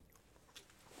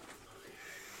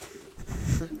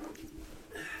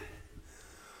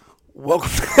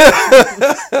Welcome,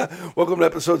 welcome to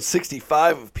episode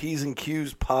 65 of P's and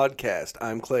Q's podcast.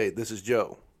 I'm Clay. This is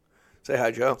Joe. Say hi,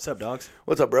 Joe. What's up, dogs?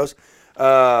 What's up, bros?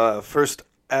 First,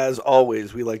 as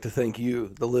always, we like to thank you,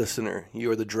 the listener. You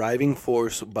are the driving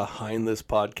force behind this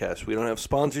podcast. We don't have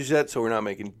sponsors yet, so we're not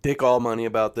making dick all money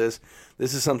about this.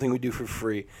 This is something we do for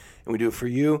free, and we do it for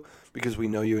you because we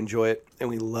know you enjoy it, and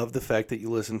we love the fact that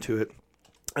you listen to it.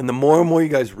 And the more and more you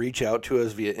guys reach out to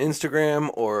us via Instagram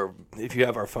or if you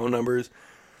have our phone numbers,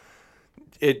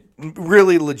 it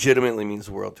really legitimately means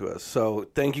the world to us. So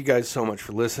thank you guys so much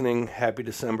for listening. Happy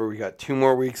December. We got 2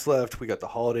 more weeks left. We got the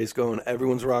holidays going.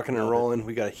 Everyone's rocking and rolling.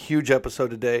 We got a huge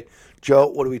episode today. Joe,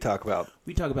 what do we talk about?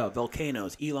 We talk about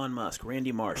volcanoes, Elon Musk,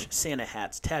 Randy Marsh, Santa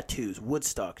hats, tattoos,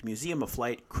 Woodstock, Museum of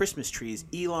Flight, Christmas trees,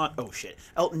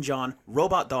 Elton John,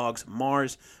 robot dogs,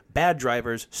 Mars, bad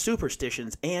drivers,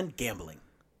 superstitions, and gambling.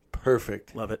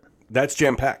 Perfect. Love it. That's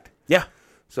jam-packed. Yeah.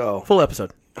 So Full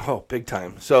episode. Oh, big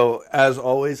time. So, as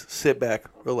always, sit back,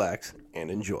 relax,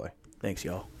 and enjoy. Thanks,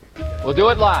 y'all. We'll do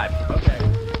it live. Okay.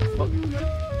 We'll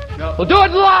do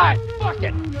it live. Fuck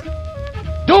it.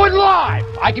 Do it live.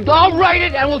 I'll write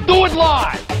it and we'll do it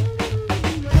live.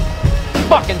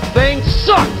 Fucking thing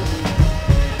sucks.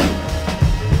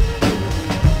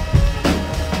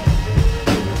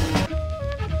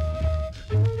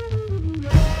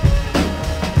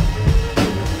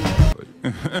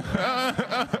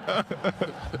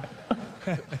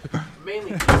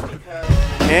 Mainly because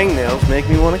hangnails make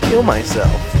me want to kill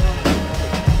myself.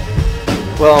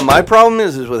 Well, my problem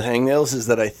is with hangnails is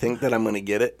that I think that I'm going to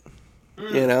get it,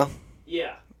 you know?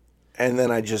 Yeah. And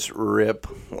then I just rip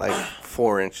like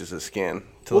 4 inches of skin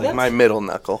to like my middle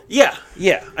knuckle. Yeah.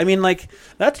 I mean, like,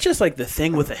 that's just like the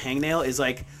thing with a hangnail is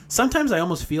like, sometimes I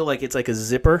almost feel like it's like a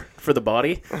zipper for the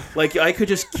body. Like, I could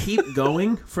just keep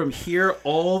going from here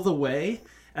all the way,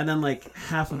 and then like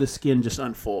half of the skin just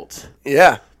unfolds.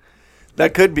 Yeah.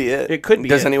 That could be it. It could be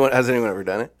Has it. anyone ever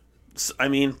done it? I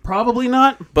mean, probably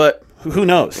not, but who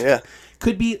knows? Yeah. It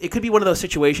could be one of those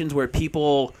situations where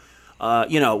people,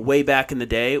 way back in the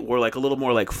day were like a little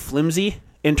more like flimsy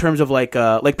in terms of like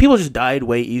people just died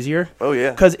way easier. Oh,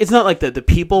 yeah. Because it's not like the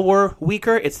people were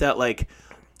weaker. It's that like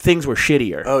things were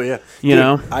shittier. Oh, yeah. You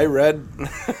know? I read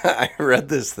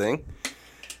this thing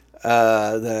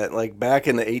that like back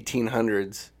in the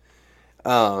 1800s,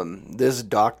 this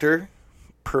doctor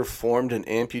performed an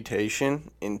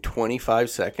amputation in 25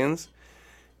 seconds,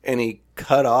 and he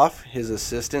cut off his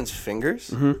assistant's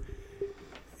fingers,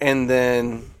 and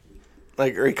then,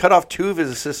 or he cut off 2 of his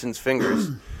assistant's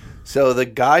fingers. So the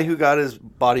guy who got his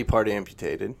body part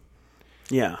amputated,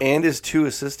 Yeah. and his 2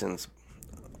 assistants,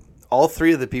 all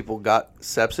 3 of the people got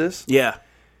sepsis. Yeah.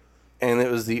 And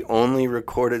it was the only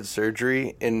recorded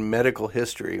surgery in medical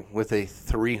history with a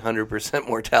 300%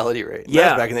 mortality rate. Yeah.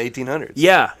 That was back in the 1800s.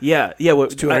 Yeah. Well,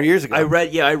 200 years ago. I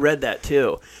read that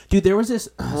too. Dude, there was this...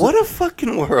 What a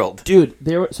fucking world. Dude,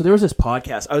 there was this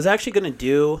podcast. I'm actually going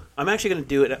to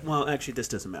do it. Well, actually, this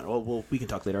doesn't matter. We can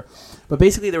talk later. But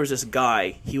basically, there was this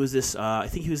guy. He was this, I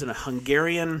think he was in a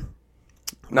Hungarian...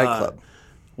 Nightclub.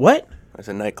 What? It's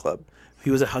a nightclub. He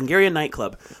was a Hungarian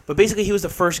nightclub. But basically, he was the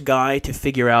first guy to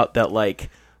figure out that, like,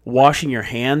 washing your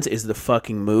hands is the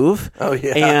fucking move. Oh,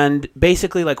 yeah. And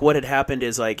basically, like, what had happened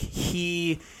is, like,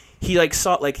 he like,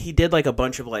 saw, like, he did, like, a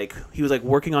bunch of, like, he was, like,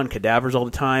 working on cadavers all the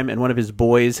time, and one of his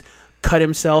boys cut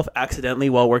himself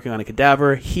accidentally while working on a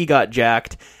cadaver. He got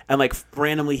jacked, and, like,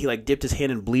 randomly he, like, dipped his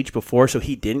hand in bleach before, so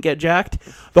he didn't get jacked.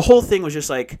 The whole thing was just,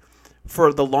 like...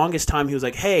 For the longest time, he was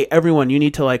like, hey, everyone, you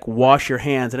need to, like, wash your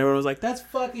hands. And everyone was like, that's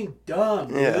fucking dumb,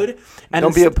 dude. And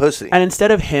Don't be a pussy. And instead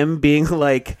of him being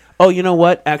like, oh, you know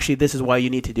what? Actually, this is why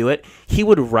you need to do it. He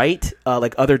would write,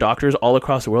 like, other doctors all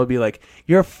across the world be like,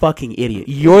 you're a fucking idiot.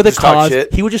 You're the Just talk cause.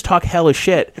 shit. He would just talk hella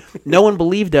shit. No one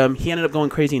believed him. He ended up going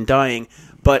crazy and dying.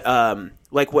 But,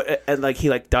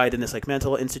 he died in this like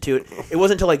mental institute. It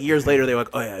wasn't until like years later they were like,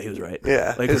 oh yeah, he was right.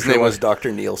 Yeah. Like, his name was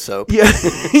Dr. Neil Soap. Yeah,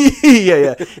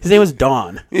 yeah. His name was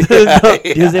Don. His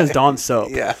name was Don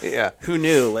Soap. Yeah. Who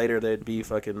knew later they'd be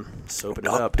fucking soaping it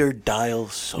up. Dr. Dial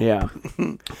Soap. Yeah.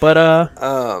 But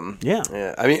yeah.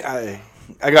 Yeah. I mean,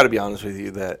 I got to be honest with you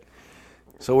that.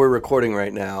 So we're recording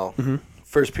right now.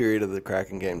 First period of the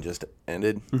Kraken game just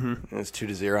ended. And it's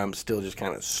 2-0. I'm still just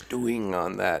kind of stewing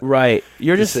on that Right.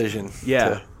 You're decision. Yeah.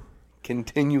 To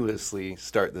continuously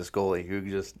start this goalie who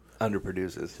just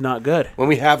underproduces. Not good. When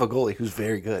we have a goalie who's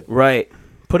very good. Right.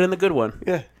 Put in the good one.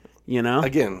 Yeah. You know?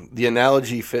 Again, the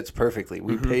analogy fits perfectly.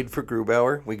 We paid for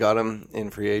Grubauer. We got him in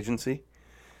free agency.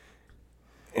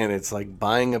 And it's like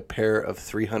buying a pair of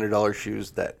 $300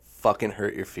 shoes that fucking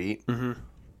hurt your feet.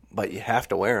 But you have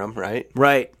to wear them, right?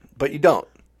 Right. But you don't.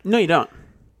 No, you don't.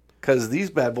 because these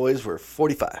bad boys were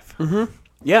 45.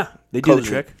 Yeah, they do the Cozy.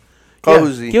 trick.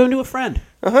 Cozy. Yeah, give them to a friend.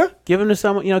 Give them to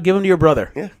someone. Give them to your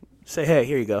brother. Yeah. Say, hey,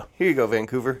 here you go. Here you go,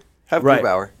 Vancouver. Have Right.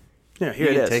 Grubauer. Yeah, here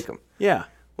You it can is. take them. Yeah,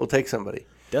 We'll take somebody.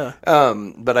 duh.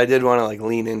 But I did want to like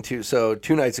lean into. So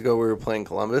 2 nights ago we were playing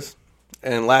Columbus,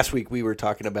 and last week we were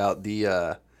talking about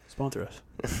the Sponsor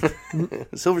us.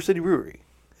 Silver City Brewery.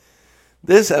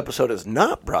 This episode is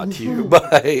not brought to you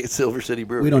by Silver City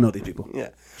Brewery. We don't know these people. Yeah.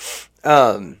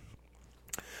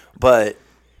 But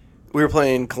we were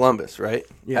playing Columbus, right?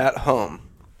 Yeah. At home.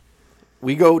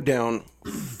 We go down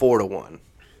 4-1.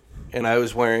 And I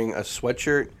was wearing a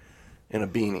sweatshirt and a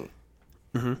beanie.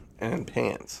 And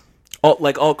pants.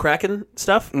 All Kraken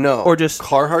stuff? No. Or just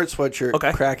Carhartt sweatshirt,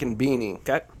 Okay. Kraken beanie,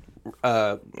 okay.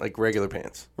 like regular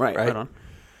pants. Right on.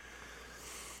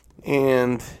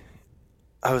 And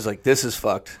I was like, this is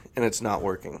fucked, and it's not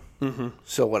working.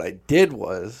 So what I did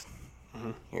was,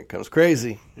 here comes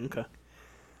crazy. Okay.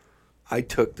 I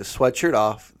took the sweatshirt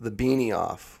off, the beanie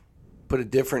off, put a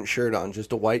different shirt on,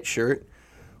 just a white shirt,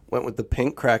 went with the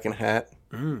pink Kraken hat,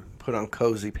 put on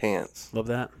cozy pants. Love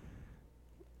that.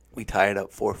 We tied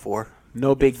up 4-4.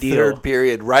 No big deal. Third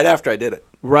period, right after I did it.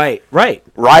 Right. Right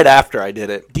after I did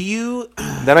it. Do you?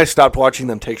 Then I stopped watching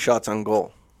them take shots on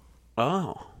goal.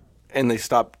 Oh. And they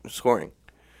stopped scoring.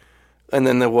 And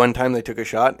then the one time they took a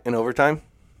shot in overtime,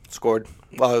 scored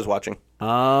while I was watching.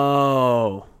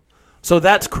 Oh. So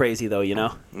that's crazy, though.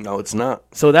 No, it's not.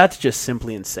 So that's just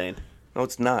simply insane. No,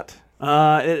 it's not.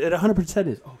 It 100%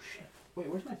 is. Oh shit! Wait,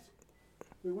 where's my?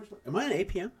 Am I on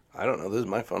APM? I don't know. This is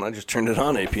my phone. I just turned it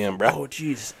on APM, bro. Oh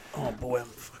jeez. Oh boy,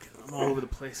 I'm all over the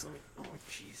place. Oh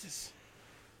Jesus.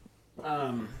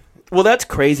 Well, that's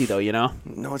crazy, though.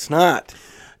 No, it's not.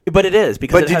 But it is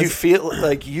because. But did you feel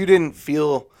like you didn't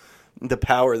feel the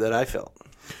power that I felt?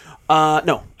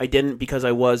 No, I didn't because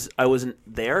I wasn't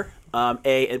there.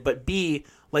 But B,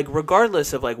 like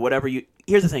regardless of like whatever you.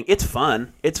 Here's the thing: it's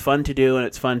fun. It's fun to do, and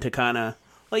it's fun to kind of,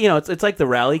 it's like the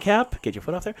rally cap. Get your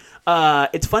foot off there.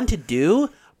 It's fun to do,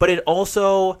 but it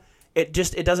also it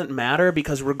doesn't matter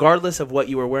because regardless of what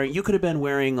you were wearing, you could have been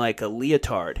wearing like a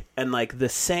leotard, and like the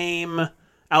same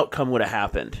outcome would have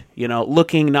happened.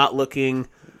 Looking, not looking.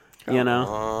 Come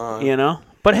on.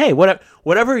 But hey,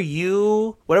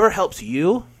 whatever helps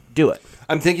you, do it.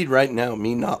 I'm thinking right now,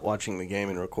 me not watching the game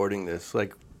and recording this,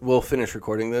 like we'll finish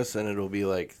recording this and it'll be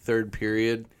like third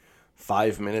period,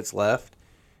 5 minutes left,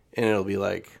 and it'll be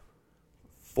like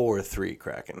 4-3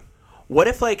 Kraken. What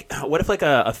if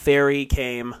a fairy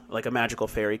came, like a magical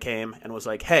fairy came and was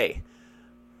like, hey,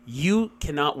 you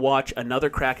cannot watch another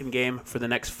Kraken game for the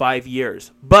next 5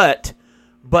 years, but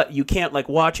you can't like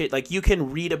watch it, like you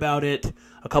can read about it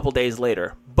a couple days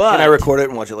later. But Can I record it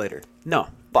and watch it later? No.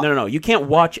 No. You can't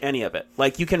watch any of it.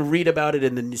 Like you can read about it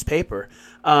in the newspaper.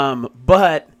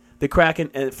 But the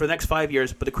Kraken for the next 5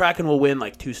 years. But the Kraken will win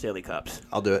like 2 Stanley Cups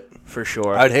I'll do it. for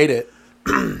sure. I'd hate it.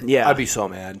 Yeah, I'd be so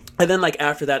mad. And then like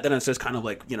after that, then it's just kind of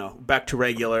like back to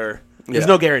regular. There's Yeah.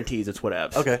 no guarantees. It's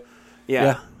whatevs. Okay. Yeah.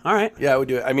 Yeah. All right. Yeah, I would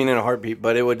do it. I mean, in a heartbeat,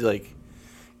 but it would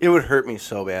hurt me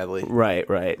so badly Right.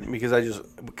 because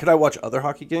could I watch other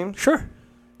hockey games? Sure.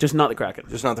 Just not the Kraken.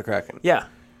 Just not the Kraken. Yeah.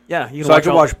 You can So I could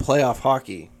all- watch playoff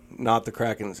hockey, not the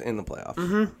Krakens in the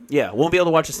playoffs. Yeah, won't be able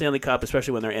to watch the Stanley Cup,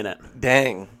 especially when they're in it.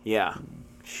 Dang. Yeah.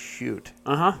 Shoot.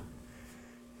 Uh-huh.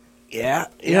 Yeah,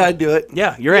 I'd do it.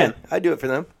 Yeah, you're in. I'd do it for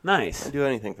them. Nice. I'd do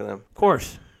anything for them. Of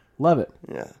course. Love it.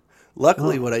 Yeah.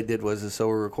 Luckily, what I did was so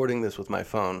we're recording this with my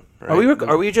phone. Right?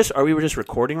 Are we just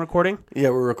recording? Yeah,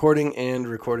 we're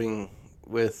recording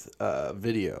with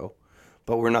video,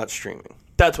 but we're not streaming.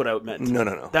 That's what I meant.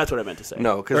 No. That's what I meant to say.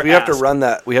 No, because Or we have to ask. run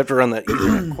that. We have to run that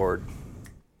Ethernet cord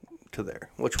to there,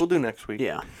 which we'll do next week.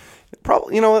 Yeah.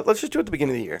 Probably. You know what? Let's just do it at the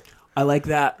beginning of the year. I like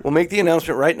that. We'll make the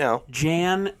announcement right now.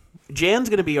 Jan's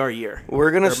going to be our year.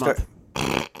 We're gonna Or start.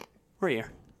 month. We're a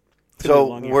year. It's gonna be a So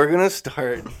long year. we're gonna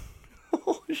start.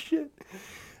 Oh shit!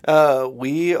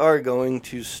 We are going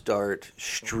to start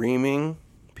streaming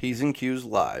P's and Q's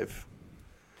live.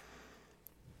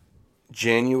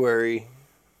 January,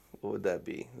 what would that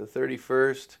be? The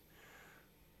 31st.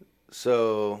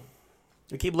 So,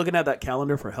 I keep looking at that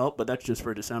calendar for help, but that's just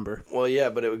for December. well, yeah,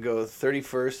 but it would go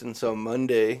 31st, and so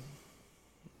Monday.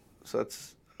 So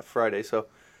that's a Friday. So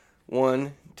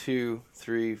 1, 2,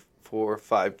 3, 4,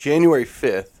 5. January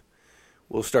 5th,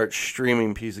 we'll start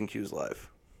streaming P's and Q's live.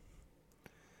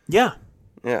 Yeah.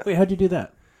 Yeah. Wait, how'd you do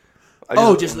that? I Yeah.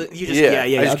 I just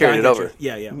just carried it over.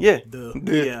 Yeah. Yeah.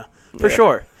 Yeah. For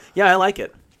sure. Yeah, I like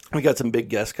it. We got some big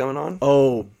guests coming on.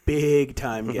 Oh, big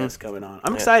time guests coming on.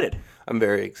 I'm excited. I'm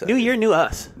very excited. New year, new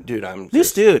us. Dude, I'm New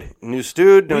just- stewed. New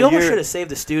stewed. We New almost year. should have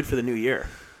saved the stewed for the new year.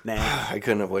 Nah. I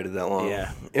couldn't have waited that long.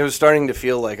 Yeah. It was starting to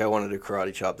feel like I wanted to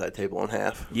karate chop that table in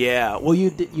half. Yeah. Well, you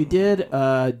did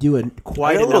do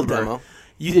quite I got a a little number. demo.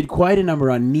 You did quite a number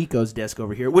on Nico's desk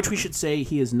over here, which we should say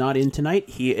he is not in tonight.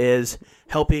 He is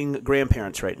helping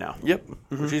grandparents right now. Yep.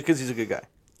 Because he's a good guy.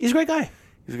 He's a great guy.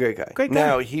 He's a great guy. Great guy.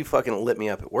 Now, he fucking lit me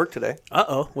up at work today.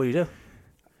 Uh-oh. What do you do?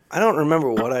 I don't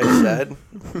remember what I said,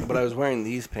 but I was wearing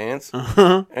these pants.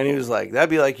 Uh-huh. And he was like, that'd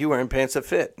be like you wearing pants that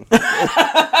fit.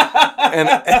 And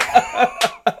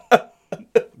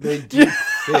they do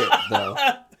fit, though.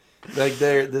 Like,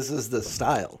 this is the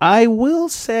style. I will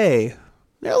say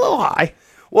they're a little high.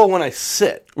 Well, when I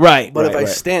sit. Right. But right, if I right.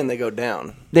 stand, they go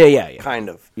down. Yeah. Kind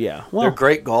of. Yeah. Well, They're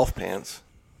great golf pants.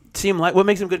 seem like what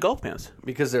makes them good golf pants?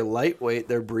 Because they're lightweight,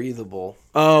 they're breathable,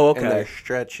 Oh, and they're okay.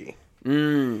 stretchy.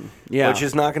 Yeah. Which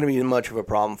is not going to be much of a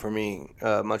problem for me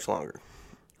much longer.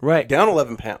 right. Down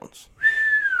 11 pounds.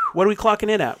 What are we clocking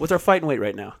in at? What's our fighting weight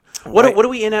right now? What Right. are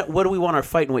we in at? What do we want our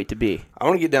fighting weight to be? I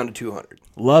want to get down to 200.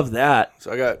 Love that.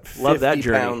 So I got 50 Love that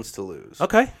journey. pounds to lose.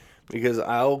 Okay. Because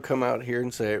I'll come out here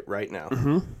and say it right now.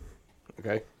 Mm-hmm.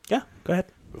 Okay? Yeah. Go ahead.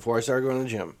 Before I started going to the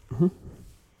gym,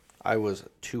 I was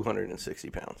 260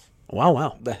 pounds.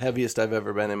 Wow. The heaviest I've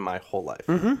ever been in my whole life.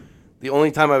 Mm-hmm. The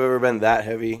only time I've ever been that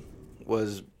heavy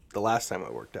was the last time I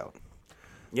worked out.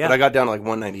 Yeah. But I got down to like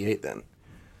 198 then.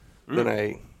 Then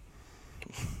I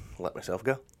let myself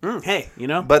go. Hey, you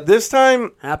know, But this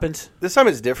time happens.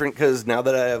 it's different because now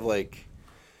that I have like,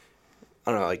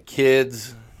 I don't know, like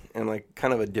kids and like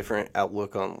kind of a different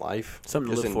outlook on life. Something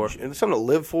to Just live for. and something to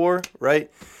live for,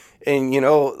 right? And you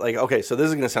know, like, okay, so this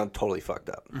is going to sound totally fucked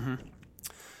up.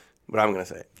 But I'm going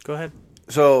to say it. Go ahead.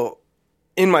 So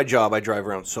in my job, I drive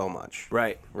around so much.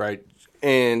 Right. Right?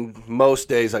 And most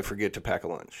days I forget to pack a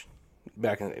lunch.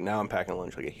 Back in the day, now I'm packing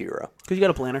lunch like a hero. Because you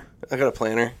got a planner. I got a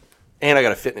planner, and I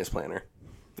got a fitness planner,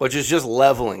 which is just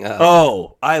leveling up.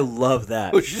 Oh, I love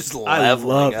that. Which is I leveling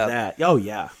love up. that. Oh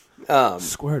yeah.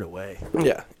 Squared away.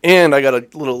 Yeah, and I got a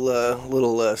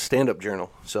little stand-up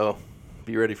journal, so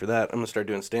be ready for that. I'm going to start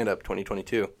doing stand-up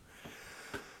 2022.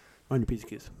 On your pizza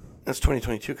keys. That's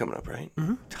 2022 coming up, right?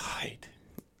 Mm-hmm. Tight.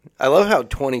 I love how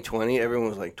 2020, everyone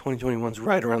was like, 2021's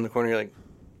right around the corner. You're like,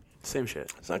 Same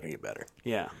shit. it's not going to get better.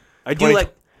 Yeah. I do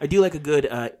like a good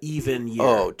even year.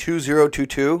 Oh,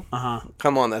 2022? Uh-huh.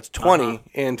 Come on, that's 20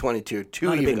 and 22. Two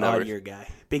Not a even big numbers. odd year guy.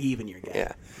 Big even year guy.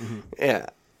 Yeah. Yeah.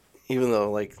 Even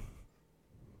though, like,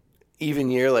 even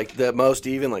year, like, the most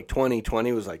even, like,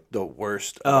 2020 was, like, the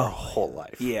worst of our whole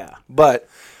life. Yeah. But,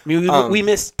 I mean, we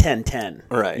missed 10-10.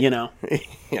 right. You know?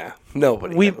 yeah,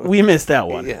 nobody. We missed that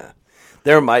one. Yeah.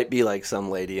 There might be, like, some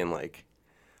lady in, like,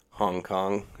 Hong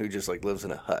Kong who just, like, lives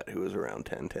in a hut who was around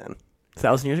 10-10.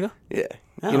 1,000 years ago? Yeah.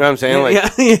 Oh. You know what I'm saying? Yeah,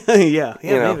 Like, yeah,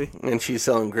 you know, maybe. and she's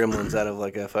selling gremlins out of,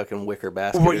 like, a fucking wicker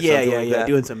basket Or, or something like that.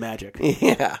 doing some magic.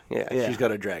 Yeah. Yeah. She's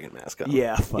got a dragon mask on.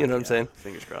 Yeah, fuck You know what I'm yeah. saying?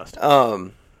 Fingers crossed.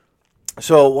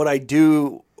 So what I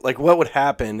do, like, what would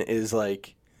happen is,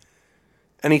 like,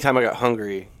 anytime I got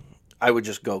hungry, I would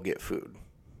just go get food.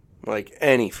 Like,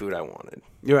 any food I wanted.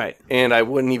 You're right. And I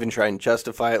wouldn't even try and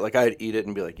justify it. Like, I'd eat it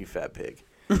and be like, you fat pig.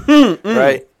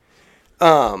 Right?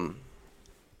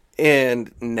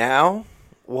 And now,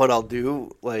 what I'll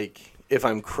do, like, if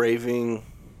I'm craving,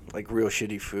 like, real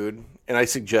shitty food, and I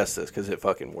suggest this because it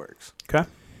fucking works. Okay.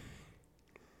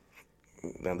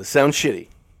 Now, this sounds shitty,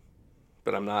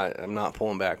 but I'm not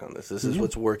pulling back on this. This is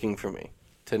what's working for me,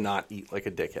 to not eat like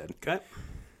a dickhead. Okay.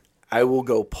 I will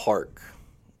go park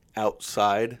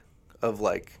outside of,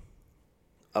 like,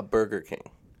 a Burger King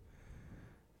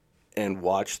and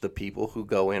watch the people who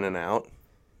go in and out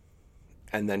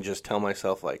and then just tell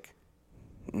myself, like,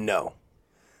 no,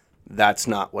 that's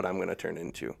not what I'm going to turn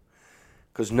into.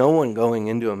 Because no one going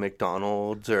into a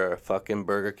McDonald's or a fucking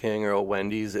Burger King or a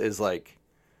Wendy's is, like,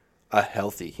 a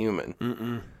healthy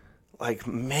human. Like,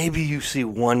 maybe you see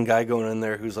one guy going in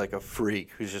there who's, like, a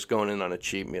freak, who's just going in on a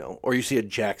cheap meal. Or you see a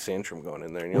Jack Santrum going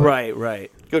in there. And you're like,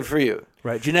 Right. good for you.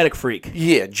 Right. Genetic freak.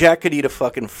 Yeah, Jack could eat a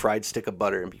fucking fried stick of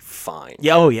butter and be fine.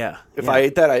 Yeah. Oh, yeah. If yeah. I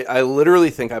ate that, I literally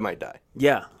think I might die.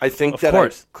 Yeah. I think Of that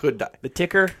course. I could die. The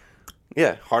ticker.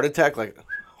 Yeah, heart attack,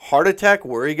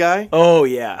 worry guy. Oh,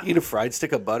 yeah. Eat a fried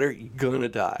stick of butter, you're gonna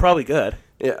die. Probably good.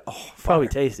 Yeah, Probably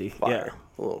fire. tasty. Fire.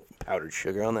 A little powdered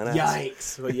sugar on that Yeah. ass.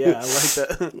 Yikes. Well, yeah, I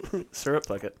like that. Syrup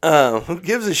bucket. Who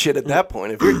gives a shit at that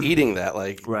point? If you're eating that,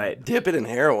 like, Right. dip it in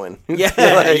heroin. Yeah.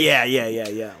 Like,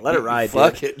 yeah. Let it ride,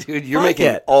 Fuck dude. it, dude. You're Fuck making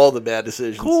it. all the bad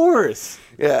decisions. Of course.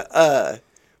 Yeah,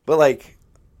 but, like,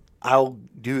 I'll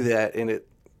do that, and it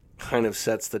kind of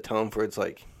sets the tone for it's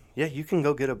like, yeah, you can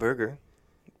go get a burger,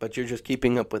 but you're just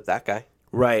keeping up with that guy.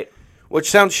 Right. which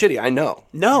sounds shitty. I know.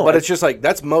 No, but it's just like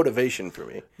that's motivation for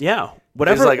me. Yeah, It's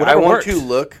whatever. like whatever I want works. to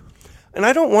look, and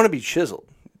I don't want to be chiseled.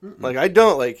 Like I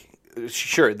don't like.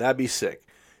 Sure, that'd be sick.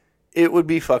 It would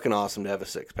be fucking awesome to have a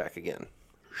 6-pack again.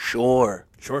 Sure.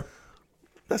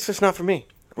 That's just not for me.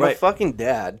 I'm a Right. fucking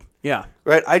dad. Yeah.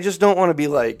 Right? I just don't want to be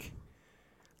like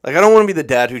I don't want to be the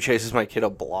dad who chases my kid a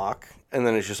block and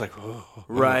then it's just like,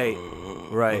 Right.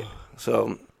 Right.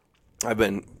 So I've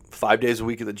been 5 days a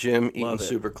week at the gym, eating Love it.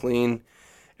 super clean.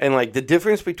 And like the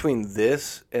difference between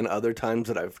this and other times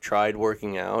that I've tried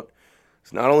working out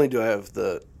is not only do I have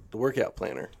the workout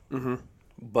planner,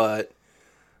 but,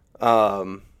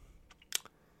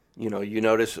 you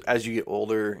notice as you get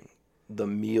older, the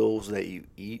meals that you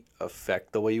eat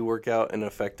affect the way you work out and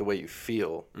affect the way you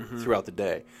feel throughout the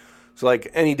day. So like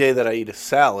any day that I eat a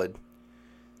salad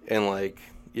and like,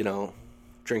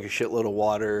 drink a shitload of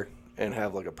water and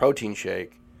have like a protein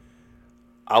shake,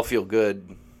 I'll feel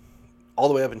good all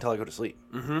the way up until I go to sleep.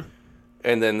 Mm-hmm.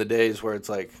 And then the days where it's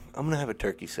like, I'm going to have a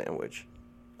turkey sandwich.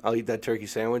 I'll eat that turkey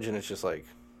sandwich and it's just like,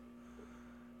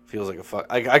 feels like a fuck.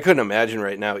 I couldn't imagine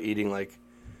right now eating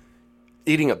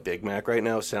a Big Mac right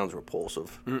now sounds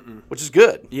repulsive, which is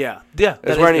good. Yeah.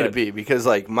 That's where I need to be because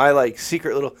like my like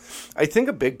secret little, I think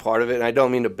a big part of it, and I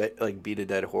don't mean to beat a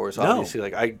dead horse. No. Obviously,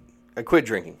 like I quit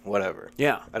drinking, whatever.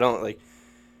 Yeah. I don't like.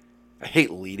 I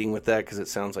hate leading with that because it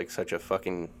sounds like such a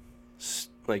fucking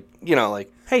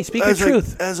Hey, speak the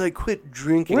truth. As I quit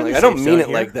drinking, We're in like the I don't safe mean zone it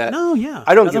here. like that. No, yeah.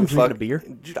 I don't As give I'm a fuck. drinking a beer.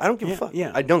 Dude, I don't give a fuck.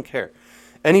 Yeah. I don't care.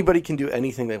 Anybody can do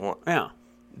anything they want. Yeah.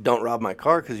 Don't rob my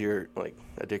car because you're like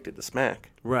addicted to smack.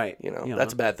 Right.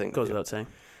 That's a bad thing. Goes to do. without saying.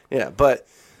 Yeah, but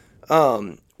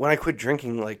when I quit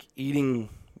drinking, like eating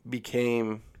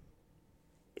became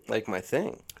like my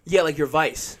thing. Yeah, like your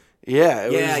vice. Yeah,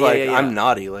 it Yeah, was yeah, like yeah. I'm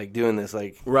naughty, like doing this,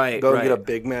 like Right, go and get a right.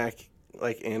 Big Mac,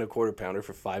 like and a quarter pounder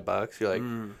for $5. You're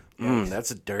like,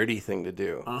 that's a dirty thing to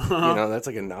do. That's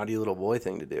like a naughty little boy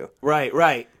thing to do. Right.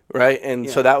 Right, and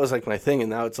so that was like my thing, and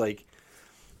now it's like,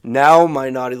 now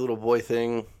my naughty little boy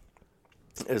thing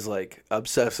is like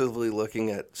obsessively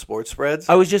looking at sports spreads.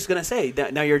 I was just gonna say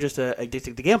that now you're just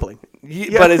addicted to gambling.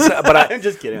 But I'm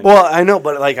just kidding. Well, I know,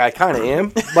 but like I kind of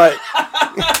am, but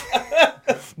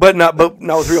but not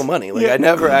with real money. Like I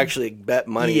never actually bet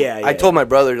money. Yeah, I told my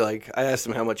brother, like I asked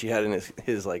him how much he had in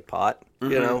his like pot,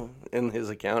 in his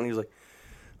account. He was like,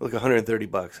 look,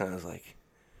 $130, and I was like,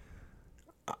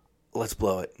 let's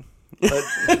blow it.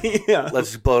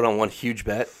 Let's just blow it on one huge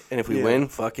bet, and if we win,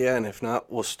 fuck yeah, and if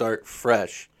not, we'll start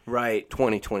fresh. Right.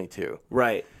 2022.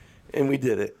 Right. And we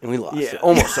did it, and we lost Yeah. it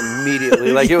almost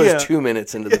immediately. Like it was 2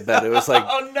 minutes into the bet. It was like,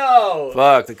 Oh no.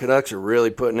 fuck, the Canucks are really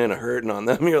putting in a hurting on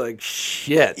them. You're like,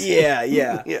 shit. Yeah.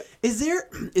 Yeah. Is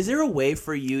there a way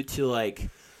for you to like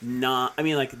not? I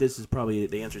mean, like this is probably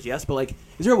the answer is yes, but like,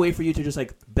 is there a way for you to just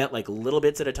like bet like little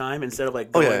bits at a time instead of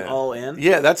like going all in?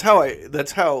 Yeah, that's how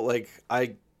like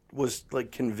I was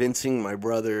like convincing my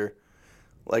brother,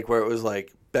 like where it was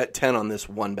like bet 10 on this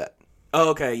one bet.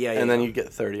 Oh, okay. Yeah. And then you get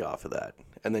 30 off of that.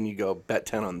 And then you go bet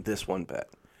 10 on this one bet.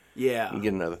 Yeah. You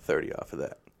get another 30 off of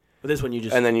that. But this one you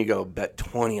just And then you go bet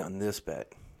 20 on this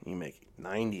bet. You make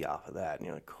 90 off of that. And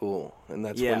you're like, cool. And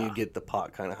that's when you get the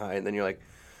pot kind of high. And then you're like,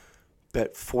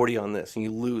 bet 40 on this. And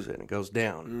you lose it. And it goes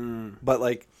down. But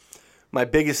like, my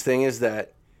biggest thing is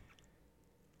that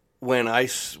when I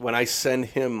send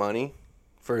him money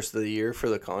first of the year for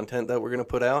the content that we're going to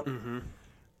put out,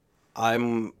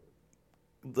 I'm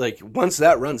like, once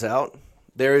that runs out,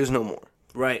 there is no more.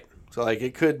 right. So like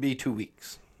it could be 2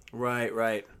 weeks, Right.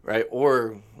 right?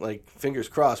 Or like fingers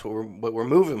crossed, what we're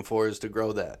moving for is to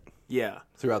grow that Yeah.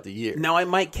 throughout the year, Now I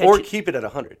might catch or you, keep it at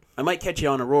 100. I might catch you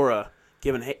on Aurora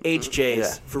giving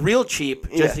HJs for real cheap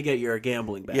just Yeah. to get your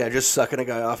gambling back. Yeah, just sucking a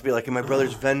guy off, be like, and my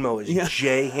brother's Venmo is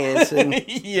Jay Hansen.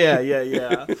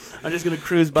 yeah. I'm just gonna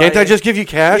cruise by. Can't I just give you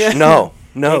cash? Yeah. No,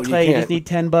 Hey, Clay, you you just can't.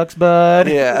 need $10, bud.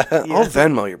 Yeah, I'll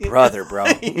Venmo your brother, bro.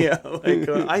 Yeah.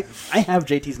 Like, I have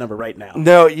JT's number right now.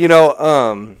 No,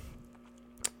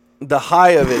 the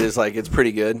high of it is like it's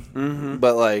pretty good,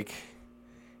 but like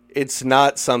it's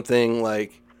not something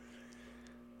like,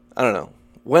 I don't know.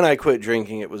 When I quit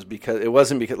drinking, it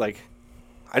wasn't because like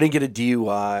I didn't get a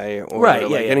DUI or Right,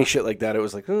 like yeah. any shit like that. It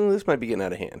was like, oh, this might be getting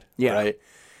out of hand. Yeah. Right.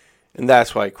 And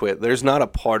that's why I quit. There's not a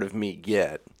part of me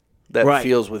yet that Right.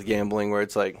 feels with gambling where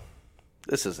it's like,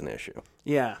 this is an issue.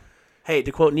 Yeah. Hey,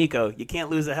 to quote Nico, you can't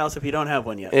lose the house if you don't have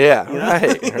one yet. Yeah, You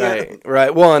know?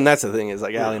 right. Well, and that's the thing is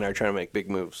like Allie and I are trying to make big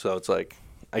moves, so it's like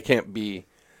I can't be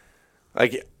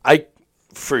like I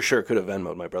for sure could have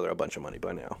Venmo'd my brother a bunch of money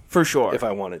by now For sure. if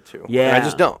I wanted to. Yeah. And I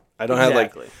just don't. I don't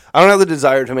Exactly. I don't have the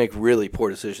desire to make really poor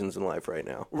decisions in life right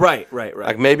now. Right.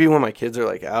 Like maybe when my kids are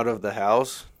like out of the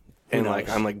house, and knows? like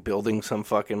I'm like building some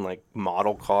fucking like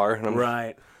model car, and I'm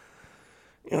Right.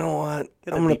 you know what?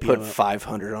 Get I'm the gonna put BPM up.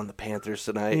 500 on the Panthers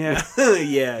tonight. Yeah.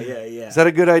 yeah. Is that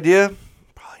a good idea?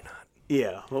 Probably not.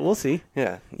 Yeah. Well, we'll see.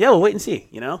 Yeah. Yeah, we'll wait and see.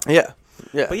 You know. Yeah.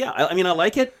 Yeah. But yeah, I mean, I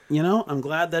like it. You know, I'm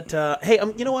glad that. Hey,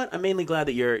 you know what? I'm mainly glad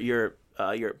that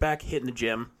you're back hitting the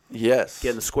gym, Yes.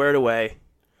 getting squared away,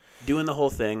 doing the whole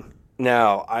thing.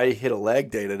 Now, I hit a leg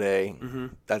day today. Mm-hmm.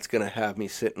 That's going to have me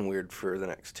sitting weird for the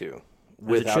next 2.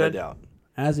 Without a should. doubt.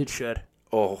 As it should.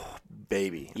 Oh,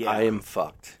 baby. Yeah. I am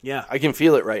fucked. Yeah. I can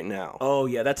feel it right now. Oh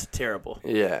yeah, that's terrible.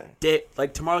 Yeah.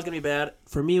 Like tomorrow's gonna be bad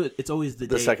for me. It's always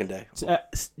the second day.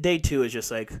 Day 2 is just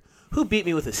like, who beat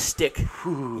me with a stick?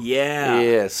 Yeah.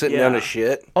 Yeah, sitting down to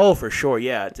shit. Oh, for sure.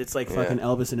 Yeah, it's like fucking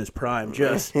Elvis in his prime,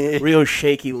 just real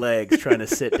shaky legs trying to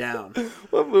sit down.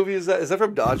 What movie is that? Is that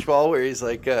from Dodgeball where he's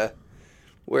like,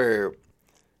 where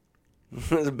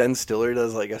Ben Stiller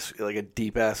does like a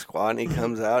deep ass squat and he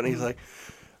comes out and he's like,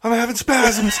 I'm having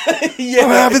spasms. I'm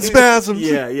having spasms.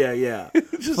 Yeah.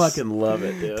 Fucking love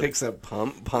it, dude. Takes that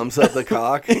pumps up the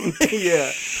cock.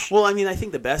 Yeah. Well, I mean, I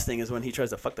think the best thing is when he tries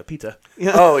to fuck the pizza.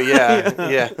 Oh yeah.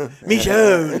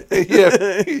 Michonne.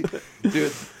 Yeah.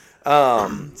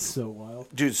 Dude. So wild.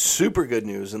 Dude, super good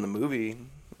news in the movie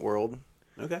world.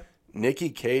 Okay. Nicky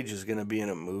Cage is going to be in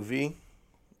a movie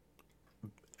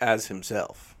as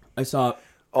himself. I saw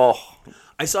a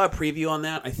preview on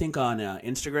that. I think on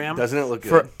Instagram. Doesn't it look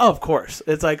good? Of course.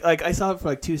 It's like I saw it for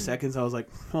like 2 seconds. I was like,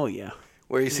 oh yeah.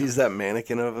 Where he sees that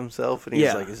mannequin of himself and he's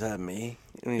Yeah. like, "Is that me?"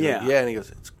 And he's Yeah. like, "Yeah." And he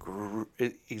goes,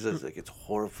 he says like, "It's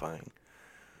horrifying.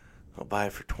 I'll buy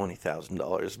it for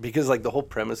 $20,000 because like the whole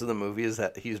premise of the movie is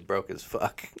that he's broke as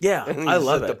fuck. Yeah, and I he's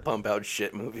love like it. to pump out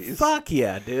shit movies. Fuck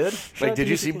yeah, dude. Like, did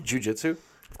you see Jiu-Jitsu?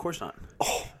 Of course not.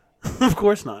 Oh. Of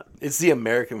course not. It's the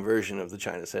American version of the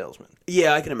China Salesman.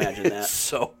 Yeah, I can imagine that. It's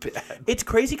so bad. It's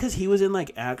crazy because he was in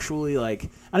like actually like,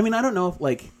 I mean, I don't know if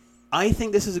like, I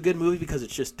think this is a good movie because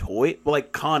it's just toy. Well,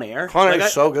 like Con Air. Con Air's like,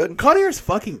 so good. Con Air is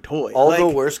fucking toy. All like, the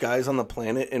worst guys on the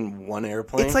planet in one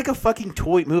airplane. It's like a fucking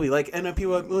toy movie. Like, and then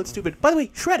people are like, well, it's stupid. By the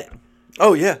way, Shredded.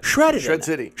 Oh yeah, Shredded. Shred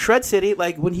City. Shred City.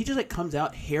 Like when he just like comes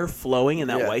out, hair flowing in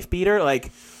that Yeah. wife beater.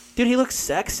 Like, dude, he looks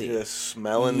sexy. The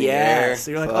smell in the air. Yes.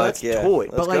 So you're like, Fuck oh, that's yeah. toy.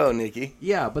 Let's But like, go, Nikki.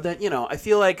 yeah, but then I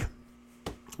feel like,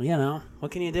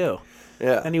 what can you do?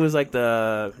 Yeah. And he was like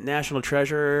the national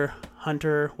treasure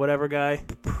hunter, whatever guy.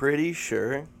 Pretty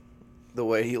sure the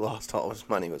way he lost all his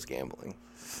money was gambling.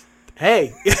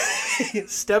 Hey,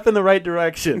 step in the right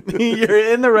direction.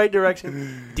 You're in the right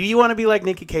direction. Do you want to be like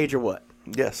Nicky Cage or what?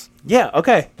 Yes. Yeah,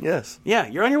 okay. Yes. Yeah,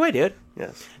 you're on your way, dude.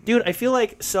 Yes. Dude, I feel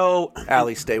like so.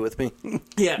 Allie, stay with me.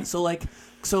 Yeah, so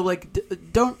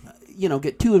don't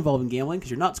get too involved in gambling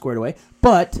because you're not squared away.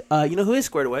 But you know who is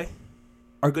squared away?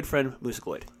 Our good friend Moose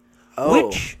Gloyd. Oh.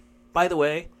 Which, by the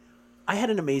way, I had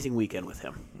an amazing weekend with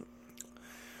him.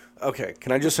 Okay,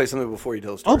 can I just say something before you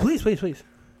tell the story? Oh, please.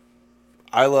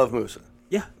 I love Musa,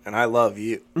 Yeah. and I love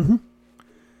you. Mm-hmm.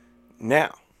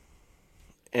 Now,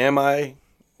 am I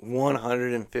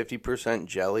 150%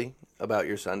 jelly about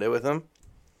your Sunday with him?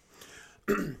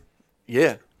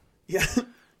 Yeah. Yeah.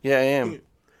 Yeah, I am.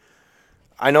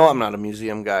 I know I'm not a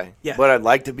museum guy, Yeah. but I'd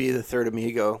like to be the third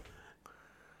amigo.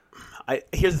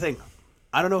 Here's the thing.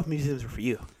 I don't know if museums are for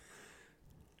you.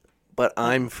 But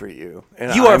I'm for you.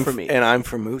 And You are I'm for me. And I'm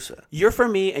for Musa. You're for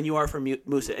me, and you are for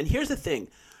Musa. And here's the thing: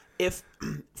 if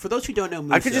for those who don't know,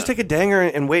 Musa, I could just take a danger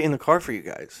and wait in the car for you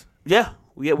guys. Yeah.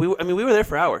 We were there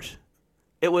for hours.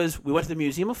 We went to the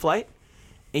Museum of Flight,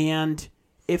 and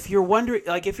if you're wondering,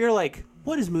 like, if you're like,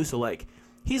 what is Musa like?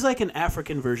 He's like an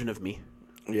African version of me.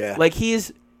 Yeah. Like he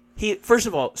first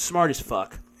of all, smart as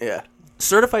fuck. Yeah.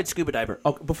 Certified scuba diver.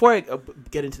 Oh, before I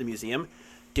get into the museum,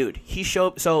 dude, he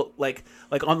showed like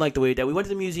on like the way down. We went to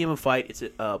the Museum of Flight. It's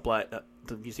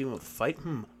the Museum of Flight.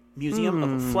 Museum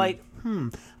of Flight.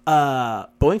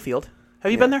 Boeing Field.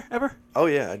 Have you been there ever? Oh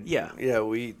yeah. Yeah. Yeah.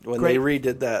 When Great. they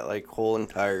redid that like whole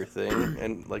entire thing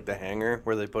and like the hangar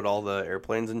where they put all the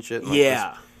airplanes and shit. Like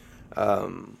Yeah.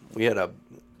 we had a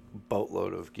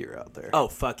boatload of gear out there. Oh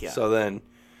fuck yeah. So then,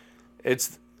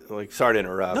 it's like sorry to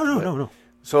interrupt. No.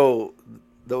 So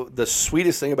the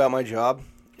sweetest thing about my job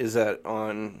is that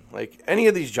on like any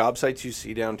of these job sites you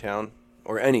see downtown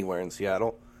or anywhere in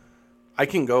Seattle, I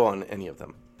can go on any of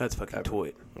them. That's fucking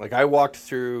toy. Like I walked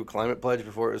through Climate Pledge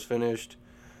before it was finished.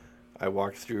 I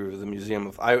walked through the museum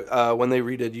of when they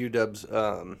redid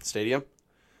UW's stadium,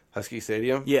 Husky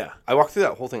Stadium. Yeah. I walked through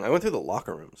that whole thing. I went through the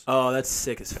locker rooms Oh, that's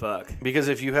sick as fuck. because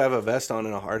if you have a vest on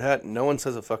and a hard hat, no one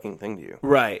says a fucking thing to you.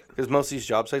 Right. Because most of these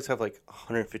job sites have like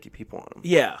 150 people on them.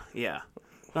 Yeah.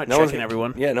 Not No one's checking gonna-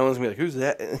 everyone. Yeah, no one's gonna be like, "Who's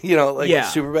that?" You know, like Yeah.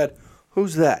 super bad.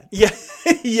 Who's that? Yeah,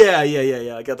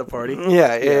 yeah. I got the party.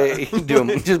 Yeah. You do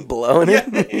him just blowing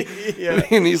it. Yeah,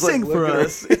 And he's sing like, for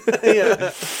looking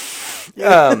us.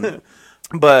 yeah.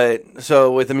 But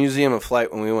so with the Museum of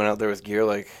Flight, when we went out there with gear,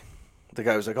 like the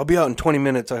guy was like, "I'll be out in 20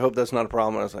 minutes. I hope that's not a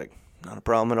problem." And I was like, "Not a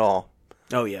problem at all."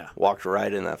 Oh yeah. Walked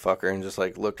right in that fucker and just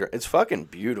like looked. It's fucking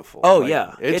beautiful. Oh Like,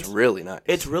 yeah, it's really nice.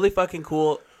 It's really fucking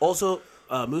cool. Also,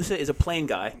 Musa is a plane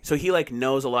guy, so he like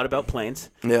knows a lot about planes.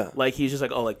 Yeah. Like he's just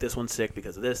like, oh, like this one's sick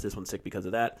because of this one's sick because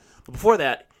of that. But before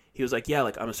that, he was like, yeah,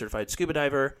 like I'm a certified scuba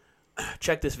diver.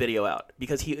 Check this video out,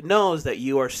 because he knows that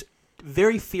you are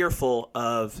very fearful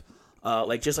of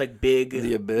like just like big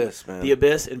the abyss, man. the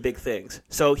abyss and big things.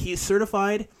 So he's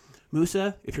certified.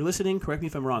 Musa, if you're listening, correct me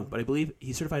if I'm wrong, but I believe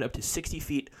he's certified up to 60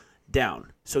 feet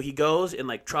down. So he goes in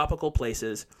like tropical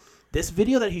places. This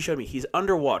video that he showed me, he's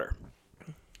underwater.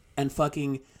 And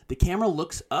fucking the camera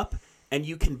looks up and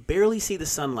you can barely see the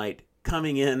sunlight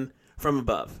coming in from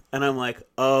above. And I'm like,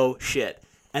 oh shit.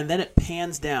 And then it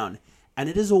pans down and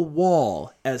it is a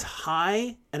wall as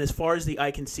high and as far as the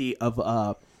eye can see of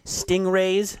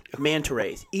stingrays, manta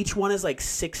rays. Each one is like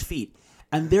 6 feet.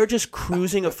 And they're just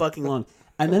cruising a fucking along.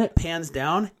 And then it pans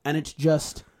down and it's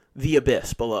just the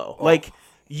abyss below. Like,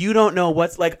 you don't know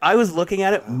what's like. I was looking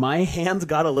at it. My hands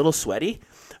got a little sweaty,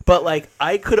 but like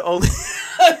I could only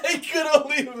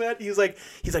imagine. He's like,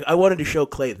 I wanted to show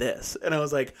Clay this, and I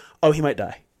was like, oh, he might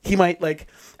die. He might like.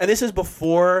 And this is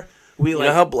before we like. You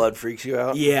know how blood freaks you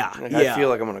out? Yeah, Like, yeah. I feel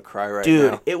like I'm gonna cry right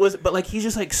Dude, now. it was, but like he's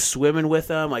just like swimming with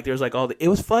them. Like there's like it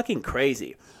was fucking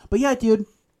crazy. But yeah, dude,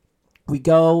 we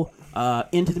go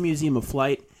into the Museum of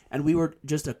Flight, and we were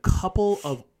just a couple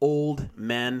of old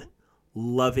men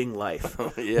loving life.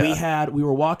 Yeah. We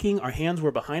were walking, our hands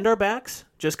were behind our backs,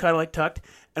 just kind of like tucked,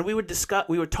 and we would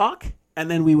talk,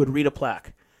 and then we would read a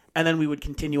plaque, and then we would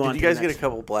continue on. Did you guys get a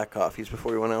couple black coffees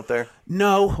before we went out there?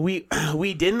 No, we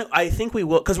didn't. I think we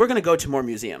will, because we're going to go to more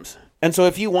museums. And so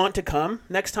if you want to come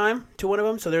next time to one of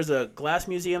them, so there's a glass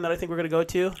museum that I think we're going to go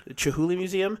to, the Chihuly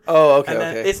Museum. Oh, okay, and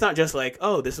then okay. It's not just like,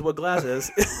 oh, this is what glass is.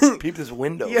 Peep this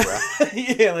window, Yeah, bro.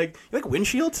 yeah, like you like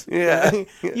windshields. Yeah.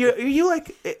 you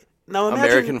like now imagine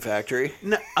American Factory.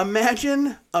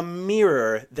 imagine a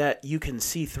mirror that you can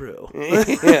see through.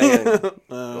 yeah.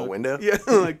 A window. Yeah,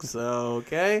 like so.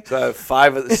 Okay. So I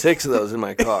have 6 of those in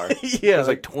my car. Yeah, There's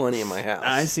like 20 in my house.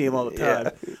 I see them all the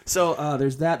time. Yeah. So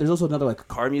there's that. There's also another like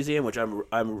car museum, which I'm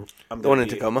The one in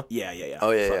Tacoma? Yeah. Oh, yeah,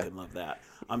 I yeah. fucking love that.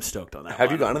 I'm stoked on that.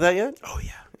 Have you gone to that yet? Oh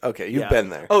yeah. Okay, you've Yeah. been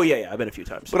there. Oh yeah. I've been a few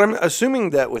times. But I'm assuming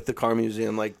that with the car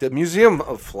museum, like the Museum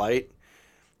of Flight,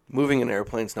 moving an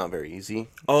airplane's not very easy.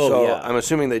 Oh, so yeah. I'm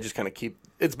assuming they just kind of keep.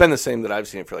 It's been the same that I've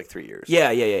seen it for like 3 years.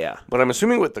 Yeah. But I'm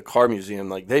assuming with the car museum,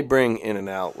 like they bring in and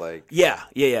out, like Yeah.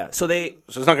 So so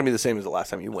it's not gonna be the same as the last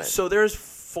time you went. So there's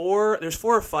 4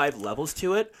 or 5 levels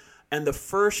to it, and the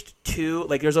first 2,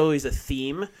 like there's always a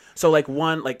theme. So like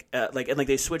one and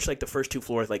they switch like the first 2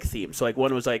 floors like themes. So like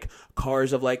one was like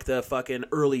cars of like the fucking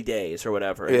early days or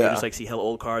whatever, and you Yeah. just like see hella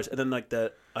old cars. And then like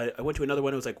I went to another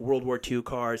one. It was like World War II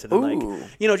cars, and then Ooh.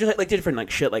 like just like different like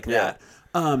shit like Yeah.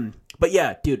 that. But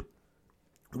yeah, dude,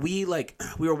 we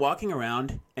were walking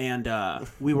around and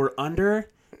we were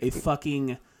under a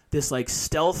fucking this like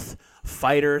stealth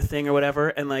fighter thing or whatever,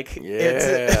 and like it's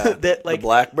that like the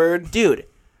Blackbird. dude.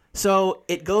 So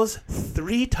it goes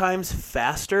 3 times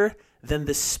faster than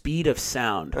the speed of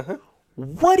sound.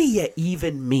 What do you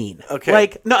even mean? Okay.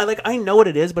 Like no, like I know what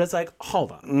it is, but it's like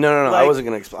hold on. No. I Like- wasn't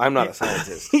gonna explain. I'm not a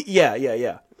scientist.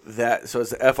 Yeah. That so it's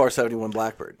the FR-71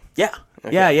 Blackbird. Yeah.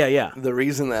 Yeah. The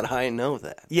reason that I know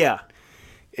that Yeah.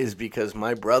 is because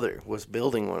my brother was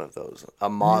building one of those. A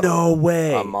model. No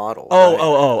way. A model. Oh, right?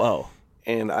 oh.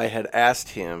 And I had asked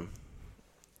him.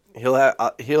 He'll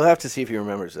have to see if he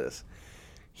remembers this.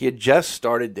 He had just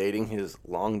started dating his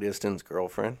long distance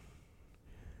girlfriend,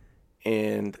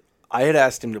 and I had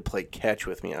asked him to play catch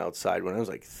with me outside when I was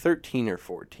like 13 or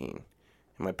 14,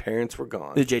 and my parents were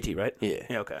gone. The JT, right? Yeah.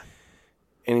 Yeah. Okay.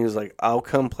 And he was like, "I'll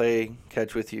come play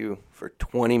catch with you for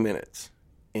 20 minutes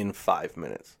in 5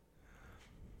 minutes."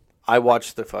 I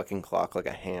watched the fucking clock like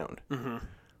a hound.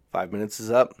 5 minutes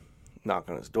is up. Knock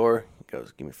on his door. He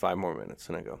goes, "Give me 5 more minutes."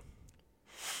 And I go,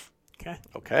 Okay.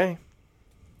 "Okay."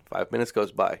 5 minutes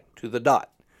goes by to the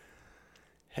dot.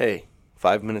 Hey,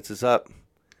 5 minutes is up.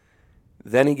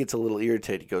 Then he gets a little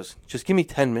irritated. He goes, "Just give me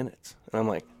 10 minutes." And I'm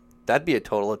like, "That'd be a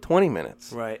total of 20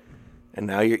 minutes." Right. And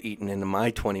now you're eating into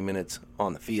my 20 minutes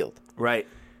on the field. Right.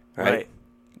 Right?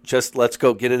 Just let's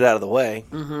go get it out of the way.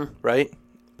 Mm-hmm. Right?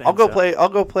 Bang I'll go shot.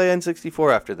 play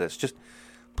N64 after this. Just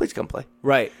please come play.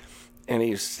 Right. And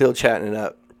he's still chatting it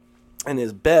up. And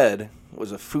his bed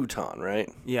was a futon, right?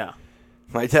 Yeah.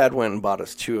 My dad went and bought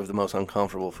us 2 of the most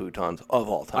uncomfortable futons of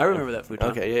all time. I remember that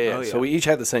futon. Okay, yeah. Oh, So we each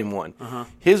had the same one. Uh-huh.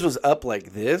 His was up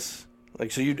like this.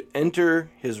 Like, so you'd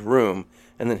enter his room,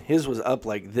 and then his was up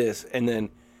like this, and then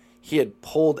he had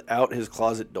pulled out his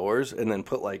closet doors and then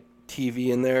put, like, TV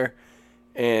in there,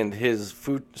 and his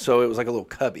food, so it was like a little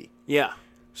cubby. Yeah.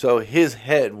 So his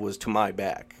head was to my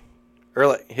back. Or,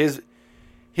 like,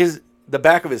 the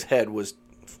back of his head was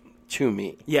to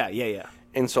me. Yeah, yeah, yeah.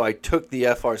 And so I took the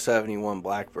FR-71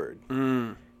 Blackbird,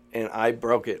 and I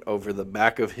broke it over the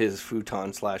back of his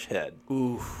futon/head.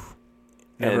 Oof.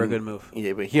 Never a good move.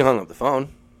 Yeah, but he hung up the phone.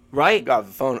 Right? Got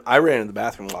the phone. I ran in the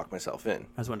bathroom and locked myself in.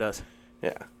 As one does.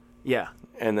 Yeah. Yeah.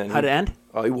 And then How'd it end?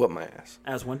 Oh, he whooped my ass.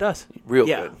 As one does. Real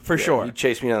yeah, good. For sure. He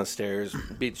chased me down the stairs,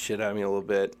 beat the shit out of me a little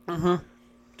bit. Mm-hmm.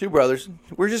 2 brothers.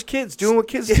 We're just kids doing what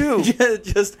kids do.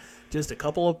 just a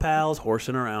couple of pals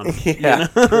horsing around. Yeah,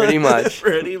 pretty much.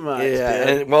 Pretty much. Yeah.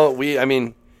 Dude. And, well,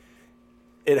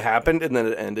 it happened and then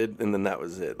it ended and then that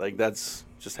was it. Like, that's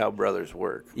just how brothers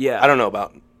work. Yeah. I don't know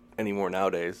about anymore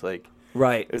nowadays. Like,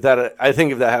 Right. I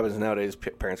think if that happens nowadays,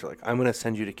 parents are like, "I'm going to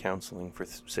send you to counseling for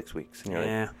 6 weeks." And you're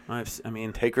Yeah. I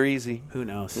mean, take her easy. who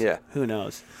knows? Yeah. Who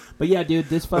knows? But yeah, dude,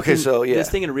 this fucking this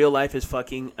thing in real life is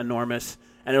fucking enormous,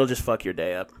 and it'll just fuck your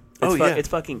day up. It's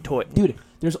fucking toy. Dude,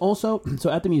 there's also so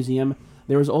at the museum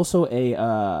there was also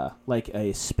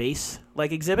a Space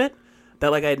exhibit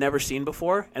that I had never seen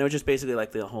before, and it was just basically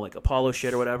like the whole Apollo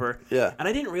shit or whatever. Yeah. And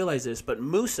I didn't realize this, but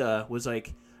Musa was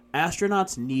like,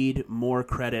 astronauts need more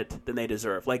credit than they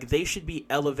deserve. Like, they should be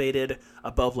elevated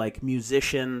above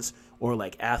musicians or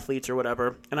athletes or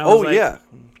whatever. And I was yeah,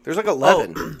 there's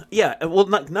 11. Oh, yeah. Well,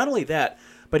 not only that,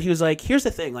 but he was like, here's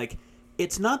the thing,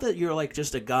 it's not that you're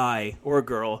just a guy or a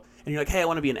girl and you're like, hey, I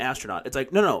want to be an astronaut. It's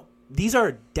like, no. These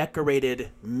are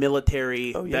decorated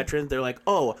military veterans. They're like,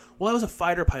 oh, well, I was a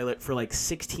fighter pilot for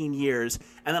 16 years,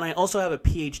 and then I also have a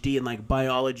PhD in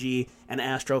biology and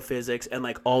astrophysics and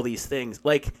all these things.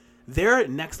 They're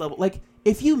next level.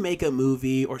 If you make a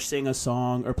movie or sing a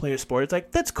song or play a sport,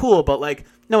 it's that's cool, but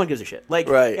no one gives a shit.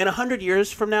 Right. In 100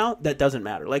 years from now, that doesn't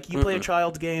matter. You play a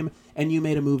child's game and you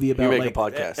made a movie about you make a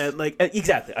podcast.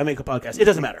 Exactly, I make a podcast. It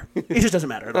doesn't matter. It just doesn't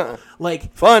matter at all.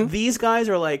 Fun. These guys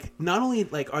are not only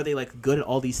are they good at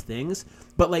all these things,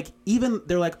 but even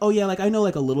they're oh yeah, I know a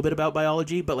little bit about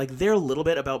biology, but their little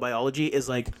bit about biology is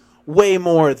way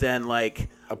more than a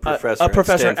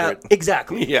professor.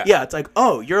 Exactly. Yeah. It's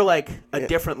oh, you're a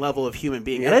different level of human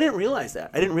being, and I didn't realize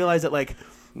that. I didn't realize that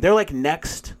they're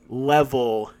next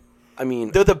level. I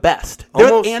mean, they're the best.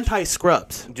 They're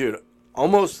anti-scrubs, dude.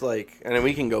 Almost and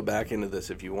we can go back into this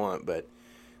if you want, but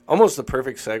almost the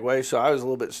perfect segue. So I was a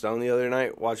little bit stoned the other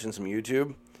night watching some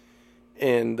YouTube,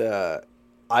 and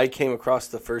I came across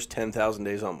the first 10,000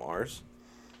 Days on Mars,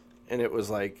 and it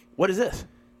was what is this?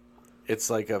 It's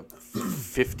a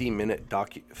 50-minute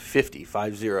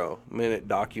 50-minute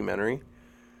documentary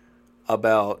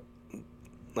about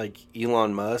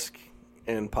Elon Musk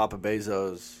and Papa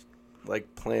Bezos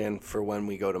plan for when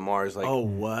we go to Mars. Oh,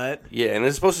 what? Yeah, and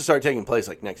it's supposed to start taking place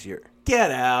next year.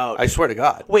 Get out! I swear to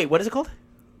God. Wait, what is it called?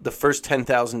 The first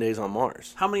 10,000 Days on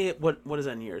Mars. How many? What is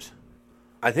that in years?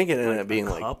 I think it ended up being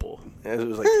a couple. It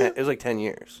was 10, it was 10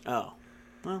 years. Oh,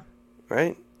 well,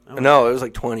 right. No, it was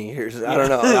 20 years. I don't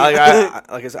know.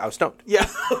 Like I said, I was stoned. Yeah,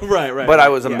 right. But I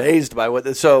was amazed by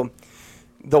what. So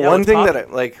the one thing that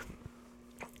I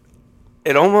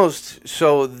it almost,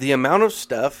 so the amount of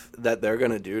stuff that they're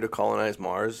gonna do to colonize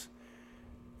Mars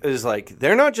is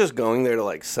they're not just going there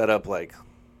to set up in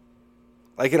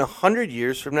 100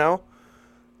 years from now.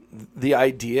 The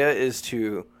idea is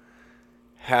to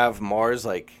have Mars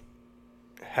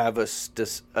have a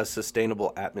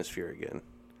sustainable atmosphere again.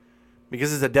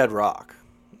 Because it's a dead rock.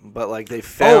 But, they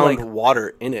found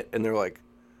water in it. And they're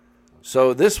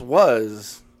so this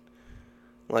was,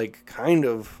 kind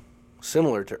of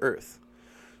similar to Earth.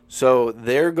 So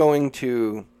they're going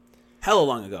to... Hella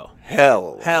long ago.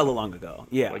 Hella long ago.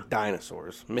 Yeah.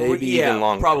 Dinosaurs. Maybe even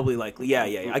longer. Probably likely.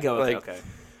 Yeah. I go, okay.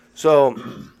 So,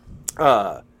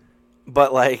 but,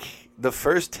 the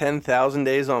first 10,000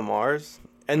 days on Mars,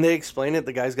 and they explain it,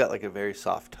 the guy's got, a very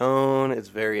soft tone. It's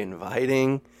very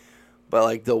inviting.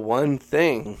 But, the one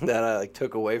thing that I,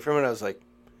 took away from it, I was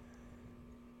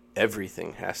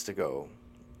everything has to go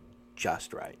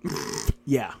just right.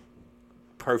 Yeah.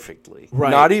 Perfectly. Right.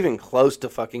 Not even close to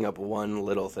fucking up one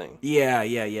little thing.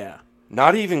 Yeah.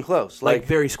 Not even close.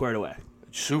 Very squared away.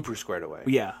 Super squared away.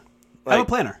 Yeah. I have a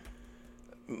planner.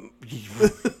 You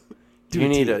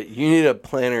need a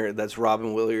planner that's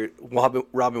Robin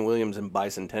Williams and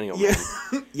Bicentennial. Yeah.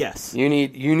 Yes. You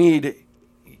need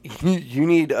you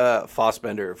need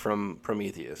Fassbender from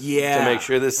Prometheus Yeah. to make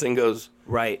sure this thing goes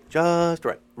Right. just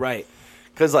right. Right.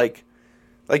 Because, like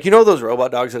you know those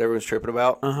robot dogs that everyone's tripping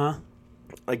about? Uh-huh.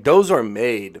 Like, those are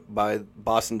made by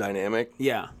Boston Dynamic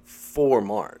Yeah. for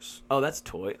Mars. Oh, that's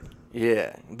toy.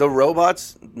 Yeah. The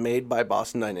robots made by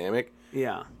Boston Dynamic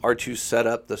Yeah. are to set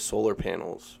up the solar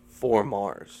panels for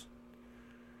Mars.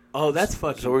 Oh, that's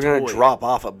fucking So we're going toy. to drop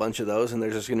off a bunch of those, and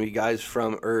there's just going to be guys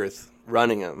from Earth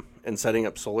running them and setting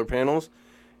up solar panels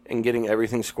and getting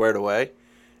everything squared away.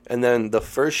 And then the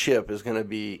first ship is going to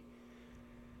be...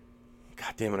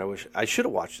 God damn it, I should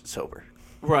have watched it sober.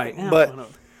 Right. Yeah, But- no.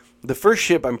 The first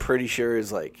ship, I'm pretty sure,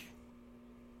 is like...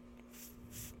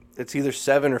 It's either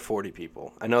 7 or 40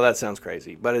 people. I know that sounds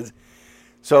crazy, but it's...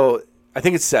 So, I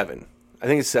think it's 7.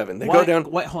 They go down...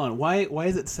 Wait, hold on. Why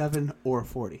is it 7 or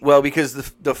 40? Well, because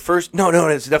the first... No,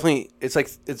 it's definitely...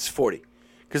 It's 40.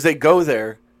 Because they go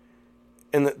there,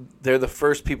 and they're the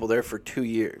first people there for 2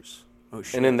 years. Oh,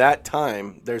 shit. And in that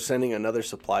time, they're sending another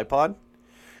supply pod.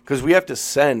 Because we have to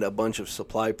send a bunch of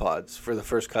supply pods for the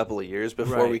first couple of years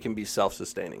before Right. we can be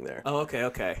self-sustaining there. Oh,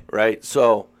 okay. Right?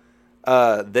 So,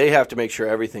 they have to make sure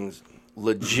everything's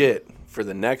legit for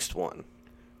the next one.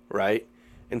 Right?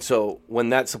 And so, when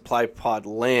that supply pod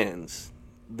lands,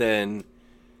 then,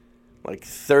 like,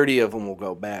 30 of them will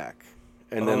go back.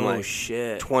 And then, Oh, like,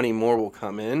 shit. 20 more will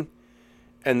come in.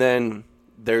 And then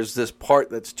there's this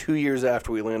part that's 2 years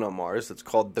after we land on Mars that's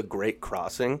called the Great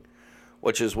Crossing,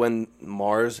 which is when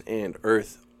Mars and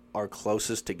Earth are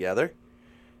closest together.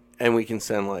 And we can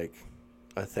send, like,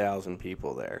 1,000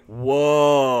 people there.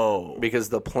 Whoa. Because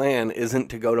the plan isn't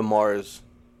to go to Mars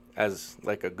as,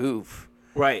 like, a goof.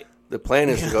 Right. The plan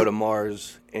is to go to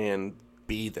Mars and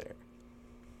be there.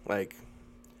 Like,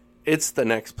 it's the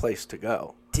next place to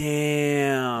go.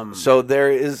 Damn. So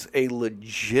there is a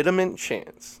legitimate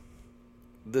chance.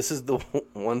 This is the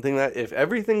one thing that if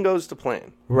everything goes to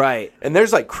plan, Right. and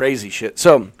there's like crazy shit.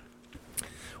 So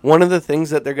one of the things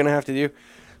that they're going to have to do,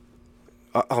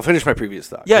 I'll finish my previous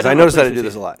thought. Yeah, 'cause no, I no, noticed that I please, do please.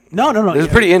 this a lot. No. This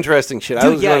is pretty interesting shit. I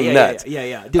Dude, was yeah, going yeah, nuts.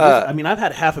 yeah. Dude, I mean, I've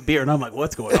had half a beer and I'm like,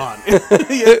 what's going on?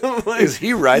 Is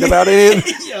he right about it?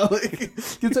 Yeah,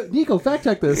 like, Nico, fact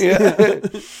check this.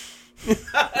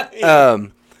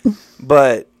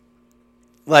 But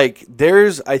like,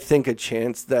 there's I think a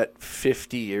chance that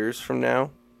 50 years from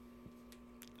now,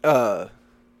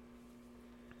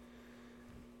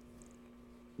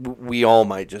 we all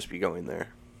might just be going there.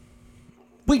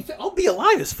 Wait, I'll be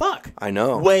alive as fuck. I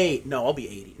know. Wait, no, I'll be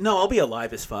 80. No, I'll be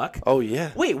alive as fuck. Oh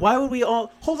yeah. Wait, why would we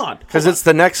all... Hold on. Because it's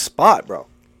the next spot, bro.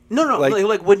 No, like-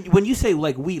 like when you say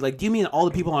like we, like do you mean all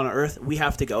the people on Earth, we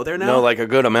have to go there now? No, like a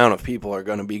good amount of people are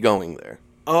going to be going there.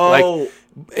 oh, Like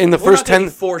in the we're first not gonna 10.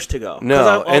 be forced to go. 'Cause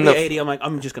No, I'll and be the- 80. I'm like,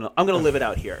 I'm gonna live it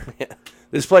out here.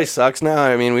 This place sucks now.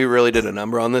 I mean, we really did a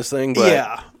number on this thing, but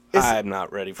Yeah. I'm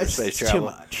not ready for space It's too travel.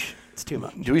 much. It's too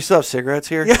much. Do we still have cigarettes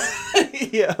here?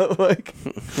 Yeah, like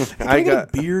I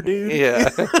got beer, dude. Yeah.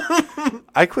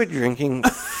 I quit drinking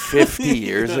 50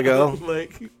 years ago.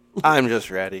 Like, I'm just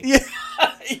ready.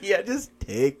 yeah, just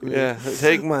take me. Yeah,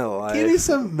 take my Give me life.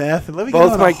 some meth and let me.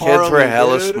 Both get on my a kids were Harley,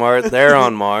 hella dude. smart. They're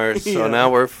on Mars, so Yeah. now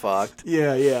we're fucked.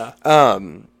 Yeah.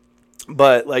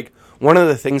 But like one of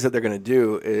the things that they're going to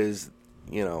do is,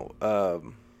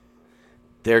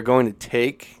 they're going to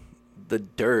take the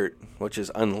dirt, which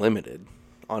is unlimited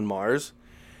on Mars,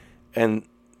 and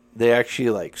they actually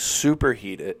like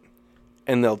superheat it,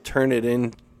 and they'll turn it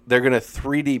in. They're going to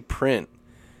 3D print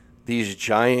these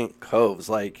giant coves,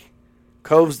 like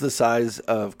coves the size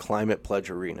of Climate Pledge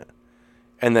Arena,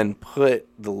 and then put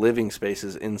the living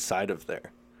spaces inside of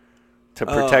there to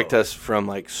protect us from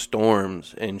like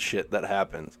storms and shit that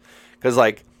happens. Because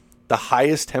like the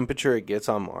highest temperature it gets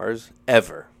on Mars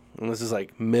ever, and this is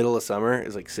like middle of summer,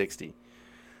 is like 60.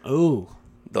 Ooh.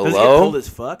 The Does it get low, cold as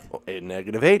fuck?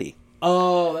 negative 80.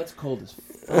 Oh, that's cold as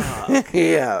fuck.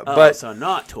 Yeah, Oh, but so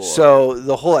not tour. so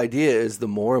the whole idea is the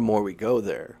more and more we go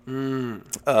there,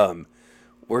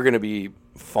 we're going to be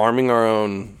farming our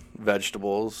own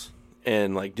vegetables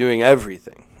and like doing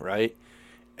everything, right?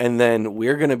 And then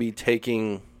we're going to be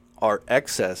taking our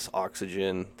excess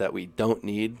oxygen that we don't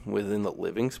need within the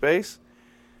living space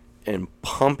and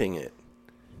pumping it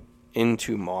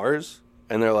into Mars.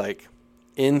 And they're like,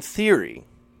 in theory,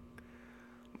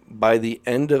 by the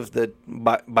end of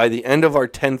our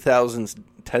 10,000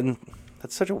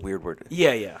 that's such a weird word.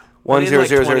 yeah.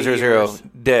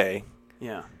 1,000,000 day,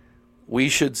 Yeah, we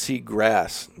should see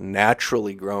grass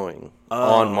naturally growing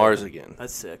on Mars again.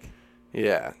 that's sick.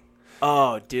 Yeah.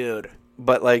 Oh, dude.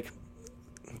 But like,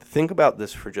 think about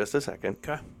this for just a second.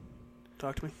 Okay,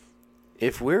 talk to me.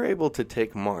 If we're able to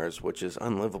take Mars, which is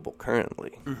unlivable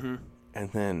currently,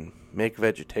 and then make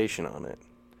vegetation on it.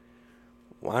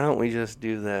 Why don't we just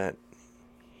do that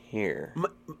here?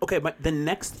 The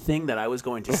next thing that I was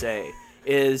going to say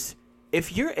is,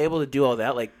 if you're able to do all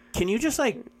that, like, can you just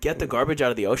like get the garbage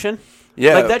out of the ocean?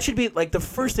 Yeah. Like that should be like the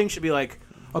first thing should be like,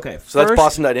 okay, So that's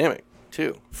Boston Dynamic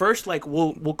too. First, like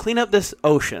we'll clean up this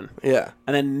ocean. Yeah.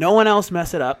 And then no one else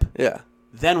mess it up. Yeah.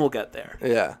 Then we'll get there.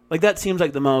 Yeah. Like that seems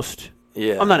like the most.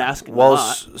 Yeah. I'm not asking. Well, a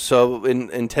lot. so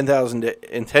in 10,000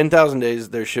 days,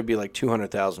 there should be like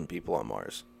 200,000 people on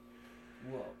Mars.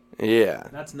 Whoa. Yeah.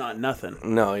 That's not nothing.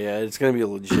 No, yeah, it's gonna be a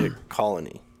legit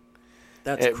colony.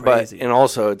 That's crazy. And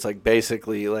also, it's like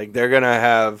basically like they're gonna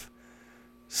have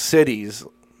cities.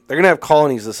 They're gonna have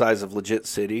colonies the size of legit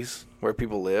cities where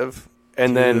people live,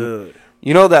 and then Dude.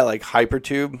 you know that like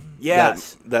hypertube.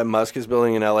 Yes. That Musk is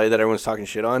building in LA that everyone's talking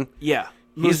shit on. Yeah.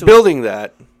 He's building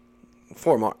that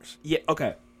for Mars. Yeah.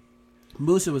 Okay.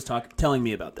 Musa was telling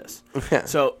me about this. Yeah.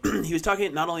 So he was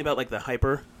talking not only about like the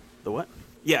what?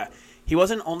 Yeah. He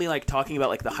wasn't only like talking about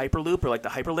like the Hyperloop or like the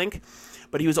hyperlink,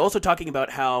 but he was also talking about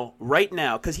how right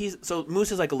now, because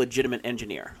Musa's like a legitimate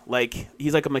engineer. Like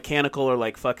he's like a mechanical or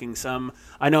like fucking some.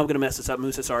 I know I'm gonna mess this up,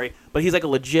 Musa. Sorry, but he's like a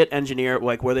legit engineer,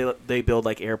 like where they build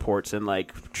like airports and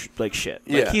like shit. Like,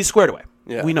 Yeah. he's squared away.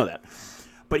 Yeah. We know that.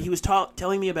 But he was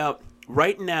telling me about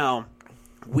right now.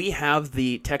 We have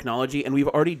the technology, and we've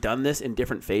already done this in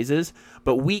different phases,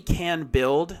 but we can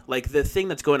build, like, the thing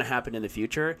that's going to happen in the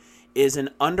future is an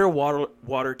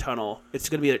underwater tunnel. It's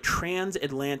going to be a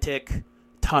transatlantic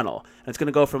tunnel, and it's going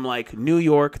to go from, like, New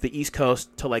York, the East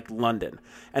Coast, to, like, London.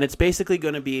 And it's basically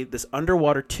going to be this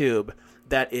underwater tube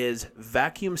that is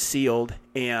vacuum sealed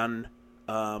and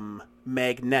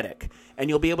magnetic. And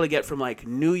you'll be able to get from, like,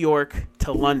 New York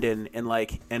to London in,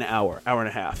 like, an hour and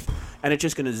a half. And it's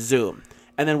just going to zoom.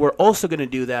 And then we're also going to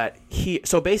do that here.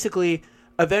 So basically,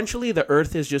 eventually the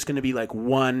Earth is just going to be like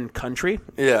one country.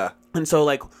 Yeah. And so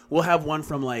like we'll have one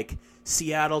from like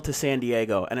Seattle to San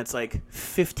Diego, and it's like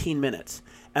 15 minutes.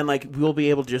 And like we'll be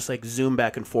able to just like zoom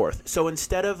back and forth. So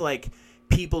instead of like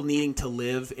people needing to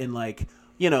live in like,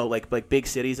 you know, like big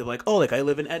cities of like, oh, like I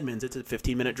live in Edmonds. It's a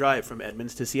 15-minute drive from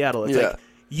Edmonds to Seattle. It's like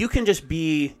you can just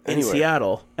be in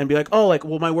Seattle and be like, oh, like,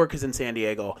 well, my work is in San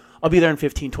Diego. I'll be there in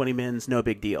 15, 20 minutes, no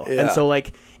big deal. Yeah. And so,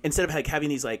 like, instead of like having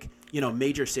these, like, you know,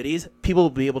 major cities, people will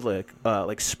be able to,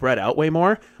 like, spread out way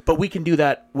more. But we can do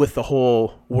that with the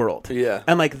whole world. Yeah.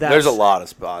 And, like, that's... There's a lot of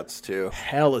spots, too.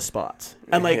 Hella spots.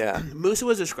 And, like, Musa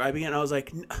was describing it, and I was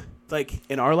like,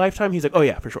 in our lifetime, he's like, oh,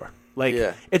 yeah, for sure. Like,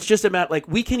 it's just about, like,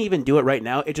 we can even do it right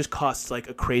now. It just costs, like,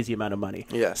 a crazy amount of money.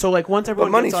 Yeah. So, like, once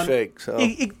everyone money's gets on... fake, so...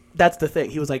 that's the thing.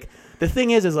 He was like, the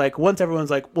thing is like, once everyone's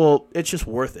like, well, it's just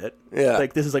worth it. Yeah.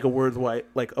 Like, this is, like, a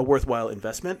worthwhile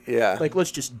investment. Yeah. Like,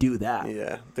 let's just do that.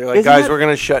 Yeah. They're like, guys, we're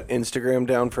going to shut Instagram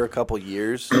down for a couple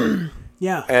years.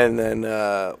 Yeah. And then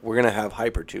we're going to have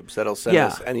hypertubes that'll send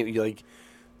us... any like,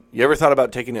 you ever thought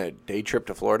about taking a day trip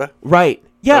to Florida? Right.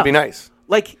 Yeah. That'd be nice.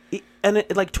 Like,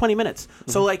 like 20 minutes.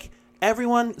 Mm-hmm. So, like...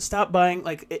 Everyone stop buying,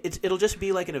 like, it'll just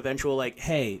be like an eventual, like,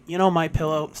 hey, you know, My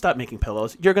Pillow, stop making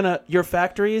pillows. Your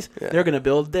factories, they're going to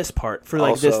build this part for,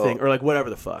 like, this thing, or, like, whatever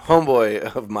the fuck.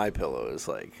 Homeboy of My Pillow is,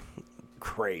 like,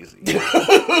 crazy.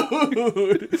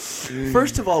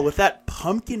 First of all, with that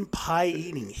pumpkin pie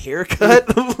eating haircut,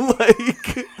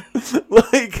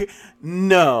 like,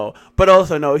 no. But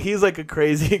also, no, he's, like, a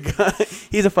crazy guy.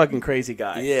 He's a fucking crazy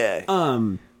guy. Yeah.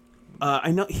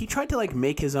 I know, he tried to, like,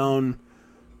 make his own...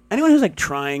 Anyone who's like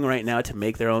trying right now to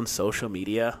make their own social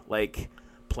media like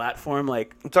platform,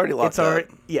 like it's already locked up.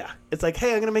 Yeah, it's like,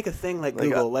 hey, I'm gonna make a thing like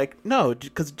Google. Like, no,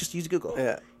 because just use Google.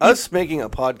 Yeah, us making a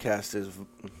podcast is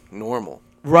normal,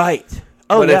 right?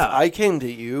 Oh, but yeah. if I came to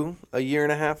you a year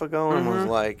and a half ago and was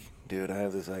like, dude, I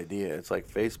have this idea. It's like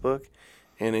Facebook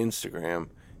and Instagram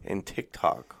and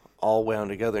TikTok all wound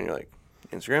together, and you're like,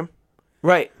 Instagram,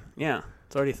 right? Yeah,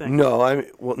 it's already a thing. No,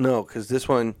 no, because this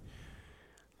one.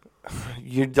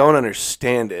 You don't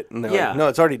understand it. And like, no,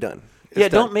 it's already done.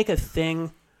 It's don't make a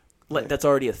thing that's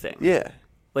already a thing. Yeah.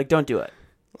 Like, don't do it.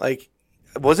 Like,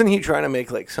 wasn't he trying to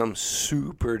make, like, some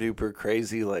super duper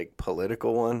crazy, like,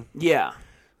 political one? Yeah.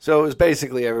 So it was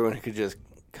basically everyone who could just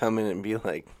come in and be,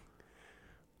 like,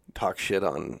 talk shit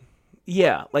on...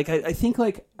 Yeah, like, I think,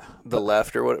 like... The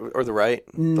left or what, or the right?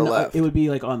 No, the left. It would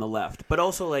be, like, on the left. But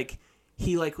also, like...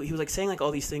 He was like saying like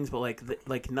all these things, but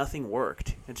like nothing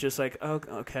worked. It's just like, oh,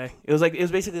 okay. It was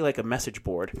basically like a message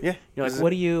board. Yeah. You're like,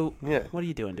 what are you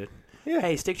doing, dude? Yeah.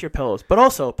 Hey, stick to your pillows. But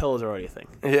also, pillows are already a thing.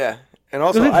 Yeah. And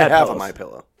also, I have a My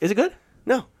Pillow. Is it good?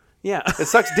 No. Yeah. It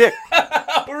sucks dick.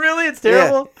 Really? It's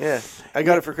terrible? Yeah. I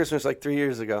got it for Christmas like 3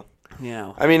 years ago.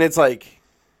 Yeah. I mean, it's like,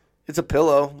 it's a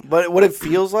pillow. But what it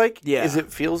feels like is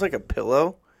it feels like a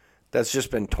pillow that's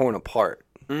just been torn apart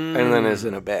and then is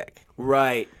in a bag.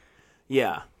 Right.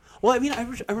 Yeah. Well, I mean,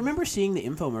 I remember seeing the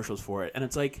infomercials for it, and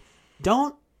it's like,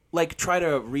 don't like try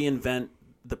to reinvent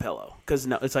the pillow, because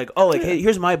no, it's like, oh, like, hey,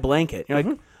 here's my blanket. You're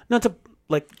like, no, it's a,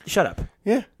 like, shut up.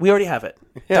 Yeah. We already have it.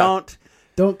 Yeah.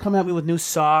 Don't come at me with new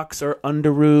socks or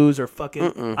underoos or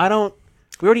fucking.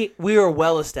 We are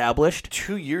well established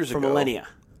 2 years for ago, millennia.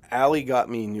 Allie got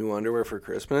me new underwear for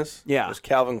Christmas. Yeah. It was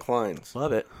Calvin Klein's.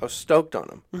 Love it. I was stoked on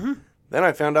them. Mm-hmm. Then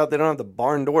I found out they don't have the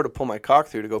barn door to pull my cock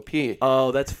through to go pee.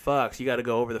 Oh, that's fucked. You got to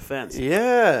go over the fence.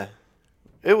 Yeah.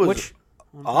 It was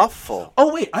awful.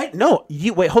 Oh wait,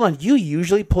 hold on. You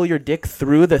usually pull your dick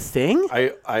through the thing?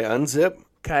 I unzip.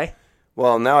 Okay.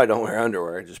 Well, now I don't wear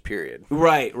underwear, just period.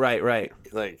 Right.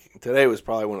 Like, today was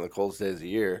probably one of the coldest days of the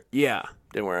year. Yeah.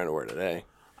 Didn't wear underwear today.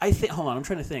 Hold on, I'm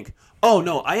trying to think. Oh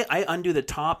no, I undo the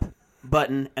top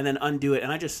button and then undo it,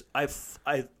 and I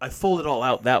fold it all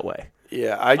out that way.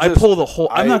 Yeah, I pull the whole.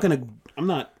 I'm not.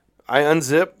 I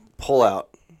unzip, pull out.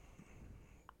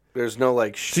 There's no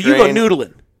like. So you go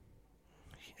noodling.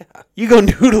 Yeah. You go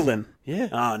noodling. Yeah.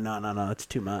 Oh no, that's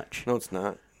too much. No, it's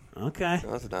not. Okay.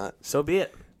 No, it's not. So be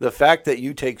it. The fact that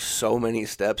you take so many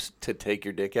steps to take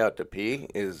your dick out to pee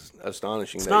is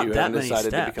astonishing. It's that not you that haven't many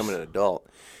decided steps. to become an adult.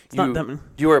 It's not that many.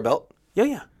 Do you wear a belt?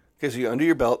 Yeah. Because you undo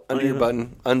your belt, undo your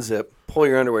button, unzip, pull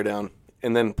your underwear down,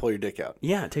 and then pull your dick out.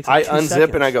 Yeah, it takes like 2 I unzip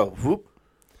seconds. and I go, whoop.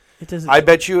 It doesn't. I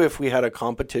bet you if we had a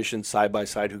competition side by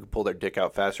side who could pull their dick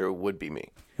out faster, it would be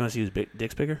me. You want to use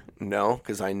dicks bigger? No,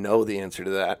 because I know the answer to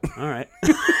that. All right.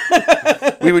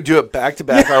 We would do it back to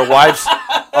back. Our wives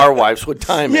would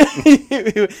time it.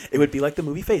 It would be like the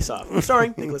movie Face Off,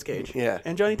 starring Nicolas Cage. Yeah.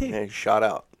 And Johnny T. Hey, shout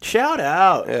out. Shout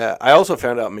out. Yeah. I also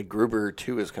found out MacGruber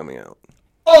 2 is coming out.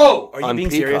 Oh, are you on being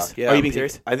Peacock. serious? Yeah, Are you being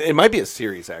serious? It might be a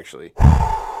series, actually.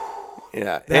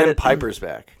 Yeah. And Piper's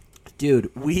back. Dude,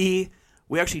 we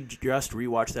actually just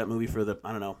rewatched that movie for the,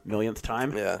 I don't know, millionth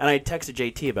time. Yeah. And I texted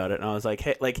JT about it, and I was like,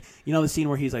 hey, like, you know the scene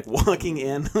where he's like walking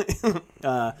in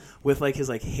with like his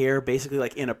like hair basically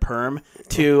like in a perm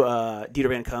to Dieter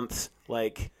Van Kunt's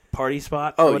like party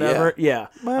spot or whatever? Yeah.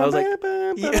 I was like, take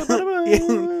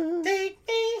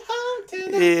me home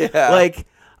tonight. Yeah. Like,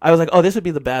 I was like, oh, this would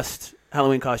be the best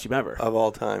Halloween costume ever. Of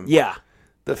all time. Yeah.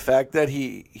 The fact that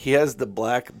he has the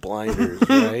black blinders,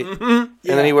 right? And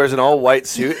then he wears an all-white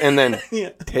suit and then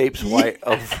tapes white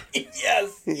over.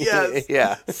 Yes.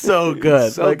 Yeah. So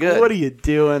good. So like, good. What are you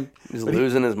doing? He's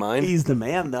losing his mind. He's the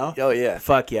man, though. Oh, yeah.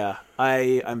 Fuck yeah.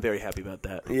 I'm very happy about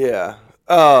that. Yeah.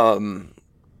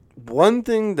 One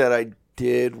thing that I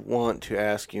did want to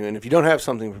ask you, and if you don't have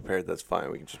something prepared, that's fine.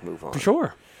 We can just move on. For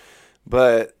sure.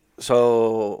 But,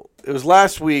 so, it was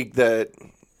last week that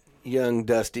young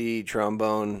Dusty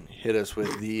Trombone hit us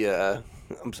with the,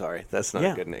 I'm sorry, that's not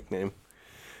a good nickname.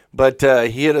 But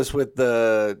he hit us with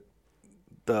the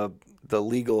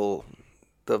legal,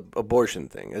 the abortion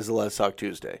thing as the Let's Talk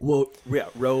Tuesday. Well, yeah,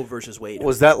 Roe versus Wade.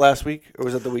 Was that last week or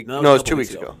was that the week? No, No, it was a 2 couple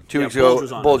weeks weeks ago. ago. 2 weeks Bulge ago,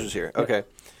 was on. Bulge was here. Okay.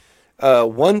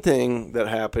 One thing that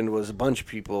happened was a bunch of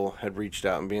people had reached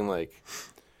out and being like,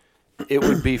 it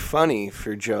would be funny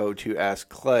for Joe to ask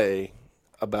Clay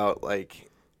about like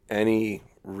any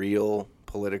real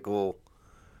political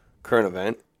current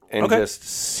event and just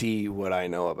see what I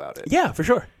know about it. Yeah, for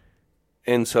sure.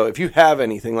 And so if you have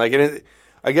anything like it,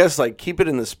 I guess like keep it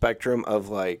in the spectrum of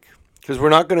like, because we're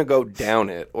not going to go down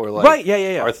it or like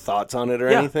our thoughts on it or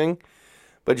anything.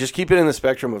 But just keep it in the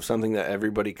spectrum of something that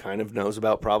everybody kind of knows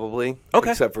about probably.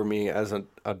 Okay. Except for me as an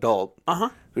adult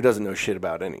who doesn't know shit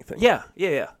about anything. Yeah.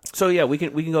 So yeah, we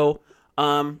can go.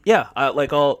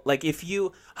 If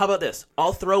you, how about this?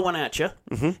 I'll throw one at you,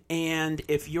 and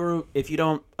if you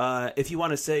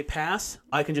want to say pass,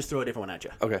 I can just throw a different one at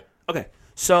you. Okay.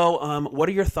 So, what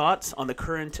are your thoughts on the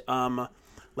current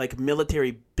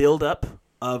military buildup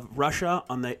of Russia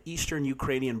on the eastern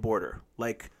Ukrainian border?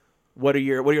 Like, what are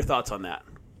your thoughts on that?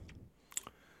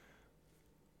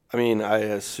 I mean, I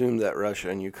assume that Russia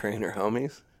and Ukraine are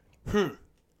homies.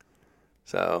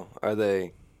 So, are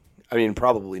they? I mean,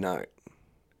 probably not.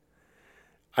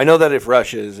 I know that if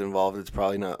Russia is involved, it's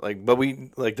probably not like. But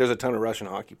there's a ton of Russian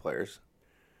hockey players.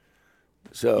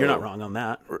 So you're not wrong on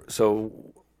that. So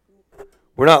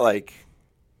we're not like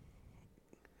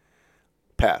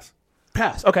pass.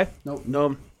 Okay.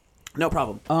 No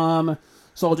problem.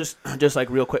 So I'll just like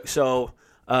real quick. So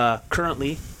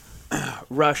currently,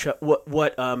 Russia.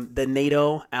 What the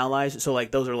NATO allies? So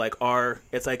like those are like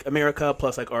it's like America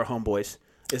plus like our homeboys.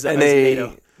 Is that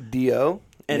NATO? NADO?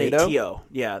 NATO,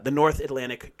 yeah, the North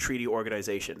Atlantic Treaty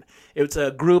Organization. It's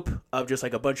a group of just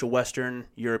like a bunch of Western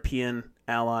European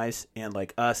allies and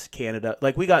like us, Canada.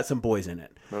 Like we got some boys in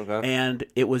it. Okay. And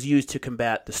it was used to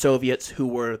combat the Soviets, who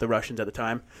were the Russians at the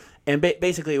time. And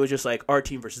basically, it was just like our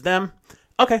team versus them.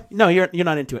 Okay, no, you're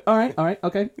not into it. All right,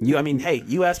 okay. I mean, hey,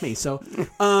 you asked me. So,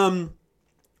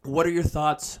 what are your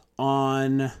thoughts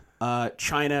on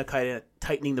China kind of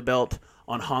tightening the belt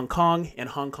on Hong Kong and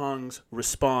Hong Kong's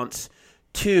response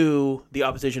to the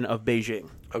opposition of Beijing?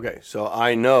 Okay, so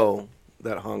I know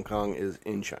that Hong Kong is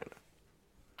in China.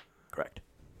 Correct.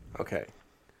 Okay.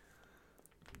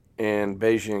 And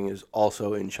Beijing is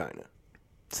also in China.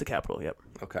 It's the capital, yep.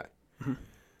 Okay.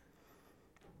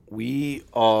 We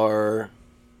are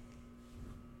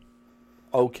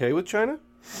okay with China?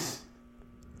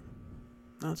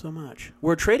 Not so much.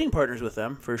 We're trading partners with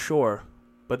them for sure,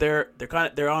 but they're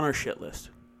on our shit list.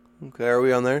 Okay, are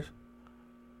we on theirs?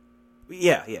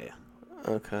 Yeah.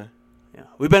 Okay. Yeah.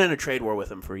 We've been in a trade war with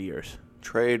them for years.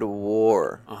 Trade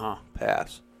war. Uh-huh.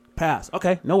 Pass.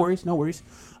 Okay, no worries.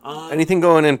 Anything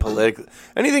going in political?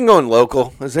 Anything going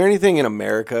local? Is there anything in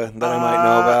America that I might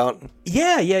know about?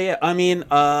 Yeah. I mean,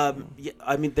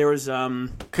 there was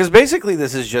Because basically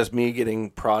this is just me getting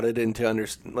prodded into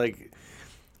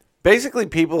basically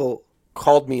people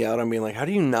called me out on being like, how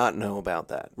do you not know about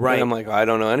that? Right. And I'm like, I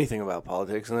don't know anything about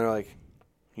politics. And they're like,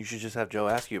 you should just have Joe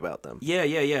ask you about them. Yeah.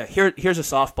 Here's a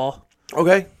softball.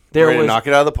 Okay. There Ready to was- knock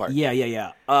it out of the park.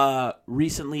 Yeah.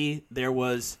 Recently there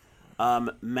was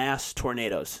mass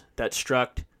tornadoes that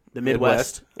struck the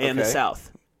Midwest and the Okay.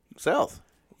 South. South.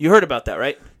 You heard about that,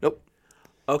 right? Nope.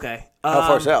 Okay. How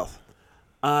far south?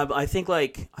 I think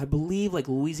I believe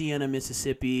Louisiana,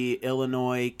 Mississippi,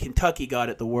 Illinois, Kentucky got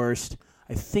it the worst.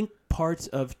 I think parts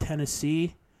of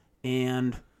Tennessee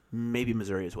and maybe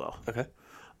Missouri as well. Okay.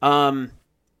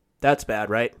 That's bad,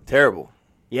 right? Terrible.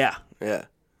 Yeah. Yeah.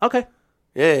 Okay.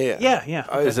 Yeah. Yeah.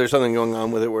 Okay. Is there something going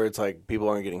on with it where it's like people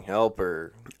aren't getting help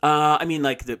or? I mean,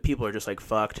 the people are just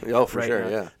fucked. Oh, for right sure, now.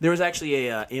 yeah. There was actually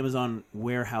a Amazon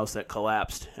warehouse that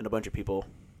collapsed, and a bunch of people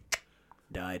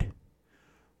died.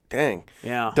 Dang.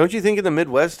 Yeah. Don't you think in the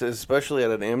Midwest, especially at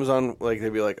an Amazon, they'd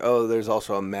be like, oh, there's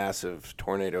also a massive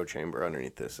tornado chamber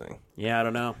underneath this thing. Yeah, I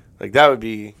don't know. That would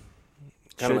be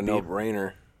kind of a Should be.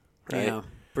 no-brainer, right? Yeah,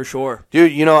 for sure.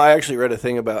 Dude, I actually read a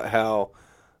thing about how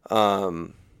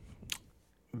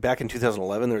back in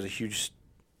 2011 there was a huge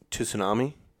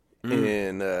tsunami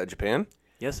in Japan.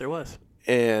 Yes, there was.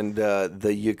 And the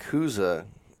Yakuza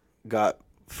got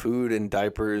food and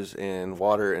diapers and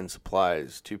water and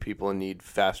supplies to people in need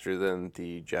faster than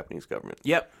the Japanese government.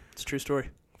 Yep, it's a true story.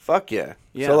 Fuck yeah.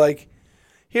 Yeah. So,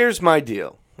 here's my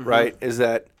deal, right, is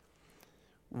that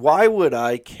why would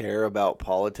I care about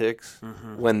politics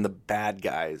when the bad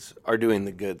guys are doing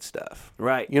the good stuff?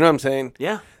 Right. You know what I'm saying?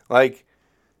 Yeah. That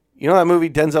movie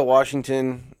Denzel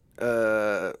Washington,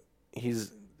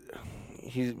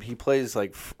 he plays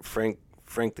Frank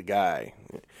the guy.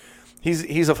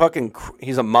 He's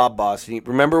a mob boss.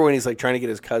 Remember when he's trying to get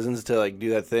his cousins to do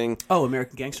that thing? Oh,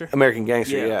 American Gangster? American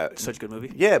Gangster, yeah. Such a good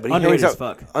movie. Yeah, but he Underrated hangs as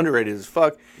out- fuck. Underrated as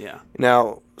fuck. Yeah.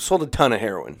 Now, sold a ton of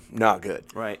heroin. Not good.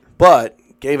 Right. But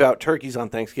gave out turkeys on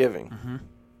Thanksgiving.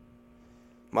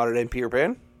 Modern day Peter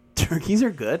Pan? Turkeys are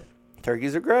good.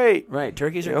 Turkeys are great. Right.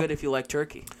 Turkeys are Yep. good if you like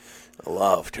turkey. I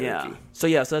love turkey. Yeah. So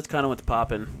that's kind of what's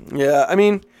popping Yeah, I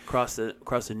mean, across the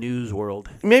news world.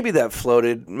 maybe that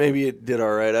floated. Maybe it did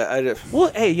all right. I just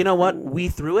Well, hey, you know what? We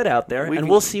threw it out there, and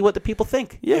we'll see what the people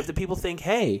think. Yeah. If the people think,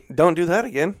 hey, don't do that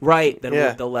again. right, then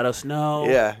Yeah. they'll let us know.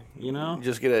 Yeah. You know?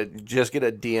 Just get a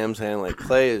DM saying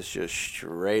Clay is just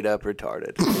straight up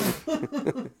retarded.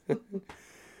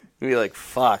 Be like,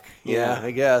 fuck. Yeah,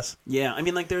 I guess. Yeah. I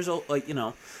mean, there's a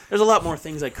there's a lot more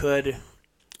things I could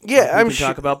Yeah, we I'm can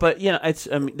talk about, but it's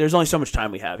there's only so much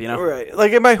time we have, you know. Right.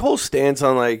 And my whole stance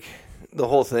on the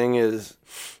whole thing is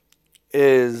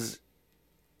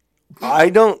I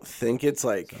don't think it's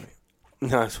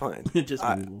no, it's fine. Just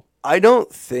I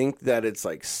don't think that it's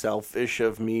selfish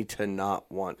of me to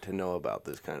not want to know about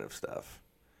this kind of stuff.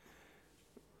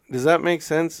 Does that make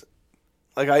sense?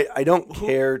 I don't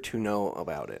care to know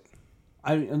about it.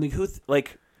 I mean,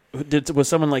 was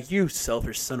someone like, you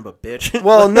selfish son of a bitch?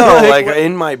 Well, no, what-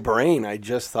 in my brain, I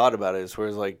just thought about it.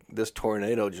 Whereas, this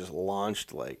tornado just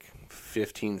launched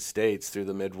 15 states through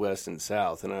the Midwest and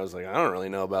South, and I was like, I don't really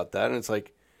know about that. And it's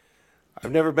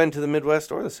I've never been to the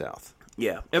Midwest or the South.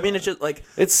 Yeah, I mean, it's just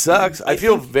It sucks. I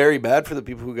feel think- very bad for the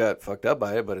people who got fucked up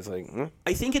by it, but it's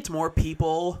I think it's more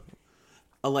people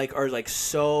are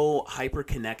so hyper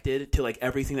connected to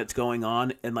everything that's going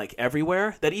on and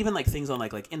everywhere that even things on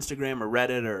like Instagram or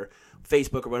Reddit or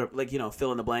Facebook or whatever,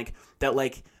 fill in the blank, that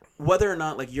whether or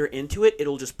not like you're into it,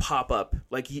 it'll just pop up.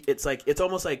 It's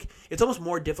almost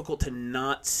more difficult to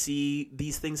not see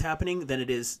these things happening than it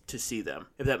is to see them.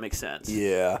 If that makes sense.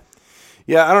 Yeah.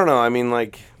 Yeah, I don't know. I mean,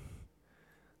 like,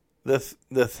 the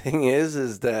thing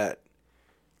is that,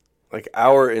 like,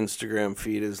 our Instagram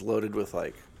feed is loaded with,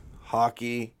 like,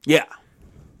 hockey, Yeah.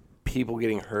 people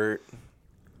getting hurt,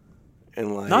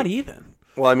 and, like... Not even.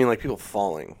 Well, I mean, like, people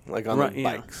falling, like, on their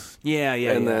bikes. Yeah.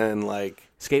 And then, like...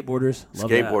 Skateboarders. Love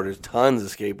Skateboarders. Tons of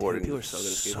skateboarding. Dude, people are so good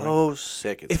at skateboarding. So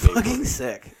sick at It's skateboarding. fucking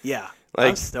sick. Yeah. Like-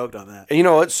 I'm stoked on that. And you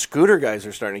know what? Scooter guys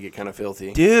are starting to get kind of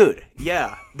filthy. Dude,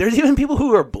 yeah. There's even people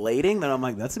who are blading that I'm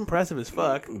like, that's impressive as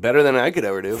fuck. Better than I could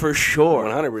ever do. For sure.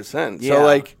 100%. Yeah. So,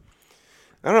 like,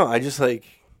 I don't know. I just, like...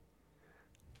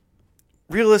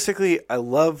 Realistically, I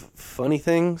love funny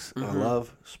things. Mm-hmm. I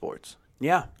love sports.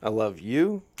 Yeah. I love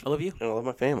you. I love you. And I love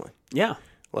my family. Yeah.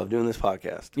 I love doing this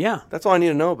podcast. Yeah. That's all I need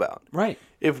to know about. Right.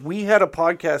 If we had a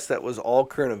podcast that was all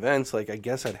current events, like, I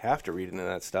guess I'd have to read into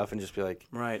that stuff and just be like...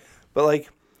 Right. But, like,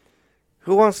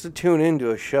 who wants to tune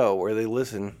into a show where they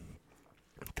listen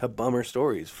to bummer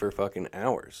stories for fucking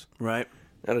hours Right.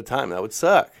 at a time? That would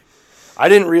suck. I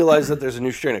didn't realize that there's a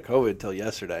new strain of COVID till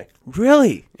yesterday.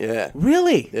 Really? Yeah.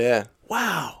 Really? Yeah.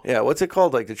 Wow. Yeah, what's it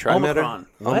called? Like the Trimed? Omicron.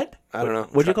 What? I don't know.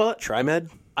 What'd you call it? Trimed?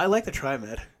 I like the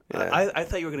Trimed. Yeah. I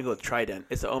thought you were going to go with Trident.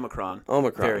 It's the Omicron.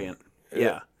 Omicron. Variant.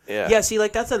 Yeah. Yeah. Yeah, see,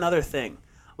 like, that's another thing.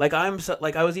 Like, I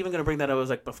was even going to bring that up. I was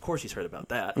like, of course he's heard about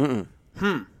that. Well,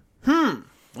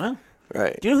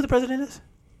 Right. do you know who the president is?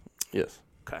 Yes.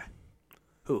 Okay.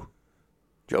 Who?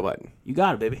 Joe Biden. You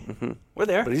got it, baby. We're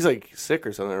there. But he's like sick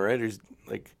or something, right? Or he's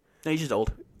like... No, he's just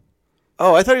old.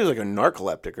 Oh, I thought he was like a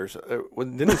narcoleptic or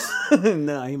something. Didn't he...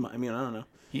 No, I mean, I don't know.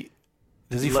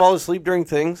 Does he fall asleep during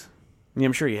things? Yeah,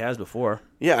 I'm sure he has before.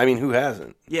 Yeah, I mean, who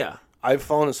hasn't? Yeah, I've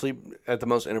fallen asleep at the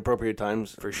most inappropriate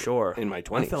times for sure. in my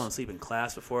 20s. I fell asleep in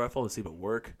class before. I fell asleep at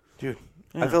work. Dude,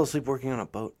 Yeah. I fell asleep working on a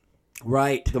boat.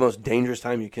 Right. The most dangerous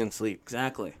time you can sleep.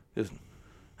 Exactly. Just,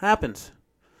 Happens.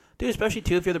 Dude, especially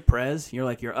too if you're the prez,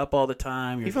 you're up all the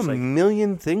time. You're you have just a like,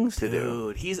 million things to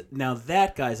do. dude, now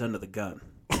that guy's under the gun.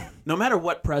 No matter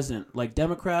what president, like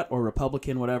Democrat or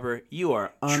Republican, whatever, you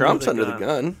are under Trump's the under gun. the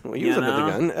gun. Well, he You was under the know?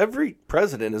 gun. Every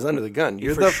president is under the gun.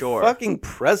 You're For the sure. fucking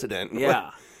president.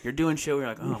 Yeah. You're doing shit where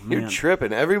you're like, oh, man. You're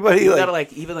tripping. Everybody, You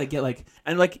like,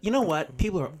 gotta you know what?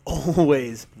 People are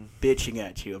always bitching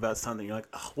at you about something. You're like,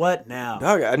 oh, what now?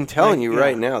 dog, I'm telling Like, you yeah.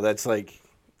 right now, that's like,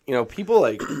 people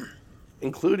like,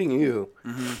 including you,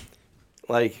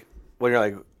 like, when you're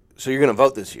like, so you're going to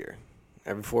vote this year.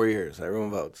 Every 4 years, everyone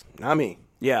votes. Not me.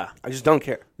 Yeah. I just don't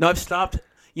care. No, I've stopped.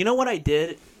 You know what I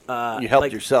did? You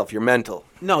helped yourself. You're mental.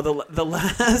 No,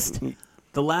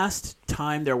 the last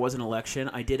time there was an election,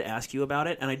 I did ask you about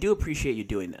it, and I do appreciate you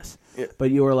doing this. Yeah.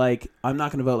 But you were like, I'm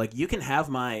not going to vote. Like, you can have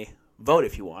my vote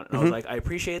if you want. And I was like, I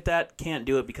appreciate that. Can't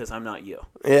do it because I'm not you.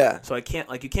 Yeah. So I can't,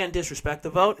 you can't disrespect the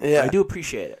vote. Yeah. I do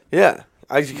appreciate it. Yeah.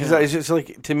 Because I just,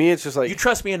 like, to me, it's just like, You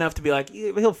trust me enough to be like,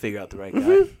 yeah, he'll figure out the right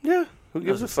guy. yeah, who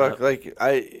gives a what's fuck? up. Like,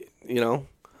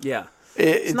 Yeah.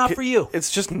 It's not for you.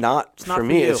 It's just not not for for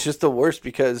me. you. It's just the worst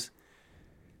because,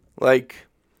 like,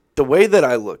 the way that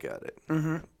I look at it,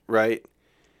 right,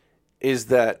 is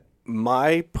that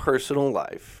my personal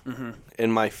life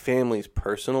and my family's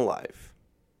personal life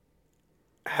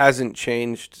hasn't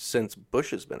changed since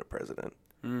Bush has been a president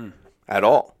at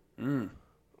all.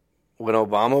 When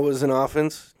Obama was in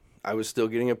office, I was still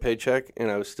getting a paycheck and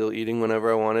I was still eating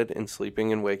whenever I wanted and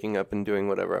sleeping and waking up and doing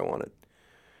whatever I wanted.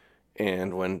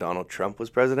 And when Donald Trump was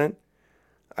president,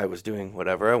 I was doing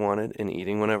whatever I wanted and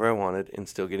eating whenever I wanted and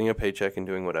still getting a paycheck and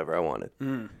doing whatever I wanted.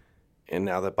 And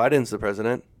now that Biden's the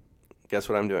president, guess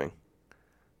what I'm doing?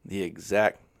 The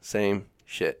exact same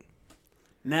shit.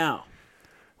 Now,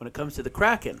 when it comes to the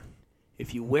Kraken,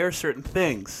 if you wear certain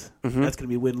things, that's going to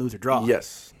be win, lose, or draw.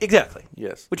 Yes. Exactly.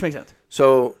 Yes. Which makes sense.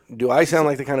 So, do I sound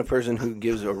like the kind of person who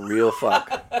gives a real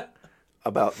fuck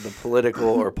about the political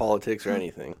or politics or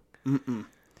anything?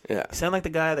 Yeah. You sound like the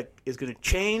guy that is going to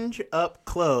change up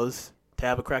clothes to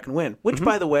have a Kraken win. Which,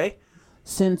 by the way,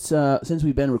 Since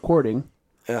we've been recording,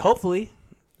 hopefully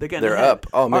they're getting They're ahead. up.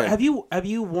 Oh, man. Have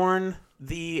you worn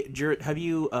the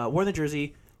worn the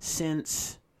jersey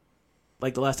since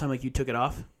like the last time like you took it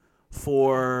off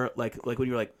for like when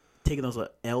you were like taking those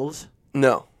L's?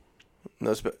 No.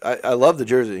 I love the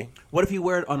jersey. What if you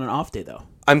wear it on an off day though?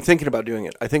 I'm thinking about doing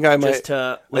it. I think I might. Just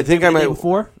to I think I the day might.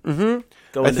 before,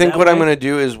 go I into think that what I'm way? going to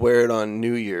do is wear it on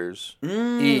New Year's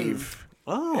Eve.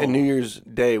 Oh, And New Year's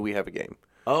Day, we have a game.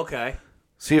 okay.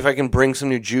 See if I can bring some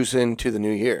new juice into the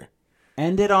new year.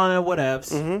 End it on a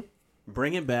whatevs.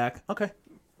 Bring it back. Okay.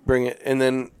 Bring it. And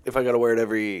then if I got to wear it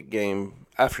every game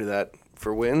after that,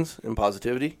 for wins and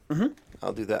positivity,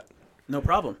 I'll do that No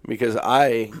problem. because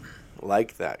I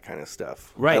like that kind of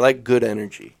stuff. Right. I like good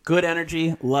energy. Good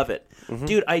energy, love it,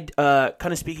 dude. I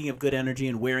kind of speaking of good energy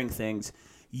and wearing things.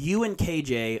 You and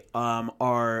KJ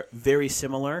are very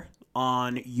similar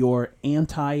on your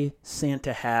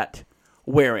anti-Santa hat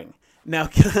wearing. Now,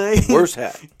 can I Worst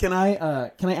hat. Can I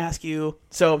ask you?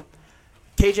 So,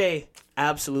 KJ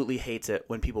absolutely hates it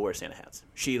when people wear Santa hats.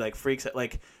 She like freaks out.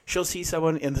 Like she'll see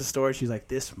someone in the store, she's like,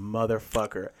 "This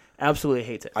motherfucker absolutely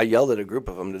hates it." I yelled at a group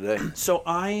of them today. So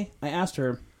I asked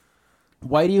her,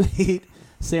 why do you hate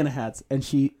Santa hats? And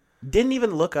she didn't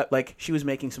even look up. Like she was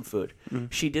making some food.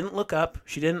 She didn't look up.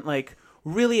 She didn't like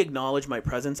really acknowledge my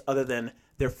presence, other than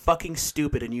they're fucking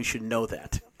stupid and you should know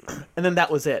that. And then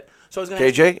that was it. So I was gonna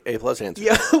ask, KJ, A+ answer.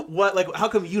 yeah, what? Like, how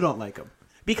come you don't like them?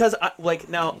 Because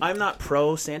now I'm not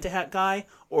pro Santa hat guy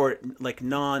or like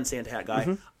non Santa hat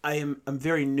guy. I'm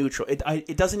very neutral.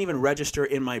 It doesn't even register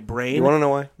in my brain. You want to know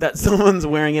why? that someone's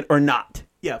wearing it or not?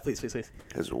 Yeah, please.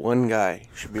 Because one guy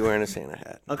should be wearing a Santa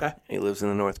hat. Okay. He lives in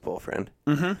the North Pole, friend.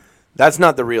 Mm-hmm. That's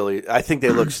not the real. I think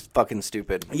they look fucking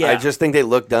stupid. Yeah. I just think they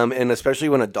look dumb, and especially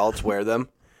when adults wear them.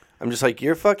 I'm just like,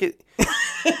 you're fucking.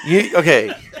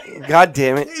 Okay. God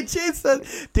damn it. KJ said,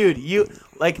 dude, you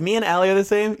like me and Allie are the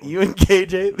same. You and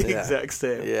KJ the Yeah. exact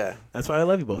same. Yeah. That's why I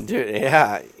love you both. Dude,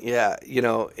 yeah. You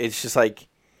know, it's just like,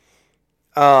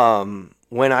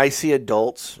 when I see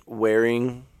adults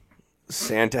wearing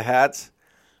Santa hats,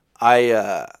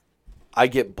 I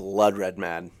get blood red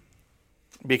mad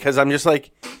because I'm just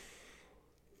like,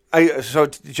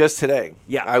 just today,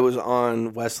 Yeah. I was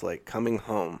on Westlake coming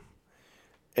home,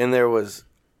 and there was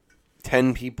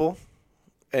 10 people,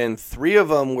 and 3 of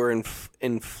them were in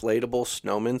inflatable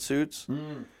snowman suits,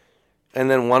 and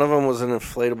then one of them was an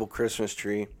inflatable Christmas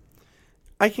tree.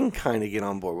 I can kind of get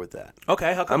on board with that.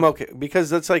 Okay, how come? I'm okay because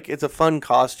that's like it's a fun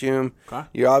costume. Okay.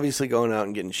 You're obviously going out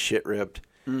and getting shit ripped.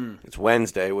 It's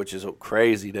Wednesday, which is a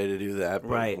crazy day to do that. But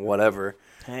Right. Whatever.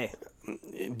 Hey,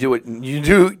 Do it. You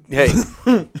do. Hey,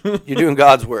 you're doing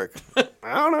God's work.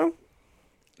 I don't know.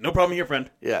 no problem here, friend.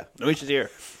 Yeah. No issues here.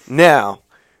 Now,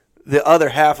 the other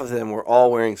half of them were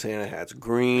all wearing Santa hats.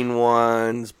 Green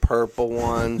ones, purple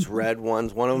ones, red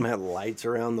ones. One of them had lights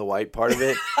around the white part of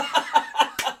it.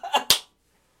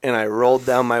 And I rolled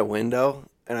down my window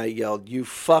and I yelled, "You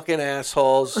fucking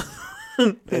assholes."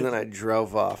 And then I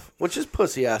drove off, which is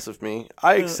pussy ass of me.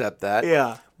 I accept that.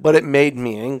 Yeah. But it made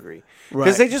me angry.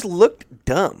 Because Right. they just looked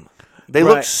dumb. They Right.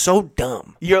 looked so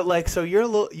dumb. You're like, so you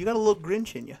got a little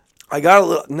Grinch in you. I got a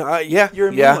little, no, yeah. You're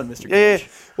a mean yeah, one, Mr. Yeah. Grinch.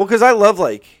 Well, because I love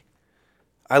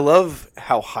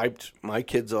how hyped my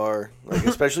kids are. Like,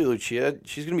 especially Lucia.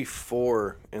 She's going to be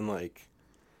 4 in like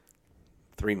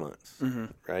 3 months,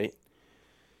 right?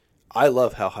 I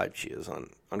love how hyped she is on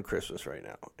Christmas right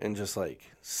now. And just like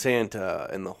Santa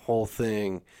and the whole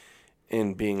thing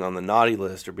and being on the naughty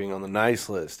list or being on the nice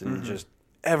list and just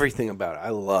everything about it. I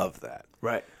love that.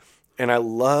 Right. And I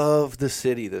love the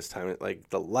city this time. Like,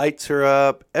 the lights are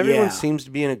up. Everyone Yeah. seems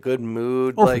to be in a good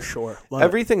mood. Oh, for like, sure. Love it.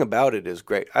 everything about it is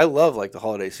great. I love, like, the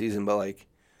holiday season, but, like,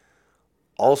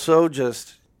 also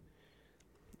just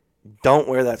don't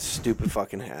wear that stupid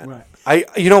fucking hat. Right.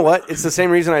 You know what? It's the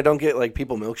same reason I don't get, like,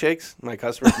 people milkshakes, my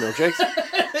customers milkshakes.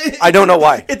 I don't know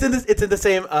why. It's in the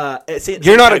same.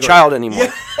 You're not a child anymore.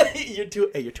 You're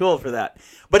too old for that.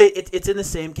 But it's in the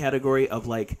same category of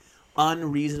like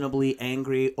unreasonably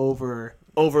angry over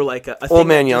like a thing Old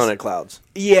man that yelling just- at clouds.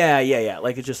 Yeah.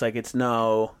 Like it's just like it's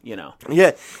no, you know.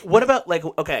 Yeah. What about like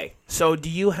okay? So do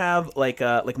you have like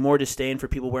more disdain for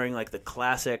people wearing like the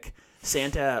classic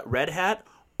Santa red hat,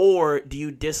 or do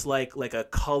you dislike like a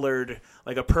colored,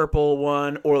 like a purple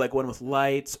one, or like one with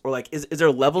lights, or like is there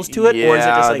levels to it, or is it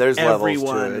just like there's everyone?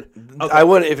 levels to it. Okay. I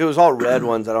would if it was all red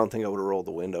ones. I don't think I would have rolled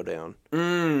the window down.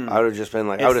 I would have just been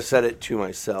like, I would have said it to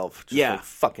myself. Just Yeah. like,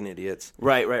 fucking idiots.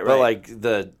 Right. But like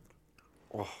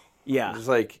yeah, just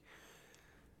like,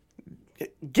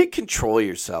 get control of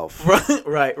yourself.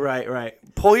 right.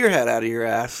 Pull your head out of your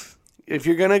ass. If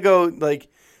you're gonna go like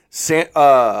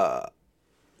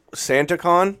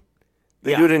SantaCon,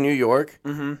 they Yeah. do it in New York.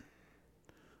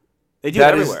 They do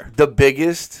That it is everywhere. the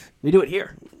biggest They do it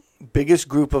here.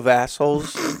 group of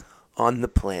assholes on the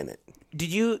planet.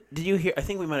 Did you hear? I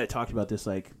think we might have talked about this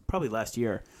like probably last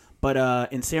year. But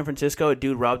in San Francisco, a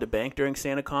dude robbed a bank during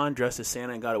SantaCon, dressed as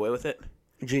Santa, and got away with it.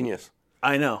 Genius.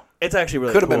 I know. It's actually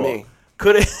really Could have cool. been me.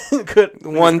 Could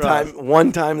One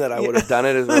time that I would have done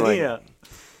it is when, like, yeah.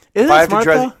 Isn't if I that have smart to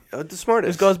dress, though? the smartest.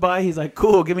 Just goes by. He's like,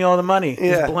 "Cool, give me all the money."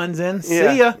 Yeah. Just blends in. Yeah.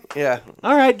 See ya. Yeah.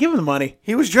 All right, give him the money.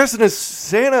 He was dressed in his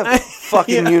Santa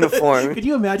fucking Yeah. uniform. Could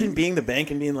you imagine being the bank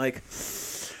and being like,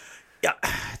 Yeah,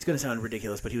 it's gonna sound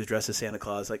ridiculous, but he was dressed as Santa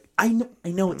Claus. Like I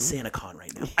know it's SantaCon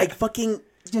right now. I fucking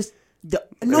just no.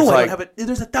 I like- don't have it.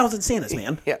 There's 1,000 Santas,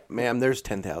 man. Yeah, ma'am, there's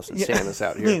 10,000 Santas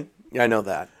out here. Yeah, I know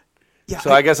that. Yeah,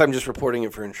 So I guess I'm just reporting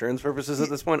it for insurance purposes at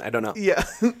this point. I don't know. yeah.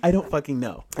 I don't fucking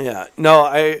know. Yeah.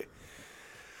 No,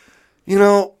 you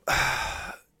know,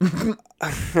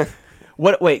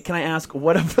 What? Wait, can I ask?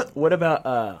 What about?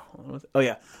 Oh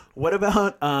yeah. What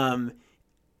about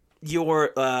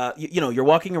you're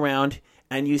walking around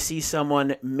and you see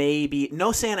someone, maybe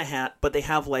no Santa hat, but they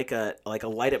have like a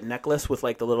light up necklace with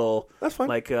like the little. That's fine.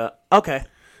 Like okay.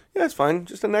 yeah, it's fine.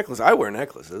 Just a necklace. I wear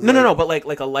necklaces. No, but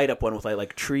like a light up one with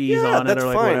like trees Yeah, on it that's or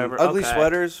like fine. whatever. Ugly Okay.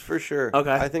 sweaters for sure.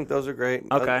 Okay. I think those are great.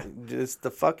 Okay. It's the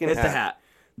fucking It's hat. the hat.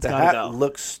 It's The gotta hat go.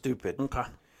 looks stupid. Okay.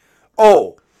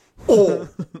 Oh.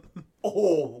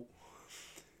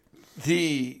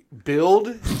 The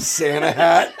build Santa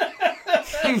hat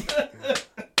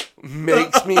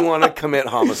makes me want to commit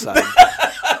homicide.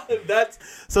 That's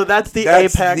the That's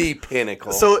apex. the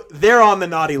pinnacle. So they're on the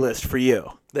naughty list for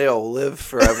you. they'll live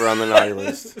forever on the naughty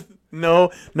list. No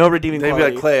redeeming They'd be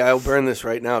quality. like, Clay, I'll burn this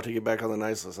right now to get back on the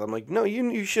nice list. I'm like, no,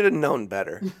 you should have known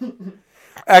better.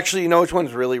 Actually, you know which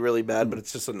one's really, really bad, but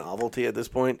it's just a novelty at this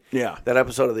point? Yeah. That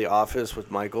episode of The Office with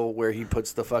Michael where he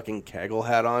puts the fucking Kaggle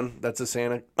hat on. That's a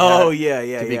Santa Oh hat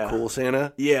yeah. to be cool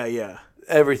Santa. Yeah.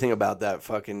 Everything about that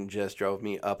fucking just drove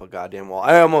me up a goddamn wall.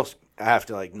 I have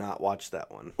to, like, not watch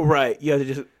that one. Right. You have to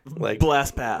just Like-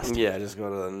 blast past. Yeah, just go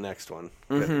to the next one.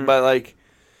 But, like,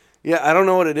 yeah, I don't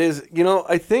know what it is. You know,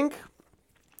 I think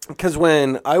because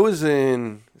when I was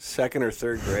in 2nd or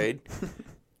 3rd grade,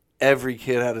 every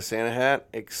kid had a Santa hat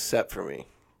except for me.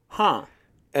 Huh.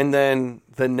 And then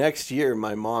the next year,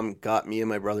 my mom got me and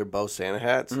my brother both Santa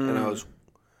hats, and I was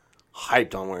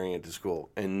hyped on wearing it to school,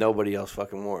 and nobody else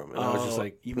fucking wore them. And I was just Oh,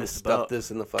 like, you "Let's missed the stuff boat. this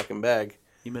in the fucking bag."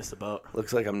 You missed the boat.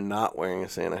 Looks like I'm not wearing a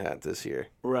Santa hat this year.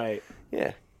 Right.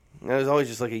 Yeah. I was always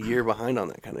just like a year behind on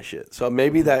that kind of shit. So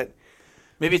maybe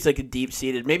Maybe it's like a deep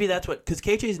seated. Maybe that's what. Because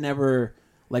KJ's never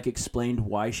like explained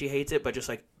why she hates it, but just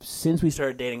like since we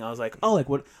started dating, I was like, oh, like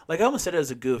what? Like I almost said it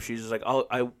as a goof. She's just like,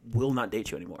 I will not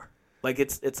date you anymore. Like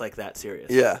it's like that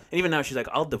serious. Yeah. And even now she's like,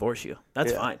 I'll divorce you.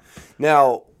 That's Yeah. fine.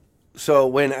 Now, so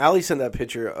when Allie sent that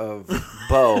picture of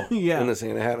Bo Yeah. in the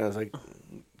Santa hat, I was like,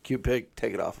 cute pic,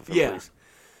 take it off of him, Yeah. please.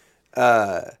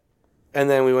 And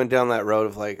then we went down that road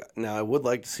of like, now I would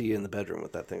like to see you in the bedroom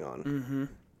with that thing on. Mm-hmm.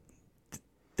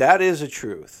 That is a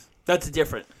truth. That's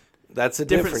different. That's a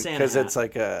Different different Santa because hat. it's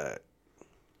like a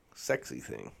sexy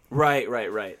thing. Right.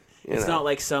 It's know. not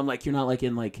like some like you're not like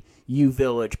in like U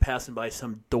Village passing by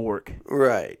some dork.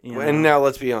 Right. You know. And now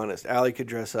let's be honest. Allie could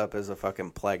dress up as a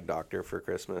fucking plague doctor for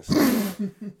Christmas.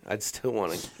 I'd still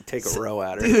want to take a row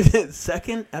at her. Dude,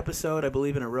 second episode I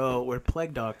believe in a row where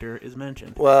Plague Doctor is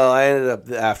mentioned. Well, I ended up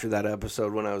after that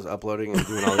episode when I was uploading and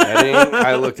doing all the editing,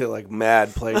 I looked at like mad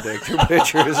plague doctor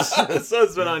pictures. So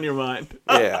it's been on your mind.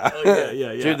 Yeah. Oh,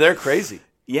 yeah. Dude, they're crazy.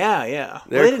 Yeah. Well,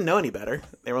 They're- they didn't know any better.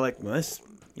 They were like, well, this,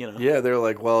 Yeah, they're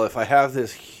like, well, if I have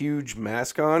this huge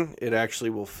mask on, it actually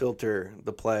will filter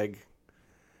the plague.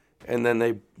 And then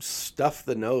they stuff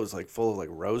the nose like full of like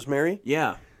rosemary,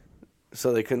 Yeah.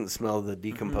 so they couldn't smell the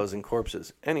decomposing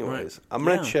corpses. Anyways, I'm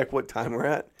gonna Yeah. check what time we're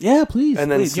at. Yeah, please. And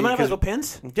then Please, do you mind if I 'cause- go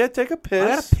pins? Yeah, take a I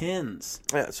piss. got pins.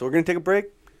 Yeah, so we're gonna take a break.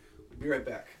 Be right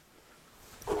back.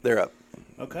 They're up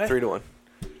Okay. 3-1.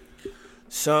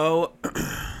 So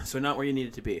not where you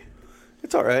needed to be.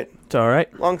 It's all right. It's all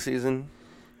right. Long season.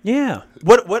 Yeah.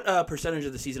 What percentage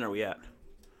of the season are we at?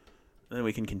 And then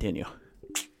we can continue.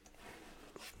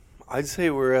 I'd say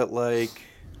we're at like,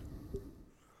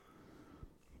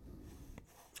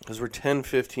 because we're 10,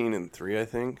 15, and 3, I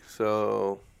think.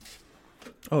 So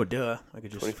Oh, duh. I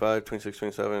could just. 25, 26,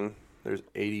 27. There's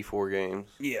 84 games.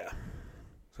 Yeah.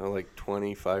 So like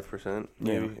 25%,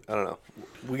 maybe. Yeah. I don't know.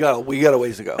 We got a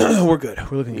ways to go. We're good.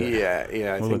 We're looking good. Yeah. I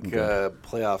We're think looking good.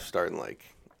 playoffs start in like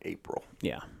April.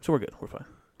 Yeah. So we're good. We're fine.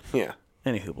 Yeah.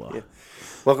 Any hoopla. Yeah.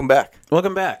 Welcome back.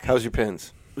 Welcome back. How's your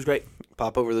pins? It was great.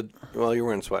 Pop over the. Well, you're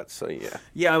wearing sweats, so yeah.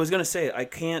 Yeah, I was gonna say I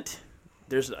can't.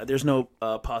 There's no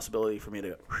possibility for me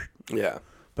to. Yeah.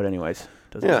 But anyways,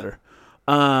 doesn't Yeah. matter.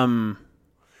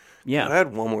 Yeah. I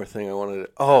had one more thing I wanted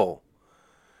to.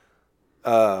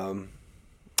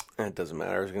 It doesn't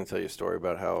matter. I was going to tell you a story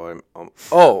about how I'm.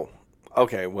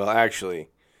 Okay. Well, actually,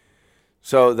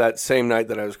 so that same night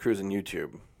that I was cruising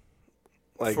YouTube,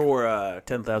 like For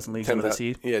 10,000 Leagues Under the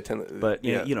Sea. Yeah, But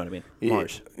yeah, you know what I mean. Yeah,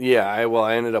 Mars. Yeah.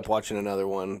 I ended up watching another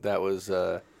one that was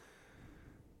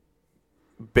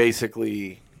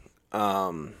basically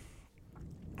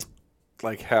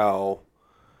like how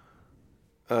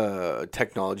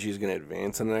technology is going to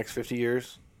advance in the next 50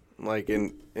 years. Like,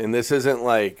 and this isn't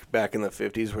like back in the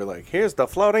 50s where, like, here's the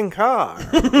floating car.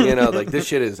 You know, like, this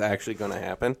shit is actually going to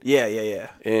happen. Yeah.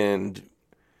 And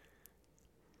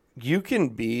you can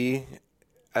be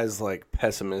as, like,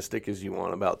 pessimistic as you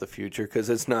want about the future because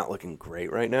it's not looking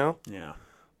great right now. Yeah.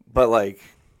 But, like,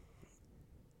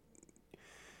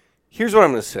 here's what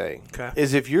I'm going to say. Okay.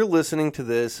 Is if you're listening to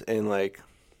this and, like,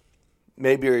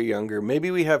 maybe you're younger,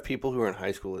 maybe we have people who are in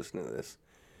high school listening to this.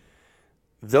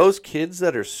 Those kids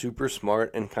that are super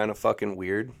smart and kind of fucking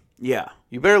weird, Yeah.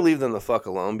 you better leave them the fuck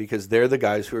alone because they're the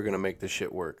guys who are going to make this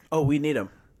shit work. Oh, we need them.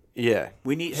 Yeah.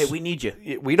 We need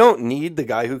you. We don't need the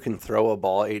guy who can throw a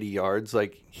ball 80 yards.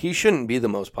 Like, he shouldn't be the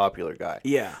most popular guy.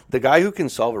 Yeah. The guy who can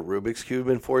solve a Rubik's Cube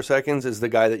in 4 seconds is the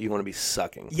guy that you want to be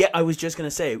sucking. Yeah, I was just going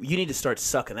to say, you need to start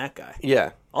sucking that guy.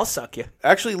 Yeah. I'll suck you.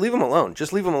 Actually, leave him alone.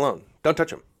 Just leave him alone. Don't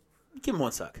touch him. Give him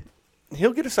one suck.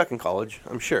 He'll get a suck in college,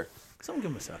 I'm sure. Someone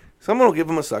give him a suck. Someone will give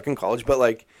him a suck in college, but,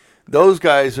 like, those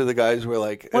guys are the guys who are,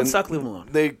 like... One suck, leave him alone.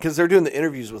 Because they're doing the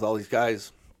interviews with all these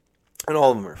guys, and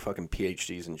all of them are fucking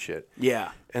PhDs and shit.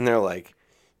 Yeah. And they're like,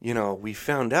 you know, we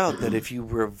found out that if you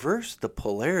reverse the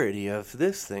polarity of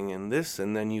this thing and this,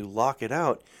 and then you lock it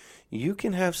out, you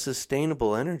can have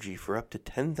sustainable energy for up to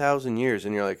 10,000 years.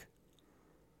 And you're like,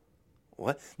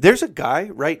 what? There's a guy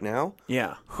right now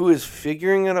Yeah. who is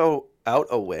figuring out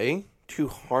a way to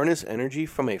harness energy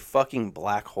from a fucking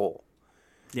black hole.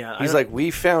 Yeah. He's like,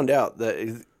 we found out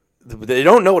that they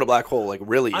don't know what a black hole like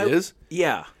really is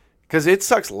Yeah. because it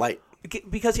sucks light.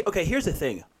 Because, okay, here's the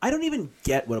thing. I don't even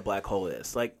get what a black hole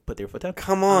is. Like, put your foot down.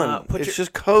 Come on, Put it's your,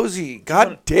 just cozy.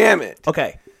 God damn it.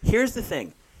 Okay, here's the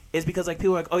thing. Is because, like,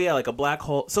 people are like, oh, yeah, like a black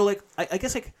hole. So, like, I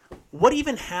guess, like, what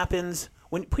even happens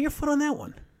when... Put your foot on that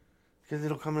one. Because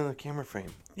it'll come in the camera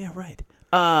frame. Yeah, right.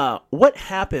 What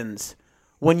happens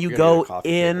when you You're gonna go get a coffee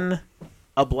in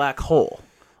a black hole?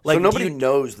 Like, So nobody do you,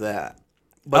 knows that.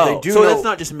 But they do so know. that's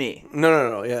not just me.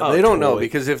 No. Yeah, Oh, they don't know toy.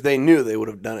 because if they knew, they would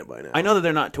have done it by now. I know that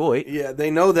they're not toy. Yeah,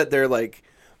 they know that they're like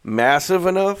massive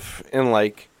enough and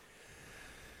like.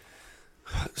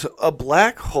 So a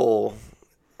black hole.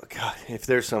 God, if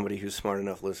there's somebody who's smart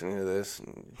enough listening to this,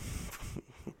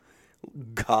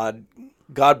 God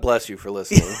bless you for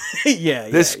listening. yeah,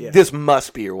 This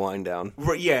must be your wind down.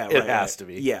 Yeah, It has to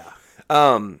be. Yeah.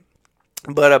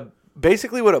 But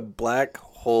basically, what a black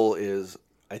hole is,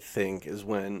 I think, is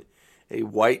when a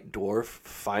white dwarf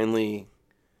finally.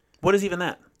 What is even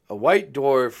that? A white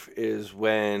dwarf is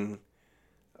when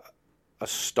a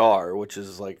star, which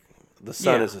is like the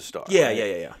sun Yeah. is a star. Yeah, right?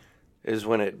 yeah. Is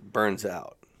when it burns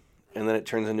out, and then it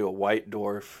turns into a white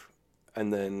dwarf,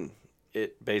 and then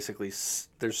it basically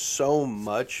there's so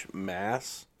much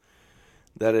mass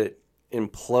that it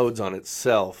implodes on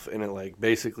itself, and it like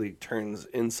basically turns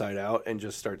inside out and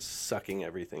just starts sucking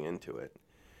everything into it.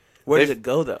 Where does They've- it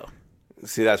go, though?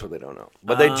 See, that's what they don't know.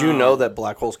 But they do know that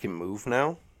black holes can move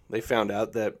now. They found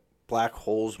out that black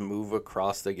holes move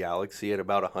across the galaxy at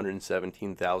about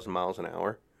 117,000 miles an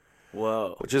hour,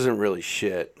 Whoa. which isn't really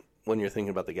shit when you're thinking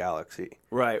about the galaxy.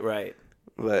 Right.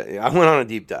 But yeah, I went on a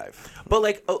deep dive. But,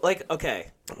 like,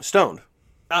 okay. Stoned.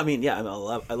 I mean, yeah, I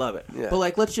love it. Yeah. But,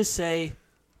 like, let's just say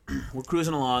we're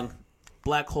cruising along.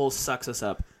 Black hole sucks us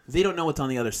up. They don't know what's on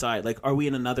the other side. Like, are we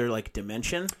in another, like,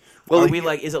 dimension? Well, are we,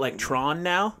 like, is it, like, Tron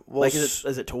now? Well, like, is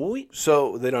it toy?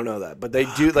 So they don't know that. But they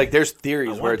do, like, there's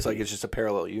theories where it's like it's just a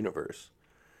parallel universe.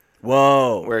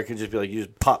 Whoa. Where it could just be like, you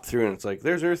just pop through and it's like,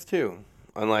 there's Earth 2.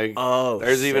 And like, Oh,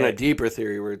 there's even a sick. deeper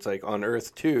theory where it's like on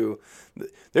Earth 2.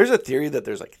 There's a theory that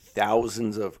there's like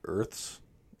thousands of Earths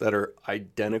that are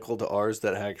identical to ours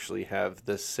that actually have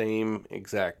the same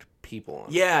exact people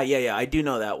on them. Yeah. I do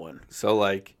know that one. So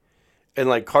like, and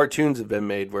like cartoons have been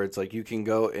made where it's like you can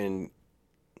go and,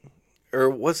 or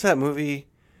what's that movie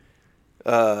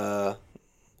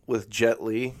with Jet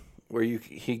Li where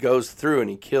he goes through and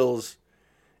he kills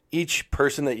each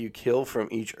person that you kill from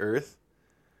each Earth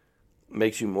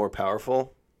makes you more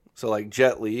powerful. So like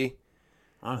Jet Li,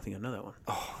 I don't think I know that one.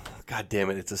 God damn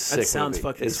it, it's a sick sounds movie.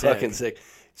 fucking It's sick. fucking sick.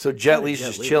 So Jet Jet Li's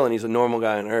just Li. chilling. He's a normal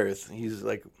guy on Earth. He's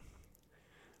like,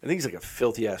 I think he's like a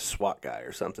filthy ass SWAT guy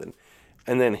or something.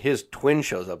 And then his twin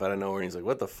shows up out of nowhere and he's like,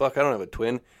 what the fuck? I don't have a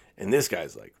twin. And this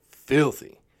guy's like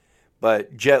filthy.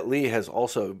 But Jet Li has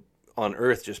also on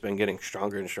Earth just been getting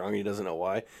stronger and stronger. He doesn't know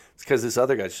why. It's because this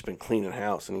other guy's just been cleaning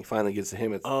house and he finally gets to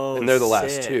him. And they're the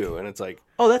last sick. two. And it's like,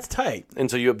 Oh, that's tight. and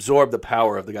so you absorb the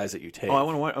power of the guys that you take. Oh, I'm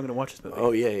gonna watch this movie.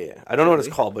 Oh, yeah. I don't know what it's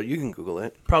called, but you can Google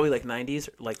it. Probably like 90s,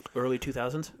 like early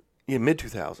 2000s. Yeah, mid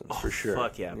 2000s for sure.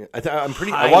 fuck yeah. I'm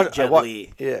pretty. High I watched. Jet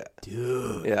Li. Yeah,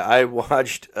 Dude. yeah. I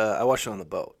watched it on the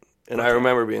boat, and I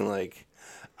remember being like,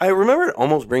 I remember it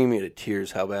almost bringing me to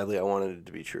tears how badly I wanted it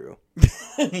to be true.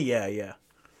 yeah.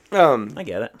 I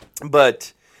get it.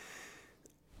 But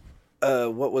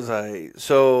what was I?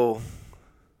 So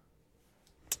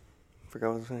forgot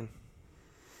what I was saying.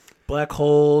 Black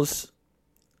holes.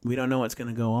 We don't know what's going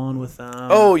to go on with them.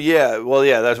 Oh yeah, well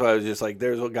yeah, that's why I was just like,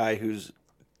 there's a guy who's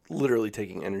literally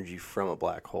taking energy from a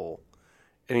black hole,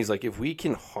 and he's like, if we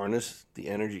can harness the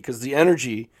energy, because the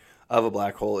energy of a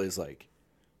black hole is like,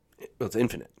 well, it's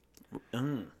infinite.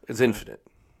 It's infinite.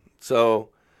 So,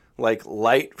 like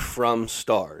light from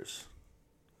stars.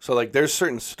 So like, there's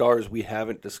certain stars we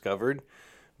haven't discovered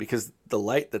because the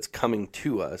light that's coming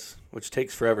to us, which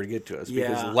takes forever to get to us,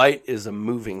 because light is a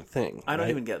moving thing. I don't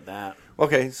even get that.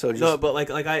 Okay, so just No, but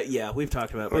we've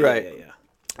talked about it. But right.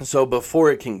 Yeah. So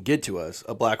before it can get to us,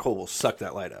 a black hole will suck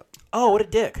that light up. Oh, what a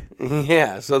dick.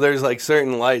 Yeah, so there's like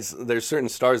certain lights, there's certain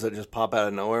stars that just pop out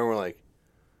of nowhere, and we're like,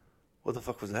 what the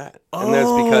fuck was that? And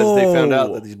that's because they found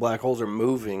out that these black holes are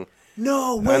moving.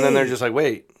 No way. And then they're just like,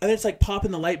 wait. And it's like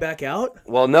popping the light back out?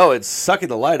 Well, no, it's sucking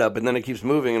the light up, and then it keeps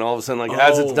moving, and all of a sudden, like,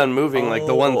 as it's done moving, like,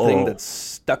 the one thing that's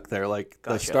stuck there, like,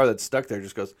 the star that's stuck there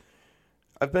just goes,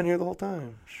 I've been here the whole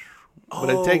time. But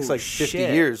it takes like 50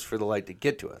 years for the light to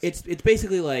get to us. It's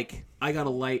basically like I got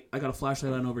a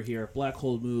flashlight on over here. Black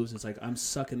hole moves. It's like I'm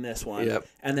sucking this one,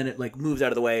 and then it like moves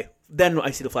out of the way. Then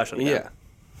I see the flashlight. Yeah.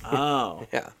 Oh.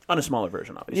 Yeah. On a smaller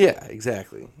version, obviously. Yeah,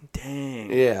 exactly.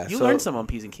 Dang. Yeah. You learned some on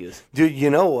P's and Q's. Dude, you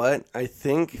know what? I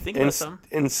think,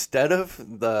 instead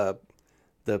of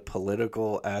the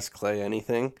political Ask Clay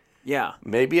anything, yeah,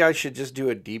 maybe I should just do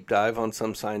a deep dive on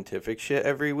some scientific shit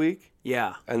every week.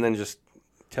 Yeah. And then just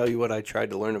tell you what I tried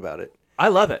to learn about it. I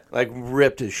love it. Like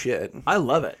ripped as shit. I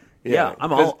love it. Yeah,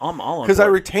 I'm all on. Because I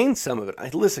retained some of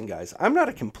it. Listen, guys, I'm not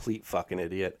a complete fucking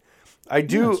idiot. I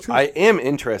am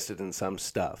interested in some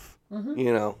stuff. Mm-hmm.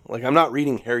 You know, like I'm not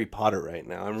reading Harry Potter right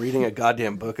now. I'm reading a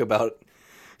goddamn book about.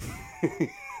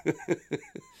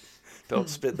 Don't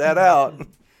spit that out.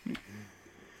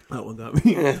 That one got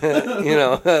me. You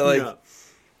know, like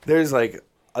there's like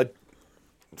a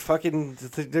fucking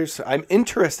I'm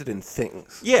interested in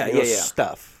things. Yeah,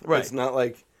 stuff. Right. It's not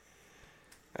like.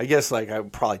 I guess like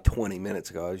probably 20 minutes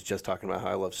ago, I was just talking about how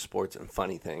I love sports and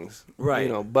funny things. Right. You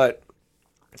know, but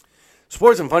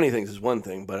sports and funny things is one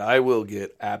thing, but I will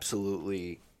get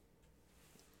absolutely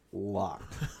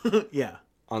locked. Yeah.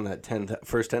 On that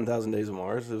first 10,000 days of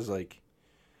Mars, it was like,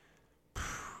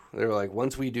 they were like,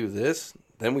 once we do this,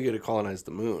 then we get to colonize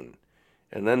the moon.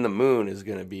 And then the moon is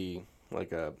going to be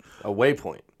like a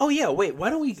waypoint. Oh yeah, wait, why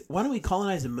don't we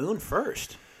colonize the moon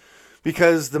first?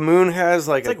 Because the moon has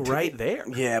like it's like right there.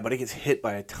 Yeah, but it gets hit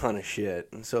by a ton of shit,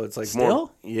 and so it's like Still? more.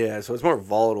 Yeah, so it's more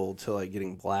volatile to like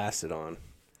getting blasted on.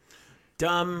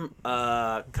 Dumb.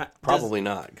 Probably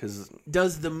not, because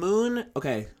does the moon?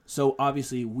 Okay, so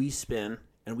obviously we spin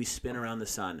and we spin around the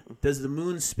sun. Does the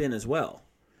moon spin as well?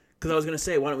 Because I was gonna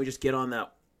say, why don't we just get on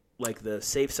that like the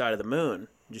safe side of the moon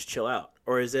and just chill out?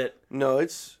 Or is it? No,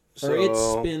 it's or it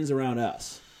spins around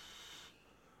us.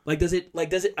 Like does it?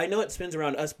 I know it spins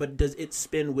around us, but does it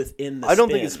spin within the? I don't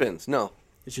think it spins. No,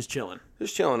 it's just chilling.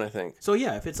 Just chilling, I think. So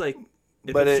yeah, if it's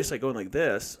just like going like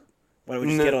this, why don't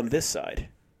we just get on this side?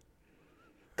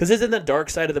 Because isn't the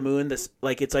dark side of the moon this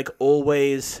like it's like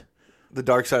always the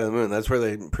dark side of the moon? That's where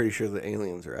they're pretty sure the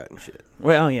aliens are at and shit.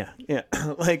 Well, yeah,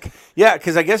 like yeah,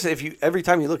 because I guess if you every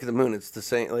time you look at the moon, it's the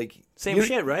same same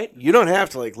shit, right? You don't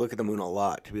have to like look at the moon a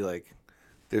lot to be like.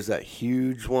 There's that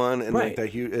huge one, and like that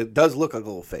huge. It does look like a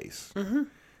little face. Mm-hmm.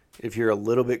 If you're a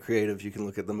little bit creative, you can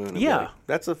look at the moon. And be like,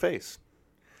 that's a face.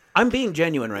 I'm being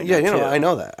genuine right now. Yeah, you know, I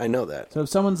know that. So if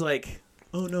someone's like,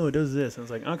 "Oh no, it does this," I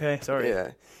was like, "Okay, sorry."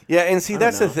 Yeah, and see,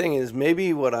 that's the thing is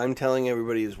maybe what I'm telling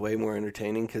everybody is way more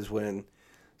entertaining because when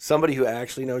somebody who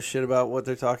actually knows shit about what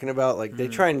they're talking about, like they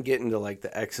try and get into like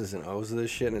the X's and O's of this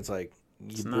shit, and it's like,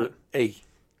 not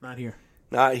here,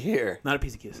 not here, not a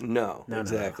piece of kiss. No,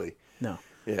 exactly, no.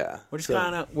 Yeah, we're just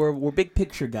kind of we're big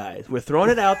picture guys. We're throwing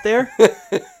it out there,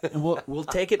 and we'll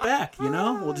take it back. You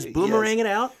know, we'll just boomerang it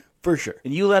out for sure,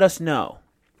 and you let us know,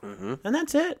 and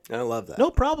that's it. I love that. No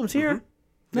problems here.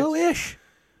 Mm-hmm. No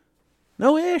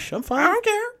ish. I'm fine. I don't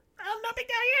care. I'm not big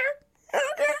guy here. I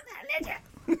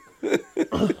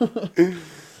don't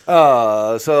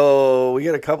care. So we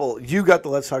got a couple. You got the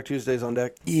Let's Talk Tuesdays on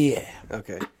deck. Yeah.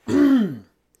 Okay.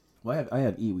 Well, I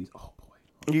have Iwis. Oh.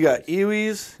 You got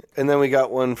Iwis, and then we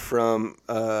got one from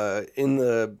in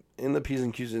the P's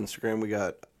and Q's Instagram. We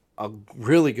got a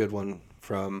really good one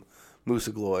from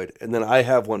Musa Gloyd, and then I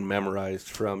have one memorized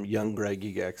from Young Greg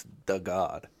Egex, the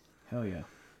God. Hell yeah!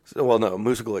 So, well, no,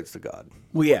 Musa Gloyd's the God.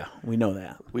 Well, yeah, we know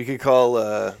that. We could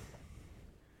call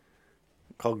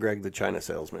Greg the China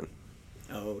salesman.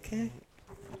 Okay.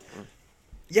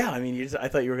 Yeah, I mean, I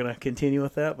thought you were gonna continue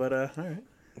with that, but all right.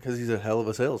 Because he's a hell of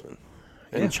a salesman.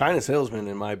 And China Salesman,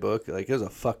 in my book, like, it was a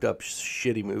fucked up,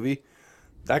 shitty movie.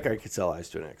 That guy could sell ice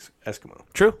to an Eskimo.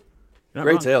 True. You're not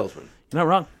Great wrong. salesman. You're not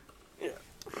wrong. Yeah.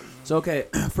 So, okay,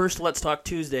 first Let's Talk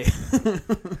Tuesday.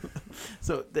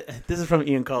 So, this is from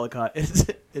Ian Collicott.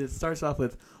 It starts off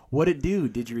with, what it do,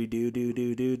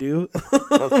 didgeridoo, do.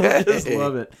 Okay. I just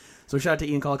love it. So, shout out to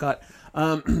Ian Collicott.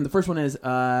 The first one is,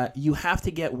 you have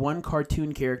to get one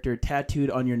cartoon character tattooed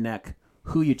on your neck.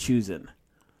 Who you choosing?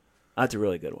 That's a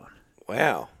really good one.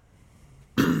 Wow.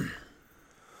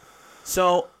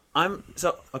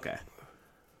 Okay.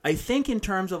 I think in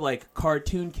terms of like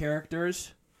cartoon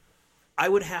characters,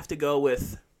 I'd have to go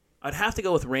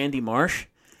with Randy Marsh,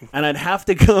 and I'd have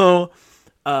to go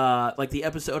like the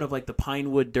episode of like the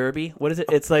Pinewood Derby. What is it?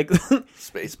 It's like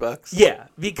Space Bucks. yeah,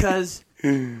 because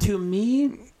to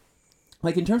me,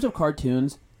 like in terms of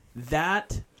cartoons,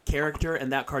 that character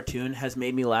and that cartoon has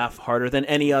made me laugh harder than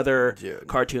any other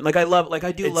cartoon. Like I love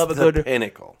a good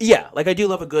pinnacle. Yeah, like I do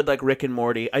love a good like Rick and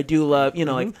Morty. I do love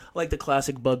like the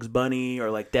classic Bugs Bunny or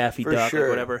like Daffy Duck or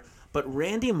whatever. But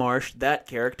Randy Marsh, that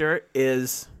character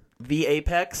is the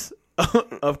apex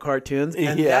of cartoons,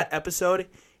 and that episode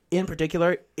in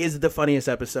particular is the funniest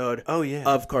episode.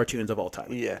 Of cartoons of all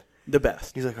time. Yeah. The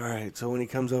best. He's like, all right, so when he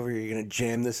comes over, you're going to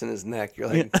jam this in his neck. You're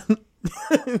like,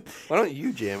 why don't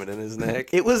you jam it in his neck?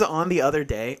 It was on the other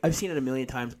day. I've seen it a million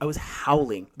times. I was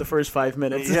howling the first 5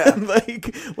 minutes. Yeah.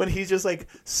 Like when he's just like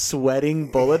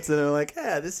sweating bullets and they're like,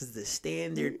 this is the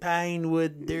standard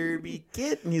Pinewood Derby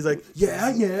kit. And he's like,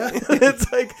 yeah.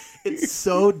 It's like, it's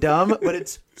so dumb, but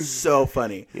it's so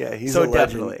funny. Yeah, he's so a legend.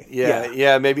 definitely.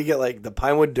 Yeah. Maybe get like the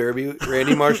Pinewood Derby,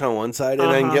 Randy Marsh on one side,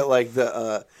 and then get like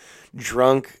the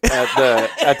drunk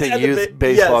at the youth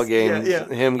baseball game. Yeah.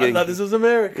 Him getting. I thought this was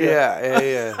America.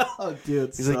 Yeah. Oh, dude.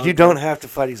 He's like, you don't have to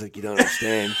fight. He's like, you don't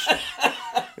understand.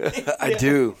 I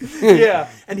do. Yeah.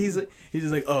 And he's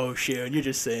just like, oh, Sharon, you're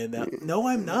just saying that. No,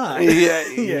 I'm not. Yeah,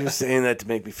 you're just saying that to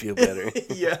make me feel better.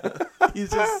 Yeah.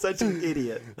 He's just such an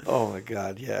idiot. Oh my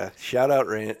God, yeah. Shout out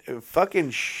Randy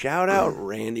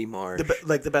Marsh.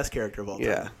 The best character of all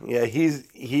time. Yeah.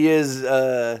 He is.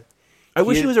 I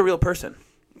wish he was a real person.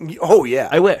 Oh yeah.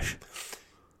 I wish.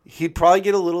 He'd probably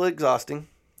get a little exhausting.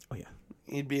 Oh yeah.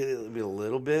 He'd be a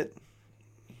little bit.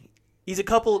 He's a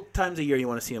couple times a year you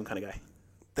want to see him kind of guy.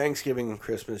 Thanksgiving and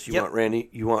Christmas, you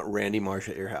want Randy Marsh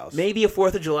at your house. Maybe a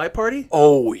 4th of July party.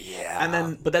 Oh yeah. And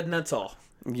then that's all.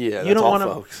 Yeah, you that's don't all, want him.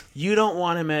 folks. You don't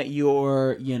want him at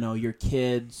your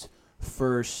kids'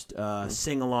 first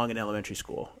sing along in elementary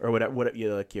school or whatever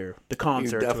you like the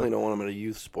concert. You definitely don't want him at a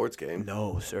youth sports game.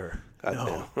 No, sir.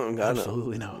 God no,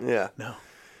 absolutely no. no. Yeah. No.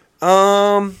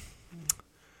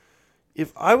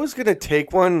 If I was gonna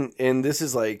take one, and this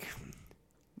is like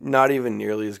not even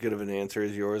nearly as good of an answer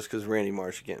as yours, because Randy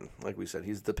Marsh, again, like we said,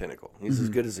 he's the pinnacle. He's as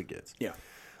good as it gets. Yeah.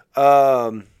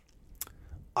 I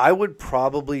would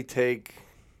probably take,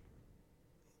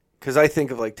 because I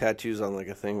think of like tattoos on like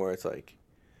a thing where it's like,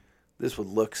 this would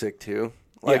look sick too.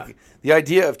 Like the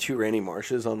idea of 2 Randy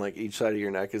Marshes on like each side of your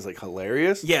neck is like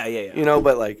hilarious. Yeah. You know,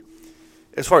 but like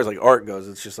as far as like art goes,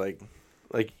 it's just like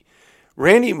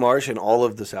Randy Marsh and all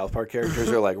of the South Park characters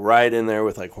are like right in there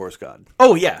with like Horse God.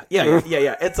 Oh yeah.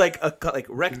 It's like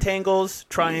rectangles,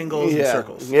 triangles, and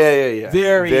circles. Yeah.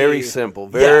 Very simple,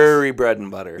 very bread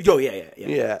and butter. Oh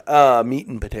yeah. Meat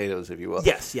and potatoes, if you will.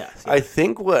 Yes. I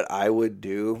think what I would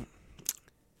do,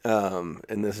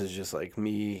 and this is just like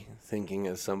me thinking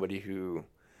as somebody who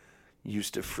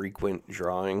used to frequent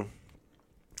drawing,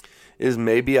 is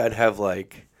maybe I'd have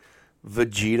like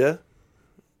Vegeta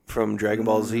from Dragon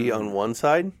Ball Z on one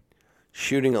side,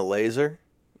 shooting a laser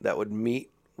that would meet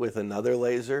with another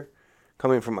laser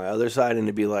coming from my other side, and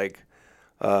it'd be like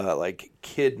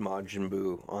Kid Majin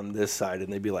Buu on this side,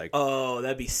 and they'd be like, oh,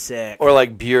 that'd be sick. or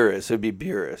like Beerus, it'd be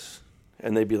Beerus,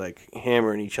 and they'd be like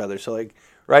hammering each other. So like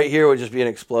right here would just be an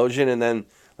explosion, and then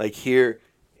like here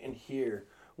and here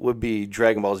would be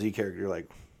Dragon Ball Z character, like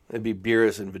it'd be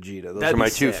Beerus and Vegeta. Those are my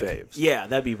 2 faves. Yeah,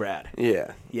 that'd be rad.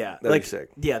 Yeah, that'd be sick.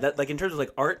 Yeah, that like in terms of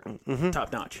like art,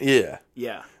 top notch. Yeah,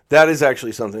 that is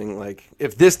actually something like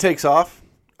if this takes off,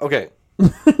 okay.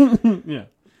 Yeah,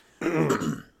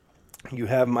 you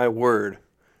have my word.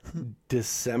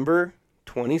 December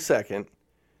 22nd.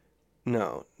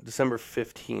 No, December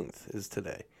 15th is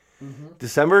today.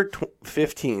 December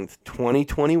 15th,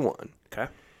 2021. Okay.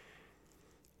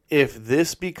 If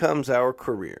this becomes our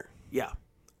career, yeah,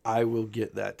 I will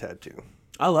get that tattoo.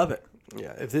 I love it.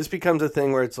 Yeah, if this becomes a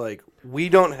thing where it's like, we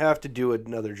don't have to do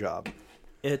another job.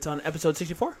 It's on episode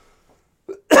 64?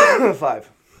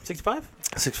 5. 65?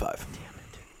 65. Damn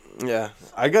it. Yeah,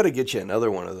 I got to get you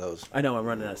another one of those. I know, I'm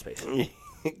running out of space.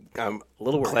 I'm A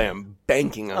little worried. I'm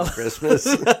banking on Christmas.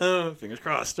 Fingers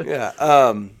crossed. Yeah.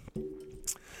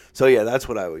 So yeah, that's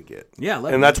what I would get. Yeah,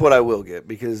 and that's what I will get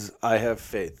because I have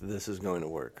faith this is going to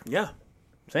work. Yeah.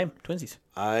 Same. Twinsies.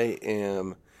 I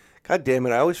am. God damn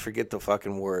it! I always forget the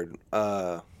fucking word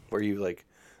where you like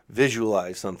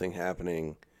visualize something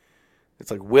happening. It's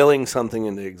like willing something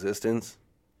into existence.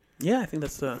 Yeah, I think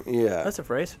that's Yeah. a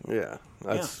phrase. Yeah,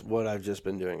 that's what I've just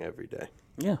been doing every day.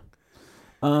 Yeah.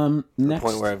 To the Next.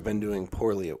 point where I've been doing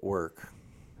poorly at work.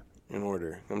 In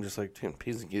order, I'm just like, dude,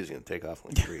 P's and Q's gonna take off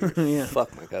in like 3 years. Yeah.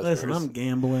 Fuck my customers. Listen, I'm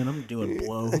gambling. I'm doing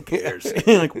blow. Who cares?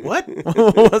 Like, what?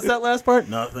 What's that last part?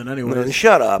 Nothing. Anyway.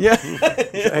 Shut up. Yeah.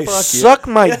 Hey, Fuck you. suck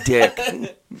my dick.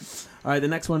 All right, the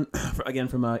next one, again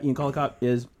from Ian Collicott,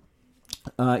 is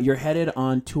you're headed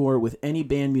on tour with any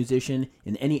band, musician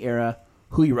in any era.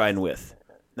 Who you riding with?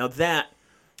 Now that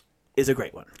is a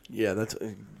great one. Yeah, that's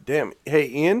damn. Hey,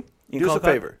 Ian, do us a Collicott?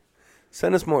 favor.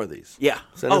 Send us more of these. Yeah.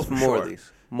 Send us for more sure. of these.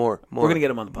 More. We're gonna get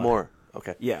them on the pod. More.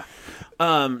 Okay. Yeah.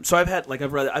 So I've had a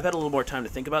little more time to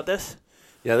think about this.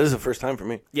 Yeah, this is the first time for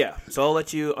me. Yeah. So I'll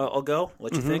let you. I'll go.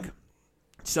 Let you think.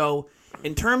 So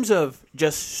in terms of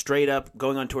just straight up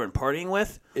going on tour and partying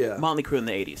with, Yeah. Motley Crue in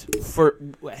the '80s, for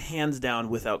hands down,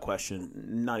 without question,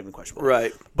 not even questionable.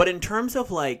 Right. But in terms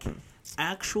of like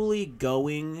actually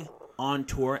going on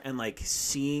tour and like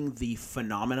seeing the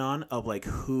phenomenon of like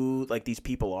who like these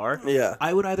people are, Yeah.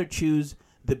 I would either choose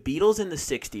the Beatles in the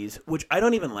 '60s, which I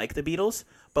don't even like the Beatles,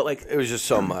 but like It was just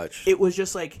so much. it was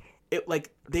just like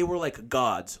they were like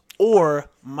gods, or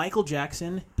Michael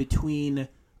Jackson between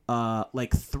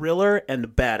like Thriller and the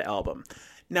Bad Album.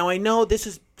 Now I know this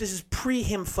is pre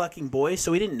him fucking boys,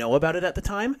 so we didn't know about it at the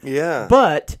time. Yeah.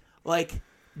 But like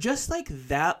just like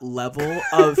that level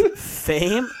of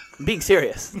fame, I'm being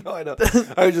serious. No, I know.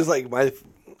 I was just like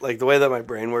the way that my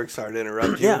brain works. Sorry to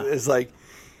interrupt you. Yeah. Is like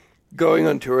going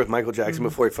on tour with Michael Jackson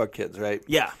before he fucked kids, right?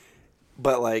 Yeah.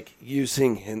 But like you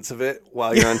seeing hints of it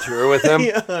while you're on tour with him.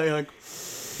 Yeah. You're like,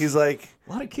 He's like,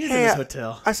 a lot of kids Hey, in this I-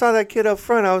 hotel. I saw that kid up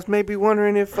front. I was maybe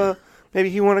wondering if maybe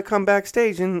he want to come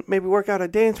backstage and maybe work out a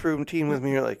dance routine with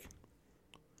me. You're like,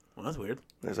 Well, that's weird.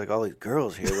 there's like all these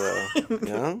girls here though, you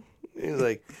know? He's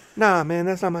like, nah, man,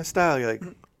 that's not my style. You're like,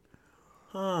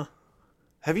 Huh.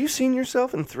 have you seen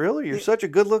yourself in Thriller? You're such a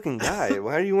good-looking guy.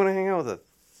 Why do you want to hang out with a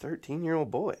 13-year-old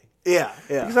boy? Yeah.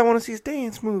 Yeah. Because I want to see his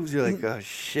dance moves. You're like, oh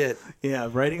shit. Yeah,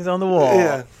 writing's on the wall.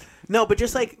 Yeah. No, but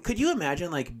just like, could you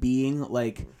imagine like being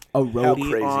like a roadie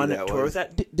crazy on that tour was.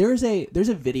 with that? There's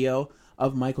a video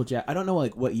of Michael Jackson. I don't know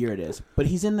like what year it is, but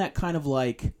he's in that kind of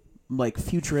like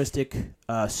futuristic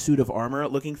suit of armor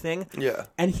looking thing. Yeah.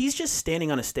 And he's just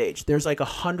standing on a stage. There's like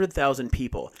 100,000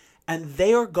 people, and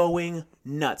they are going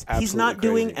nuts. He's not Absolutely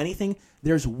doing crazy. anything.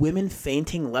 There's women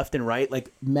fainting left and right.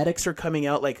 Like medics are coming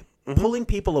out, like Mm-hmm. pulling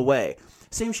people away.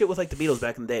 Same shit with like the Beatles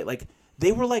back in the day. Like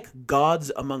they were like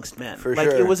gods amongst men. For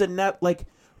like sure. it was a net. Like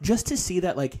just to see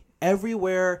that like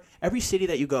everywhere, every city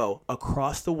that you go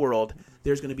across the world,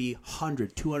 there's going to be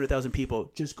 100, 200,000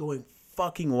 people just going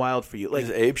fucking wild for you. Like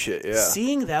Just ape shit, yeah.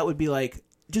 seeing that would be like,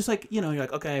 just like, you know, you're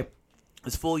like, okay,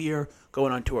 this full year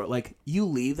going on tour. Like, you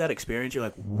leave that experience, you're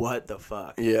like, what the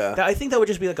fuck? Yeah. I think that would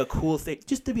just be like a cool thing,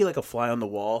 just to be like a fly on the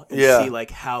wall and Yeah. see like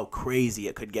how crazy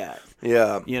it could get.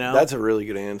 Yeah. You know? That's a really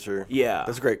good answer. Yeah.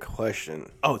 That's a great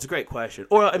question. Oh, it's a great question.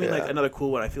 Or, I mean, like, Yeah. another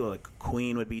cool one, I feel like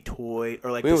Queen would be toy,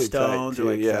 or like We the would be tight, Stones, too,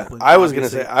 or like yeah. Zeppelin, I was going to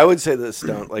obviously. say, I would say the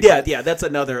Stone. Like, Yeah, that's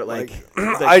another, like,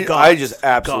 I gods, just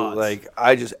absolutely, gods.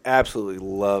 I just absolutely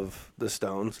love the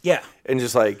Stones. Yeah. And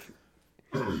just like,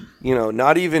 you know,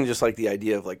 not even just like the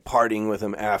idea of like partying with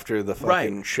him after the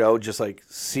fucking Right. show, just like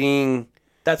seeing,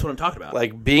 That's what I'm talking about.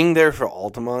 like being there for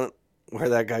Altamont, where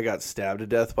that guy got stabbed to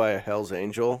death by a Hell's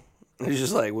Angel. It's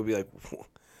just like, would be like,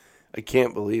 I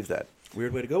can't believe that.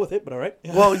 Weird way to go with it, but all right.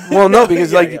 Well, no,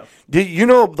 because Yeah, like, yeah. did you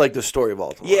know like the story of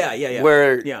Altamont? Yeah.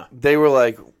 Where Yeah. they were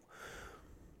like,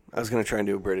 I was gonna try and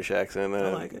do a British accent.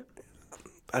 I like it.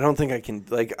 I don't think I can.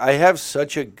 Like, I have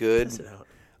such a good, Test it out.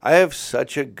 I have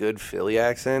such a good Philly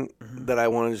accent Mm-hmm. that I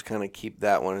want to just kind of keep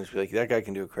that one and just be like, that guy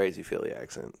can do a crazy Philly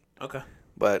accent, Okay.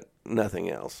 but nothing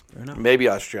else. Fair enough. Maybe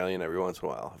Australian every once in a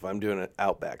while if I'm doing an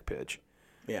Outback pitch,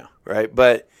 Yeah. right?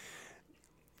 But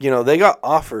you know, they got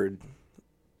offered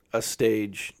a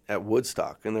stage at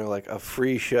Woodstock, and they're like, a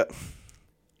free show.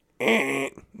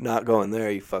 Not going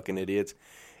there, you fucking idiots.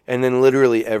 And then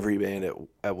literally every band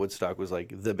at Woodstock was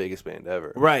like the biggest band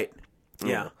ever. Right. You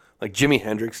Yeah. know? Like Jimi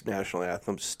Hendrix National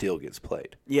Anthem still gets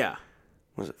played. Yeah.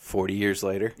 Was it 40 years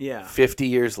later? Yeah. 50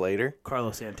 years later?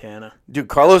 Carlos Santana. Dude,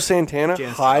 Carlos Santana,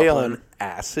 Janis high Joplin. on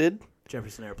acid,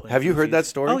 Jefferson Airplane. Have you heard that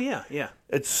story? Oh yeah, yeah.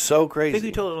 It's so I crazy. think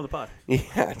we told it on the pod.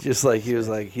 Yeah, just like he was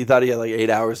like, he thought he had like 8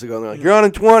 hours to go. And they're like, you're on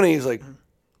in 20. He's like,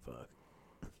 Fuck.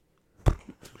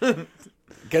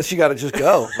 guess you got to just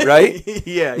go, right?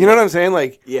 Yeah. You know what I'm saying?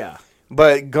 Like, Yeah.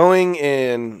 but going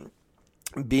and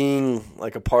being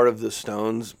like a part of the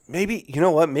Stones, maybe, you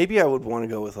know what? Maybe I would want to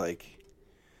go with like,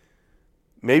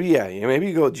 maybe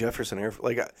you go with Jefferson Air.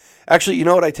 Like, actually, you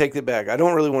know what? I take it back. I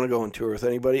don't really want to go on tour with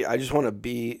anybody. I just want to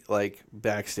be like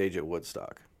backstage at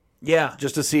Woodstock. Yeah.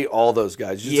 Just to see all those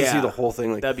guys, just to see the whole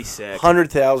thing. Like, that'd be sick.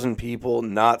 100,000 people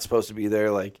not supposed to be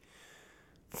there. Like,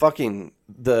 fucking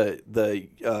the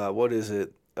what is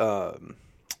it?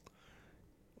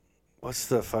 What's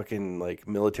the fucking like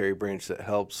military branch that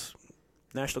helps?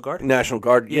 National Guard? National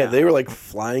Guard. Yeah, Yeah. they were like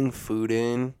flying food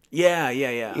in. Yeah.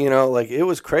 You know, like it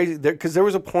was crazy. Because there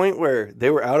was a point where they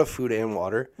were out of food and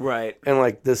water. Right. And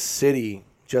like the city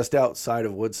just outside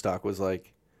of Woodstock was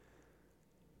like,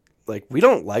 we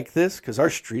don't like this because our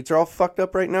streets are all fucked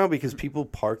up right now because people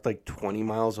parked like 20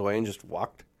 miles away and just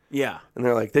walked. Yeah. And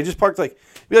they're like, they just parked like,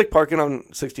 be like parking on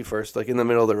 61st, like in the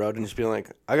middle of the road and just being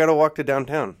like, I got to walk to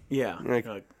downtown. Yeah. You're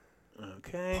like,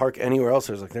 okay. park anywhere else.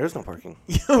 There's like, there's no parking.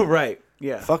 Right.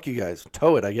 Yeah. Fuck you guys.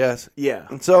 Tow it, I guess. Yeah.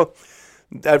 And so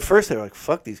at first they were like,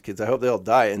 fuck these kids. I hope they all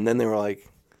die. And then they were like,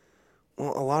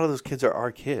 well, a lot of those kids are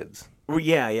our kids. Well,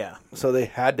 yeah. Yeah. So they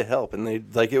had to help. And they,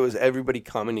 like, it was everybody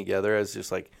coming together as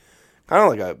just like,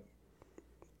 kind of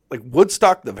like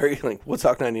Woodstock,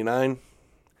 Woodstock 99.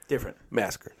 Different.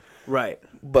 Massacre. Right.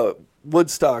 But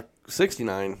Woodstock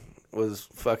 69 was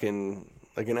fucking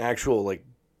like an actual like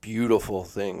beautiful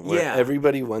thing where Yeah.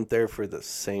 everybody went there for the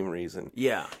same reason.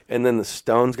 Yeah. And then the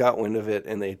Stones got wind of it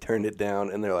and they turned it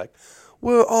down and they're like,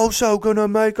 we're also going to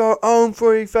make our own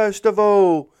free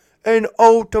festival in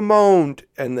Altamont.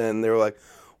 And then they were like,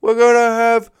 we're going to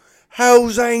have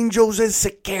Hell's Angels as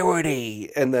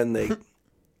security. And then they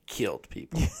killed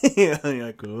people. Yeah. You're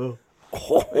like, oh.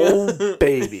 Oh,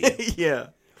 baby. Yeah.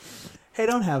 Hey,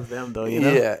 don't have them though, you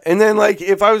know? Yeah, and then like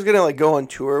if I was gonna like go on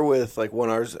tour with like one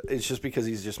ours, it's just because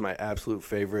he's just my absolute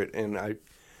favorite, and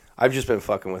I've just been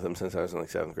fucking with him since I was in like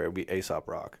 7th grade. It'd be Aesop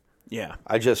Rock. Yeah.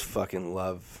 I just fucking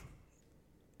love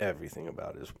everything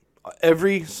about his.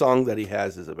 Every song that he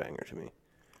has is a banger to me.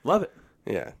 Love it.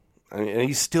 Yeah, I mean, and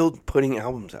he's still putting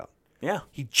albums out. Yeah.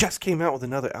 He just came out with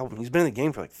another album. He's been in the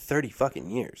game for like 30 fucking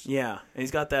years. Yeah. And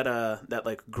he's got that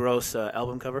like gross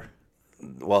album cover.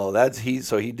 Well, that's he.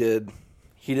 So he did.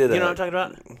 You know what I'm talking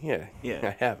about? Yeah, Yeah. I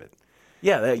have it.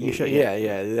 Yeah, you should.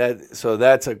 Yeah.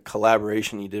 That's a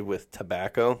collaboration he did with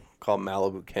Tobacco called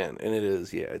Malibu Ken, and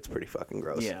it's pretty fucking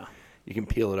gross. Yeah. You can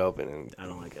peel it open and I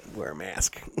don't like it. wear a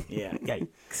mask. Yeah.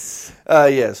 Yikes.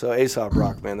 Yeah. So Aesop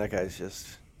Rock, man, that guy's just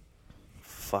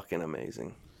fucking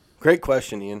amazing. Great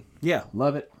question, Ian. Yeah,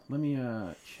 love it. Let me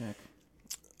check.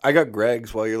 I got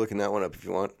Greg's while you're looking that one up if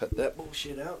you want. Cut that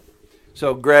bullshit out.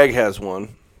 So Greg has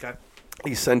one. Okay.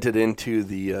 He sent it into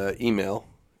the email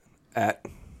at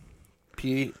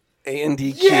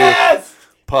PANDQ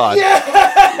pod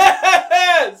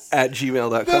at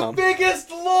gmail.com. Biggest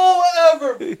lol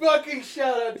ever. Fucking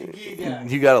shout out to Giga.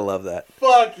 You gotta love that.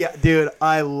 Fuck yeah, dude.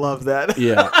 I love that.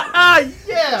 Yeah.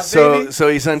 Yeah, So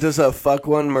he sent us a fuck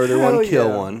one, murder Hell one, kill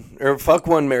yeah. one, or fuck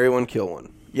one, marry one, kill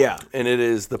one, Yeah. and it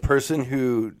is the person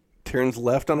who turns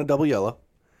left on a double yellow.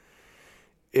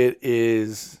 It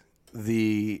is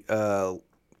the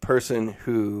person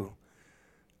who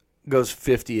goes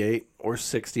 58 or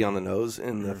 60 on the nose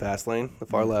in the fast lane, the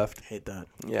far left. Hate that.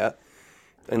 Yeah.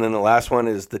 And then the last one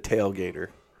is the tailgater.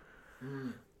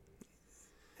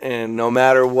 And no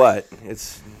matter what,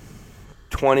 it's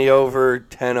 20 over,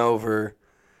 10 over,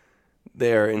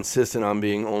 they're insistent on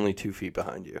being only 2 feet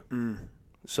behind you.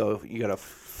 So you got to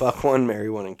fuck one, marry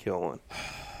one, and kill one.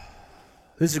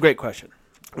 This is a great question.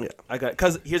 Yeah.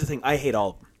 Because here's the thing. I hate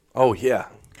all of them. Oh, yeah.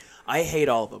 I hate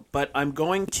all of them, but I'm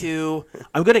going to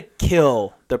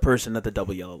kill the person at the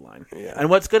double yellow line. Yeah. And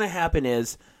what's going to happen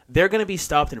is they're going to be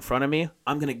stopped in front of me.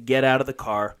 I'm going to get out of the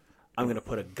car. I'm going to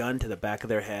put a gun to the back of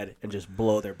their head and just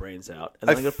blow their brains out. And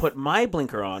then I'm going to put my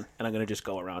blinker on, and I'm going to just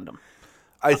go around them.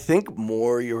 I think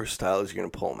more your style is you're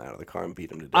going to pull them out of the car and beat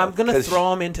them to death. I'm going to 'Cause,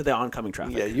 throw them into the oncoming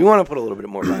traffic. Yeah, you want to put a little bit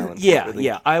more violence. Yeah.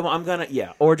 I'm going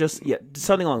to, or just,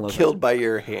 something along those Killed lines. by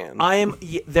your hand.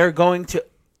 They're going to,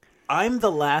 I'm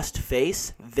the last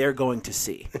face they're going to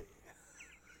see.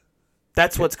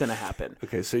 That's what's going to happen.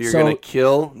 Okay, so you're So- going to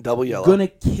kill double yellow. Gonna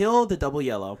kill the double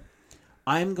yellow.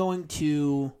 I'm going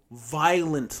to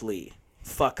violently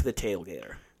fuck the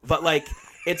tailgater. But like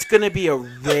it's going to be a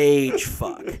rage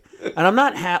fuck. And I'm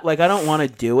not I don't want to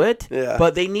do it, Yeah.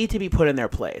 but they need to be put in their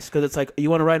place. Because it's like, you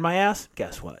want to ride my ass?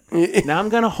 Guess what? Now I'm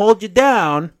going to hold you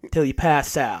down till you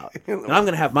pass out. And I'm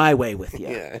going to have my way with you.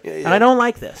 Yeah. And I don't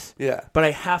like this. Yeah. But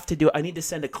I have to do it. I need to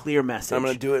send a clear message. I'm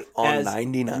going to do it on As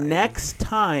 99. Next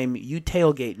time you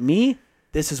tailgate me,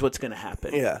 this is what's going to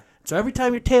happen. Yeah. So every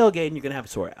time you're tailgating, you're going to have a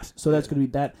sore ass. So that's going to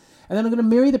be that. And then I'm going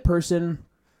to marry the person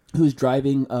who's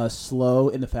driving slow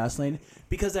in the fast lane.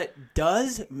 Because that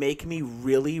does make me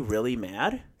really, really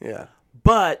mad. Yeah.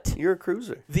 But You're a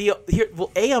cruiser.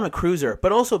 I'm a cruiser,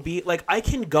 but also B, like, I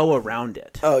can go around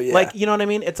it. Oh, yeah. Like, you know what I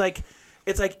mean?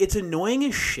 It's annoying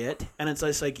as shit, and it's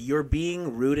just like you're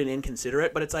being rude and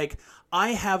inconsiderate, but it's like I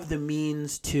have the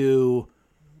means to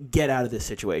get out of this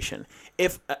situation.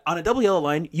 If on a double yellow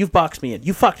line, you've boxed me in,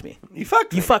 you fucked me. You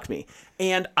fucked me.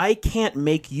 And I can't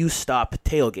make you stop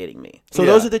tailgating me. So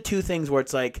Yeah. those are the two things where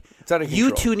it's like, It's out of you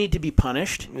control. two need to be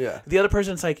punished. Yeah. The other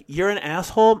person's like, you're an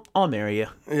asshole, I'll marry you.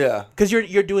 Yeah. Because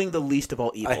you're doing the least of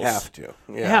all evils. I have to.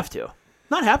 Yeah. I have to.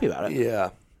 Not happy about it. Yeah.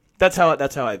 That's how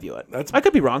I view it. I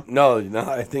could be wrong. No,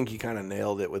 I think you kind of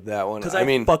nailed it with that one. Because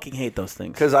I fucking hate those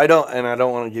things. because I don't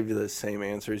want to give you the same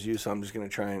answer as you, so I'm just going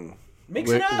to try and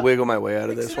wiggle my way out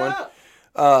of this one.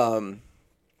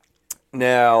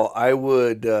 Now, I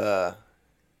would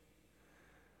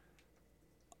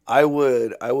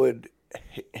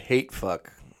hate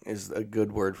fuck is a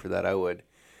good word for that. I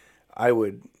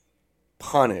would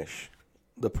punish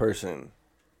the person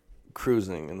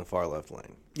cruising in the far left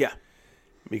lane Yeah.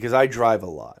 because I drive a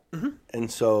lot,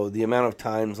 and so the amount of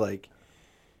times that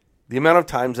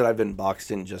I've been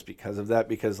boxed in just because of that,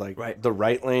 because Right. the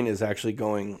right lane is actually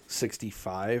going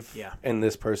 65, Yeah. and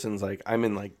this person's like, I'm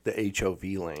in like the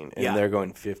HOV lane, and Yeah. they're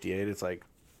going 58. It's like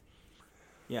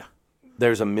Yeah.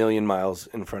 there's a million miles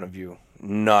in front of you,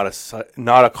 not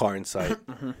a car in sight.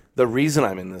 The reason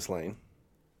I'm in this lane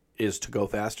is to go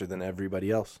faster than everybody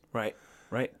else. Right.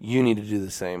 Right. You need to do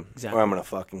the same, Exactly. or I'm gonna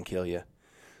fucking kill you.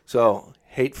 So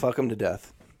hate fuck them to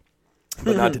death,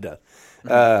 but not to death.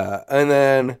 And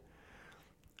then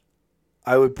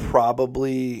I would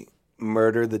probably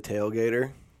murder the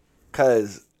tailgater,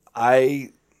 because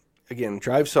I, again,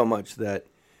 drive so much that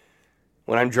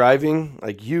when I'm driving,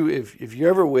 like you, if you're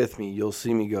ever with me, you'll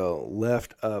see me go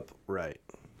left, up, right,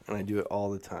 and I do it all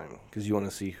the time because you want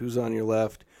to see who's on your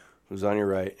left, who's on your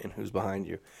right, and who's behind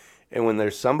you. And when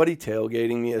there's somebody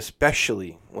tailgating me,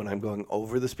 especially when I'm going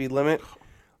over the speed limit,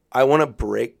 I want to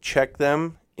brake check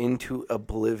them into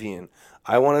oblivion.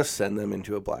 I want to send them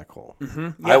into a black hole.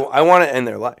 Mm-hmm. Yeah. I want to end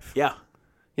their life. Yeah.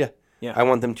 Yeah. Yeah. I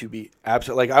want them to be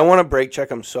absolutely, like, I want to brake check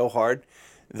them so hard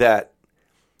that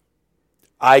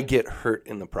I get hurt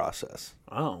in the process.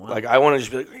 Oh, wow. Like, I want to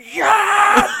just be like,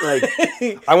 yeah! Like,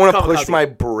 I want to push my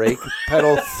brake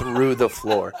pedal through the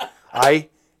floor. I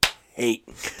hate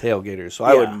tailgaters, so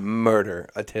I would murder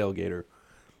a tailgater.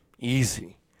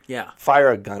 Easy. Yeah. Fire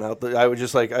a gun out. I would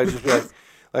just be like,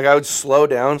 I would slow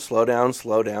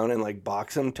down, and like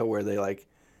box them to where they like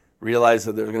realize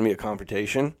that there's going to be a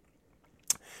confrontation.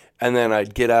 And then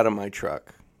I'd get out of my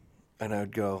truck and I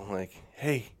would go like,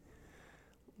 hey,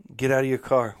 get out of your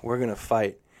car. We're going to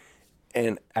fight.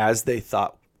 And as they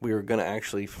thought we were going to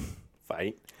actually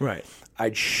fight, Right.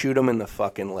 I'd shoot them in the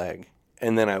fucking leg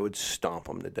and then I would stomp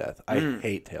them to death. I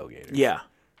hate tailgaters. Yeah.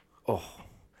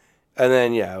 And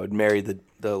then, I would marry the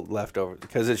leftover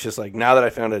because it's just like, now that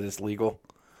I found out it's legal,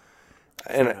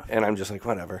 and I'm just like,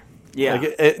 whatever. Yeah.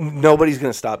 Like, nobody's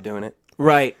going to stop doing it.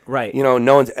 Right. Right. You know,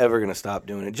 no one's ever going to stop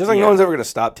doing it. Just like no one's ever going to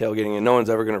stop tailgating, and no one's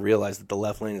ever going to realize that the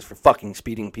left lane is for fucking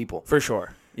speeding people. For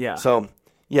sure. Yeah. So,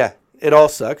 it all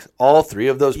sucks. All three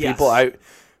of those Yes. people,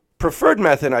 preferred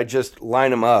method, I just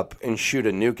line them up and shoot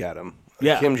a nuke at them.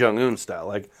 Yeah. Kim Jong-un style.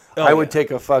 Like, I would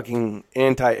take a fucking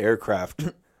anti-aircraft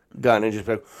gun and just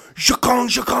be like, shakong,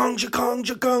 shakong, shakong,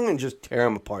 shakong, and just tear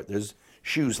them apart. There's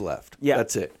shoes left. Yeah.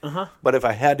 That's it. But if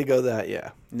I had to go that,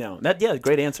 No.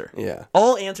 Great answer. Yeah.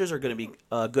 All answers are going to be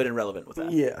good and relevant with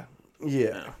that.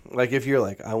 Yeah. Like, if you're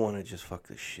like, I want to just fuck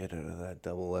the shit out of that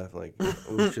double left, like,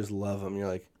 just love them, you're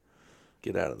like,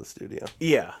 get out of the studio.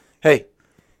 Yeah. Hey,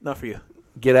 Not for you.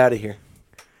 get out of here.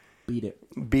 Beat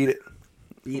it. Beat it.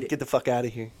 Beat it. Get the fuck out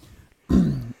of here.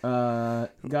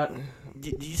 Got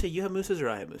Did you say you have mooses or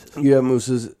I have mooses? You have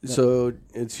mooses, so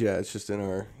it's just in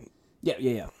our...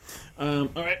 yeah. All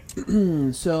right.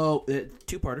 So,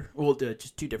 two-parter. Well,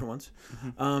 just two different ones.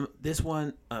 This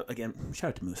one, again, shout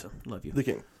out to Musa. Love you. The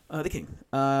king. The king.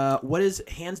 What is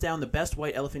hands down the best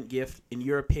white elephant gift in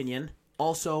your opinion?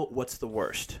 Also, what's the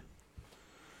worst?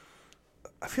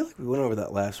 I feel like we went over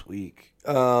that last week.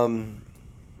 Or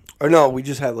no, we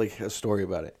just had like a story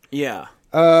about it. Yeah.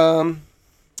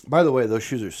 By the way, those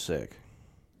shoes are sick.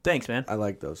 Thanks, man. I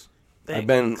like those.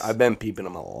 Thanks. I've been peeping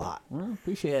them a lot. Well,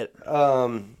 appreciate it.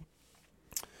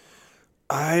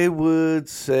 I would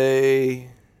say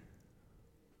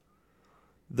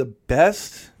the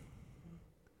best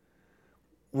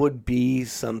would be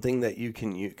something that you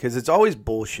can use, because it's always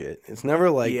bullshit. It's never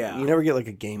like, Yeah. you never get like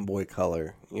a Game Boy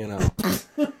Color, you know,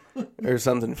 or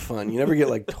something fun. You never get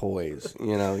like toys,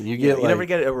 you know. You get You like, never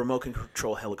get a remote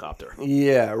control helicopter.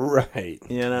 yeah, right.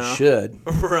 You know? Should.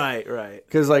 Right.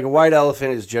 Because like a white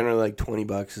elephant is generally like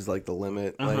 $20 is like the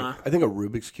limit. Uh-huh. Like I think a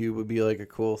Rubik's Cube would be like a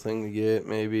cool thing to get,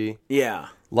 maybe. Yeah.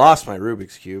 Lost my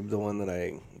Rubik's Cube, the one that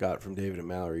I got from David and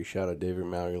Mallory. Shout out David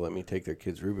and Mallory, let me take their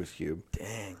kids' Rubik's Cube.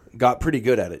 Dang. Got pretty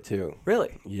good at it too.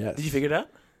 Really? Yes. Did you figure it out?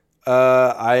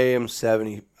 I am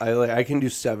 70. I can do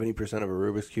 70% of a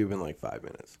Rubik's Cube in like 5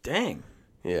 minutes. Dang.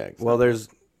 Yeah. Well, there's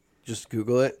just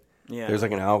Google it. Yeah. There's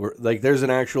like an algorithm. Like there's an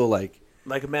actual like.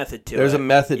 Like a method to it. There's a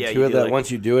method Yeah, to you it do, that like- once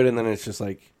you do it, and then it's just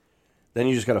like, then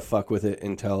you just gotta fuck with it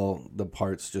until the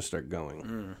parts just start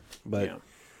going. But,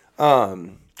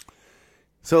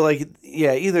 so like,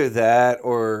 yeah, either that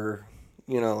or,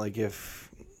 you know, like if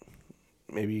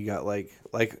maybe you got like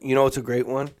you know, what's a great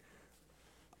one?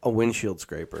 A windshield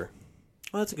scraper.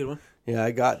 Oh, that's a good one. Yeah,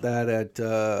 I got that at.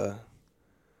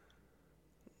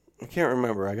 I can't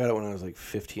remember. I got it when I was like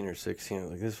 15 or 16. I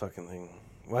was like, this fucking thing.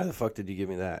 Why the fuck did you give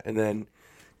me that? And then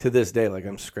to this day, like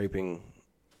I'm scraping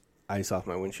ice off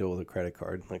my windshield with a credit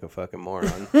card like a fucking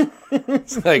moron.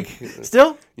 It's like,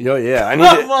 Still? yeah,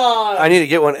 I need to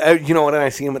get one. You know what? I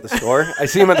see him at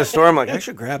the store. I'm like, I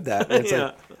should grab that. And it's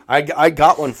Yeah. like, I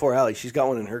got one for Allie. She's got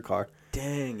one in her car.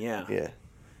 Dang, yeah. Yeah.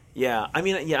 Yeah, I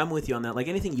mean, yeah, I'm with you on that. Like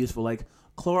anything useful, like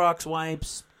Clorox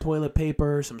wipes, toilet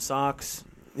paper, some socks,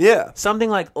 Yeah. something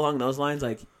like along those lines.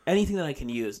 Like anything that I can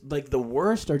use. Like the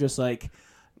worst are just like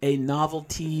a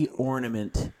novelty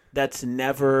ornament that's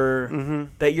never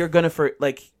that you're gonna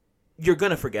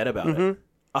forget about it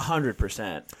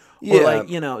 100%. Yeah. Or like,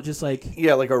 you know, just like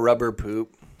Yeah, like a rubber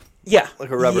poop. yeah, Like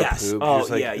a rubber yes. poop. Oh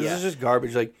Just like, yeah, this yeah. is just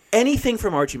garbage. Like, Anything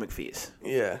from Archie McPhee's.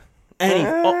 yeah.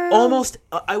 Almost,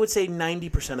 I would say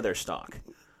 90% of their stock.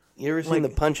 You ever seen Like- the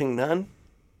punching nun?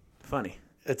 Funny.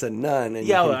 It's a nun, and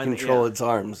Yeah, you well, can control yeah. its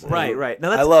arms. Right, right. Now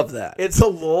I that's, love that. It's a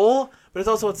lull, but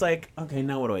it's like, okay,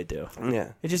 now what do I do?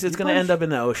 Yeah. It's going to end up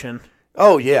in the ocean.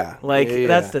 Oh yeah. Like, Yeah, yeah.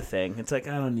 that's the thing. It's like,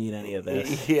 I don't need any of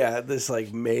this. Yeah, this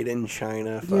like made in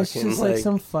China It's fucking just like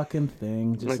some fucking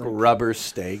thing. Just like like, rubber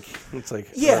steak. It's like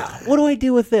Yeah, what do I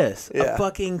do with this? Yeah. A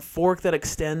fucking fork that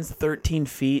extends 13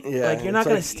 feet? Yeah, Like, you're not it's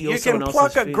going like, to steal you someone can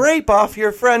else's pluck a feet. grape off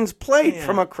your friend's plate Yeah.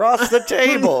 from across the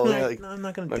table. Like, You're like, no, I'm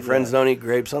not going to my do friends that. don't eat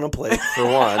grapes on a plate for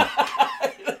one.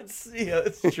 Yeah,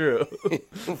 that's true.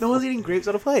 No one's eating grapes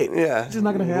on a plate. Yeah, just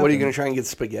not gonna What are you happen. gonna try and get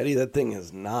spaghetti? That thing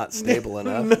is not stable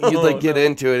enough. You'd like get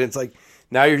into it. It's like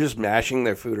now you're just mashing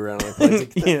their food around on the plate. It's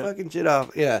like, get Yeah. that fucking shit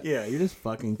off. Yeah, yeah, you're just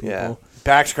fucking people. yeah.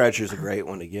 Back scratcher's a great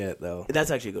one to get though. That's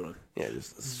actually a good one. Yeah,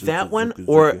 just That one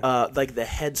or like the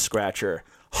head scratcher.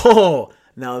 Oh,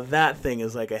 now that thing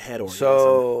is like a head orgasm.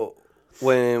 So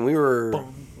when we were,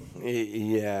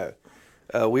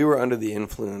 we were under the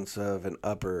influence of an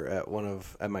upper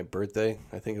at my birthday.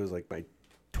 I think it was like my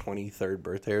 23rd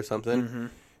birthday or something.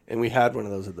 And we had one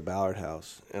of those at the Ballard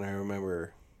House. And I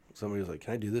remember somebody was like,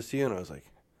 "Can I do this to you?" And I was like,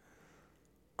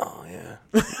 "Oh yeah."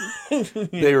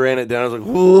 They ran it down. I was like,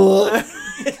 "Whoa."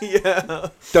 yeah,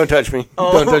 Don't touch me.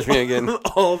 Don't touch me again.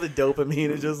 all the dopamine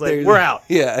is just like There's- we're out.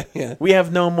 Yeah, yeah. We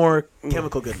have no more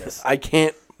chemical goodness. I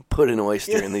can't put an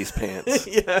oyster in these pants.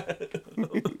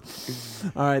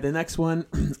 All right, the next one.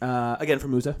 Again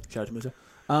from Musa. Shout out to Musa.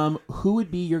 Who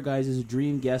would be your guys'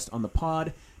 dream guest on the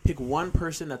pod? Pick one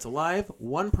person that's alive,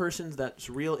 one person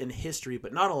that's real in history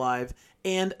but not alive,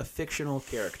 and a fictional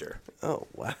character. Oh,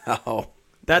 wow.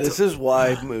 That's This is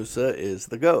why Musa is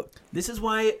the GOAT. This is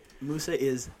why Musa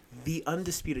is the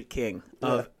undisputed king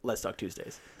of Let's Talk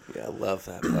Tuesdays. Yeah, I love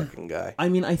that fucking guy. I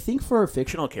mean, I think for a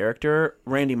Fictional character,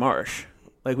 Randy Marsh.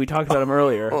 Like we talked about him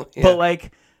earlier. Oh, yeah. But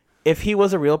like if he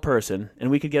was a real person and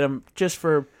we could get him just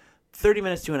for 30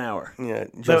 minutes to an hour Yeah,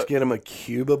 just get him a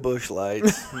cube of Bush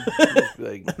Lights.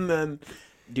 Like, and then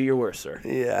do your worst, sir.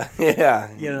 yeah,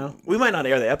 yeah. You know, we might not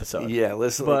air the episode. Yeah,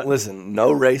 listen, But- listen,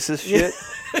 no racist shit,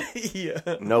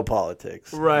 yeah. no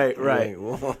politics. Right, right.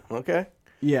 Like, well, okay.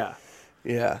 Yeah.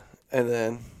 Yeah, and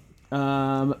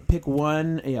then pick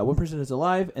one person that's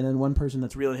alive, and then one person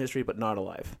that's Real in history but not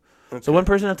alive. So one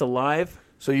person that's alive.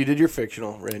 so you did your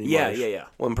fictional, Randy Yeah, Marsh. yeah.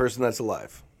 One person that's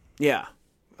alive. Yeah.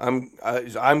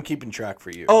 I'm keeping track for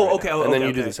you. Oh, right okay, now. oh, and then okay,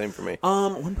 you do okay. the same for me.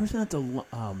 one person that's alive.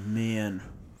 Oh man,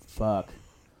 fuck.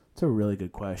 It's a really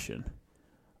good question.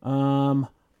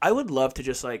 I would love to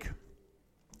just like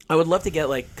I would love to get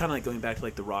like kind of like going back to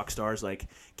like the rock stars, like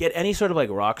get any sort of like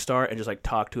rock star and just like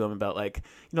talk to him about like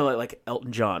like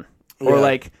Elton John or Yeah.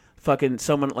 like fucking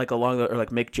someone like along the or like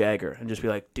Mick Jagger and just be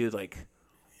like, dude, like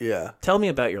Yeah. tell me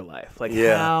about your life, like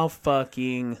Yeah. how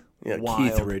fucking Yeah. wild.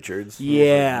 Keith Richards.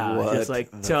 Yeah, What just like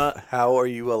how are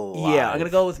you alive? yeah, I'm gonna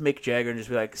go with Mick Jagger and just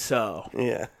be like, so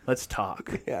Yeah. let's talk.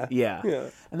 Yeah. Yeah. Yeah.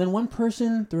 And then one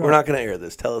person throughout. We're not gonna air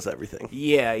this. Tell us everything.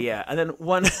 Yeah, yeah. And then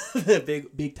one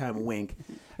big time wink.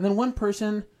 And then one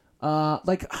person,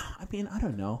 like, I mean, I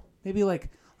don't know, maybe like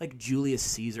Julius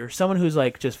Caesar, someone who's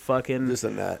like just fucking Just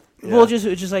a nut. Yeah. well,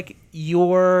 just like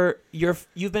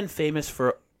you've been famous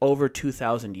for over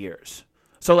 2,000 years,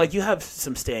 so like you have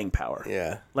some staying power.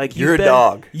 Yeah. Like You're a you've been-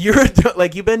 dog.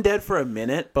 Like you've been dead for a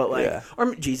minute, but like Yeah.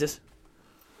 or Jesus.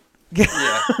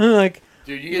 Yeah. Like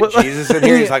Dude, you get Jesus in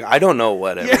here. He's like, I don't know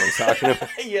what everyone's talking about.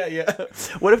 yeah.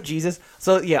 What if Jesus?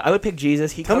 So yeah, I would pick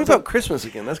Jesus. He Tell me comes about Christmas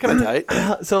again. That's kind of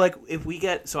tight. So like if we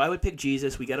get I would pick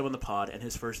Jesus, we get him on the pod, and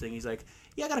his first thing he's like,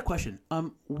 yeah, I got a question.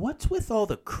 What's with all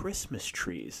the Christmas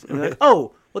trees? And we're like,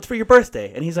 oh, what's for your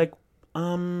birthday? And he's like,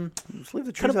 Just leave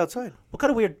the trees outside. well, kind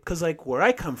of weird because like where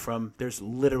I come from, there's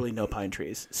literally no pine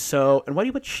trees. So and why do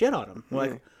you put shit on them? We're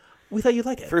like, we thought you'd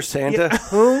like it For Santa?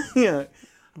 yeah.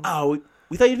 Oh,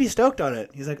 we thought you'd be stoked on it.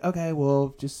 He's like, okay,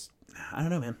 well, just I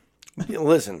don't know, man. Yeah,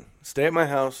 listen, stay at my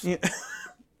house Yeah.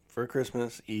 for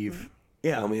Christmas Eve.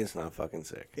 Yeah. Tell me it's not fucking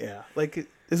sick. Yeah, like this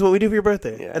is what we do for your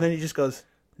birthday. Yeah. And then he just goes,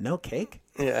 no cake.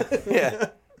 Yeah. Yeah.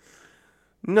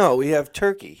 No, we have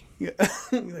turkey. Yeah.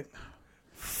 You're like,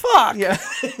 Fuck. yeah.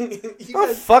 I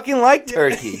don't fucking like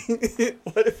turkey.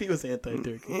 What if he was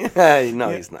anti-turkey? Yeah, no,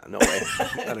 he's not. No way.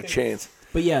 Not a chance.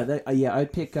 But yeah, yeah,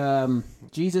 I'd pick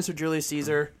Jesus or Julius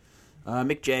Caesar,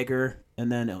 Mick Jagger,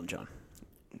 and then Elton John.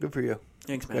 Good for you.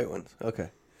 Thanks, man. Great ones. Okay.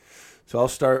 So I'll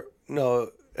start.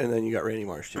 No, and then you got Randy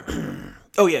Marsh too.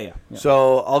 Oh yeah.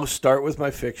 So I'll start with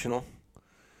my fictional.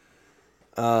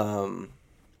 I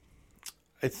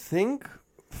think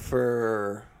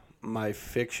for my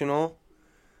fictional,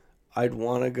 I'd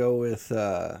want to go with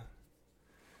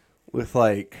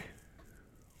like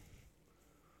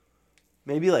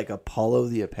maybe like Apollo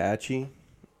the Apache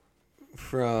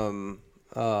from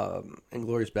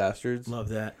Inglourious Bastards. Love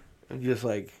that. And just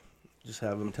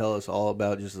have him tell us all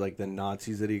about just like the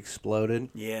Nazis that he exploded.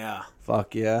 Yeah.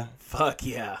 Fuck yeah. Fuck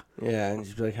yeah. Yeah, and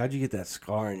just be like, how'd you get that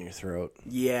scar in your throat?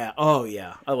 Yeah. Oh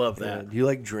yeah. I love Yeah. that. Do you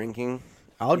like drinking?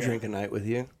 I'll drink a night with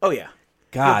you. Oh yeah.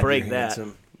 God, break you're that.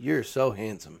 handsome. You're so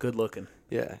handsome. Good looking.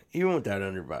 Yeah, even with that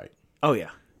underbite. Oh yeah.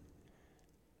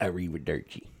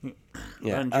 Arrivederci.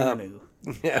 Yeah, Buongiorno.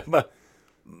 yeah, but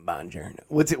Buongiorno.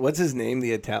 What's his name?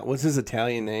 What's his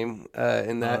Italian name in I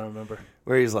that? don't remember.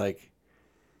 Where he's like,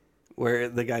 where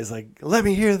the guy's like, let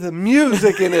me hear the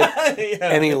music in it,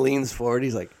 and he leans forward.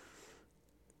 He's like,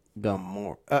 Gorlami.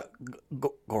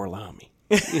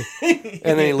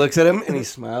 And then he looks at him and he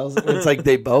smiles. And it's like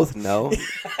they both know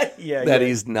Yeah. that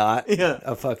he's not Yeah.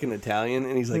 a fucking Italian,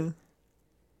 and he's like,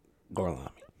 Gorlami.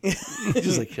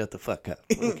 Just like, shut the fuck up.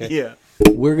 Okay. Yeah.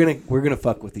 We're gonna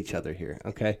fuck with each other here,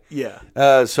 okay? Yeah.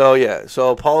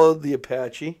 So Apollo the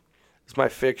Apache is my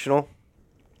fictional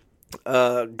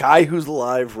guy who's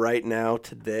alive right now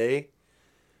today.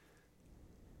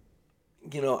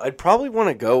 You know, I'd probably want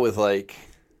to go with like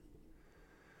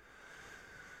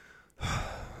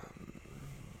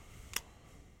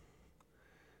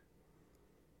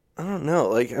I don't know.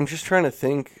 Like, I'm just trying to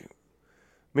think.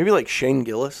 Maybe like Shane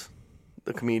Gillis,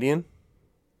 the comedian.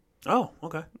 Oh,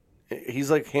 okay.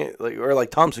 He's like or like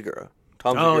Tom Segura.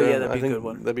 Tom Oh, Segura, yeah, that'd be I a think good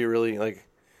one. That'd be really like,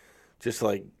 just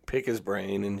like pick his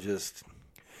brain and just,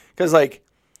 because like,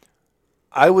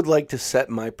 I would like to set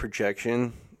my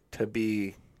projection to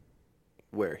be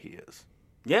where he is.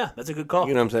 Yeah, that's a good call.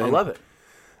 You know what I'm saying? I love it.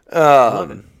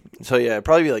 love it. So yeah, it'd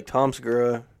probably be like Tom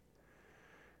Segura,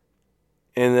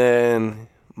 and then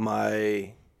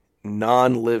my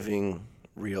non-living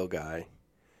real guy,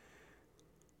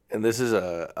 and this is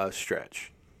a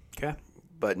stretch, Okay.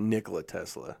 but Nikola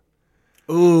Tesla.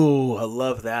 Ooh, I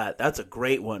love that. That's a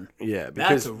great one. Yeah, That's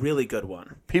because a really good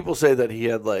one. people say that he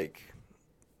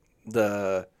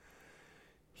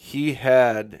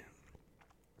had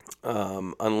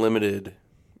unlimited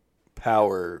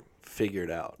power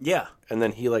figured out. Yeah. And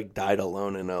then he like died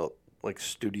alone in a like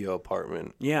studio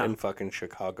apartment Yeah. in fucking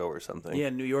Chicago or something. Yeah,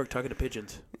 New York talking to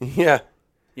pigeons. Yeah.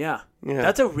 Yeah. Yeah.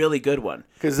 That's a really good one.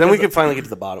 Because then we could finally get to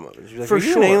the bottom of it. She's like, For "Are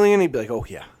you sure. an alien?" He'd be like, "Oh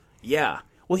yeah." Yeah.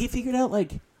 Well, he figured out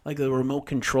like the remote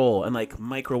control and like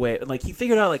microwave. Like he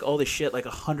figured out like all this shit like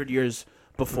 100 years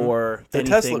before The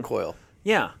anything. Tesla coil.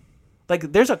 Yeah.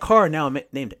 Like there's a car now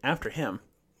named after him.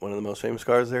 One of the most famous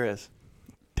cars there is.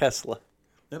 Tesla.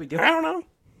 That'd be I good. don't know.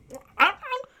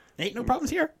 Ain't no problems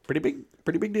here. Pretty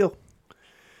big deal.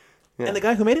 Yeah. And the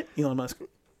guy who made it, Elon Musk.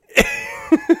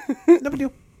 No big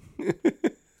deal.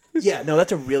 Yeah, no,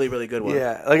 that's a really, really good one.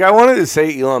 Yeah, like I wanted to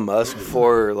say Elon Musk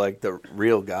for like the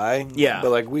real guy. Yeah.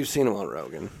 But like we've seen him on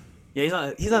Rogan. Yeah,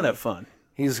 he's not that fun.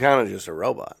 He's kind of just a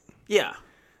robot. Yeah.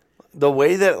 The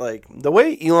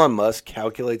way Elon Musk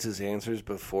calculates his answers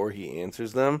before he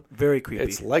answers them, Very creepy.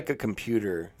 it's like a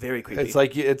computer. Very creepy. It's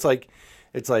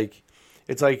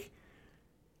like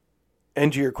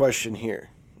enter your question here,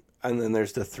 and then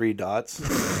there's the 3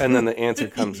 dots, and then the answer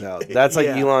comes out. That's like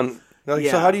Yeah. Elon. Like,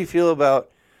 Yeah. So how do you feel about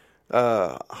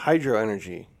hydro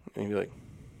energy? And you'd be like,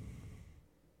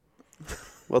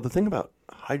 well, the thing about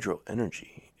hydro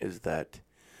energy is that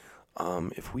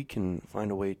if we can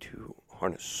find a way to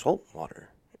harness salt water,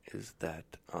 is that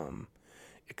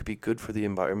it could be good for the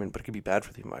environment, but it could be bad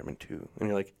for the environment too. And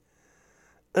you're like,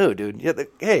 oh, dude, yeah,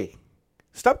 hey,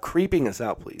 stop creeping us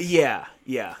out, please. Yeah,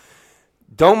 yeah.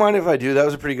 Don't mind if I do. That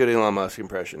was a pretty good Elon Musk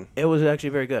impression. It was actually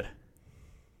very good.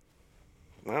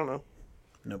 I don't know.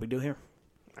 No big deal here.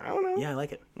 I don't know. Yeah, I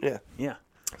like it. Yeah. Yeah.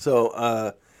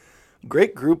 So,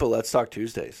 great group of Let's Talk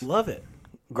Tuesdays. Love it.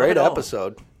 Great Love it all.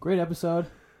 episode. Great episode.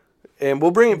 And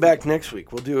we'll bring it back next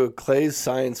week. We'll do a Clay's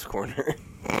Science Corner.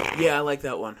 Yeah, I like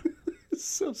that one. It's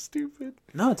so stupid.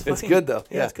 No, it's It's fucking good, though.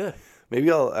 Yeah, Yeah. it's good.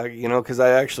 Maybe I'll, because I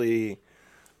actually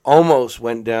almost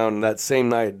went down that same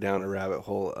night down a rabbit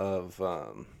hole of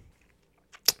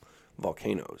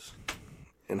volcanoes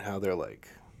and how they're like.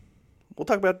 We'll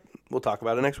talk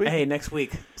about it next week. Hey, next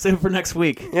week. Save it for next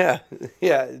week. Yeah.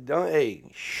 Hey,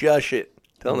 shush it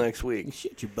till next week.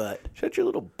 Shit your butt. Shut your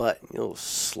little butt, you little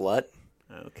slut.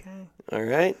 Okay. All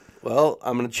right. Well,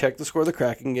 I'm gonna check the score of the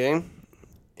Kraken game,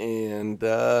 and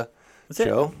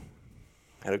Joe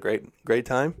had a great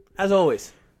time. As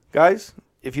always. Guys,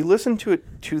 if you listen to it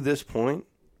to this point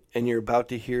and you're about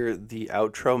to hear the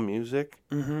outro music,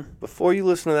 before you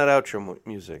listen to that outro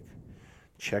music,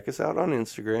 check us out on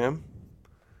Instagram.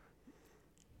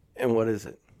 And what is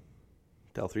it?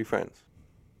 Tell 3 friends.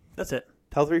 That's it.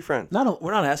 Tell 3 friends.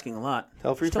 We're not asking a lot.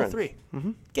 Tell 3 Just tell friends.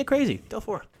 3. Get crazy. Tell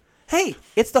 4. Hey,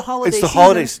 it's the holiday It's the season.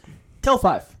 holidays. Tell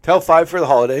 5. Tell 5 for the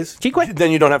holidays. Cinque.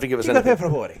 Then you don't have to give us anything.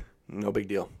 favore. No big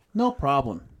deal. No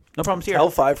problem. No problems here. Tell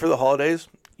 5 for the holidays.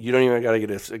 You don't even got to get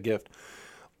us a gift.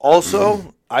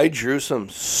 Also, I drew some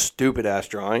stupid ass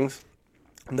drawings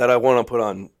that I want to put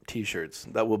on T-shirts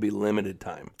that will be limited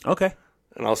time, Okay.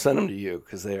 and I'll send them to you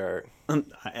because I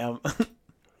am.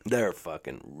 they're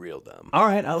fucking real dumb. All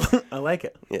right. I like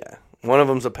it. Yeah, one of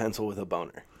them's a pencil with a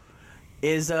boner.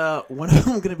 Is one of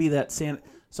them going to be that Santa?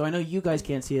 So I know you guys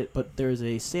can't see it, but there's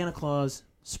a Santa Claus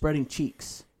spreading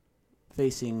cheeks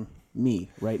facing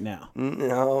me right now.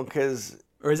 No, because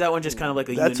Or is that one just kind of like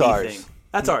a That's unique ours. thing?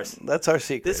 That's ours. that's our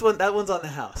secret. That one's on the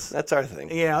house. That's our thing.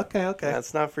 Yeah. Okay.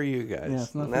 That's not for you guys. Yeah,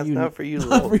 it's not That's for you. not for you. Not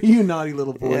Little, for you, naughty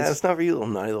little boys. yeah, it's not for you little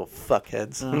naughty little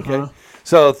fuckheads. Uh-huh. Okay.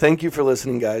 So thank you for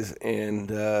listening, guys, and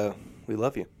we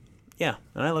love you. Yeah.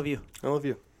 And I love you. I love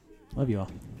you. Love you all.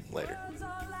 Later.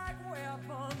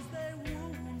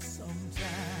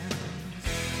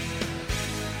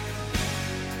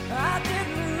 I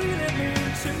didn't really mean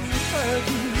to hurt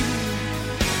you.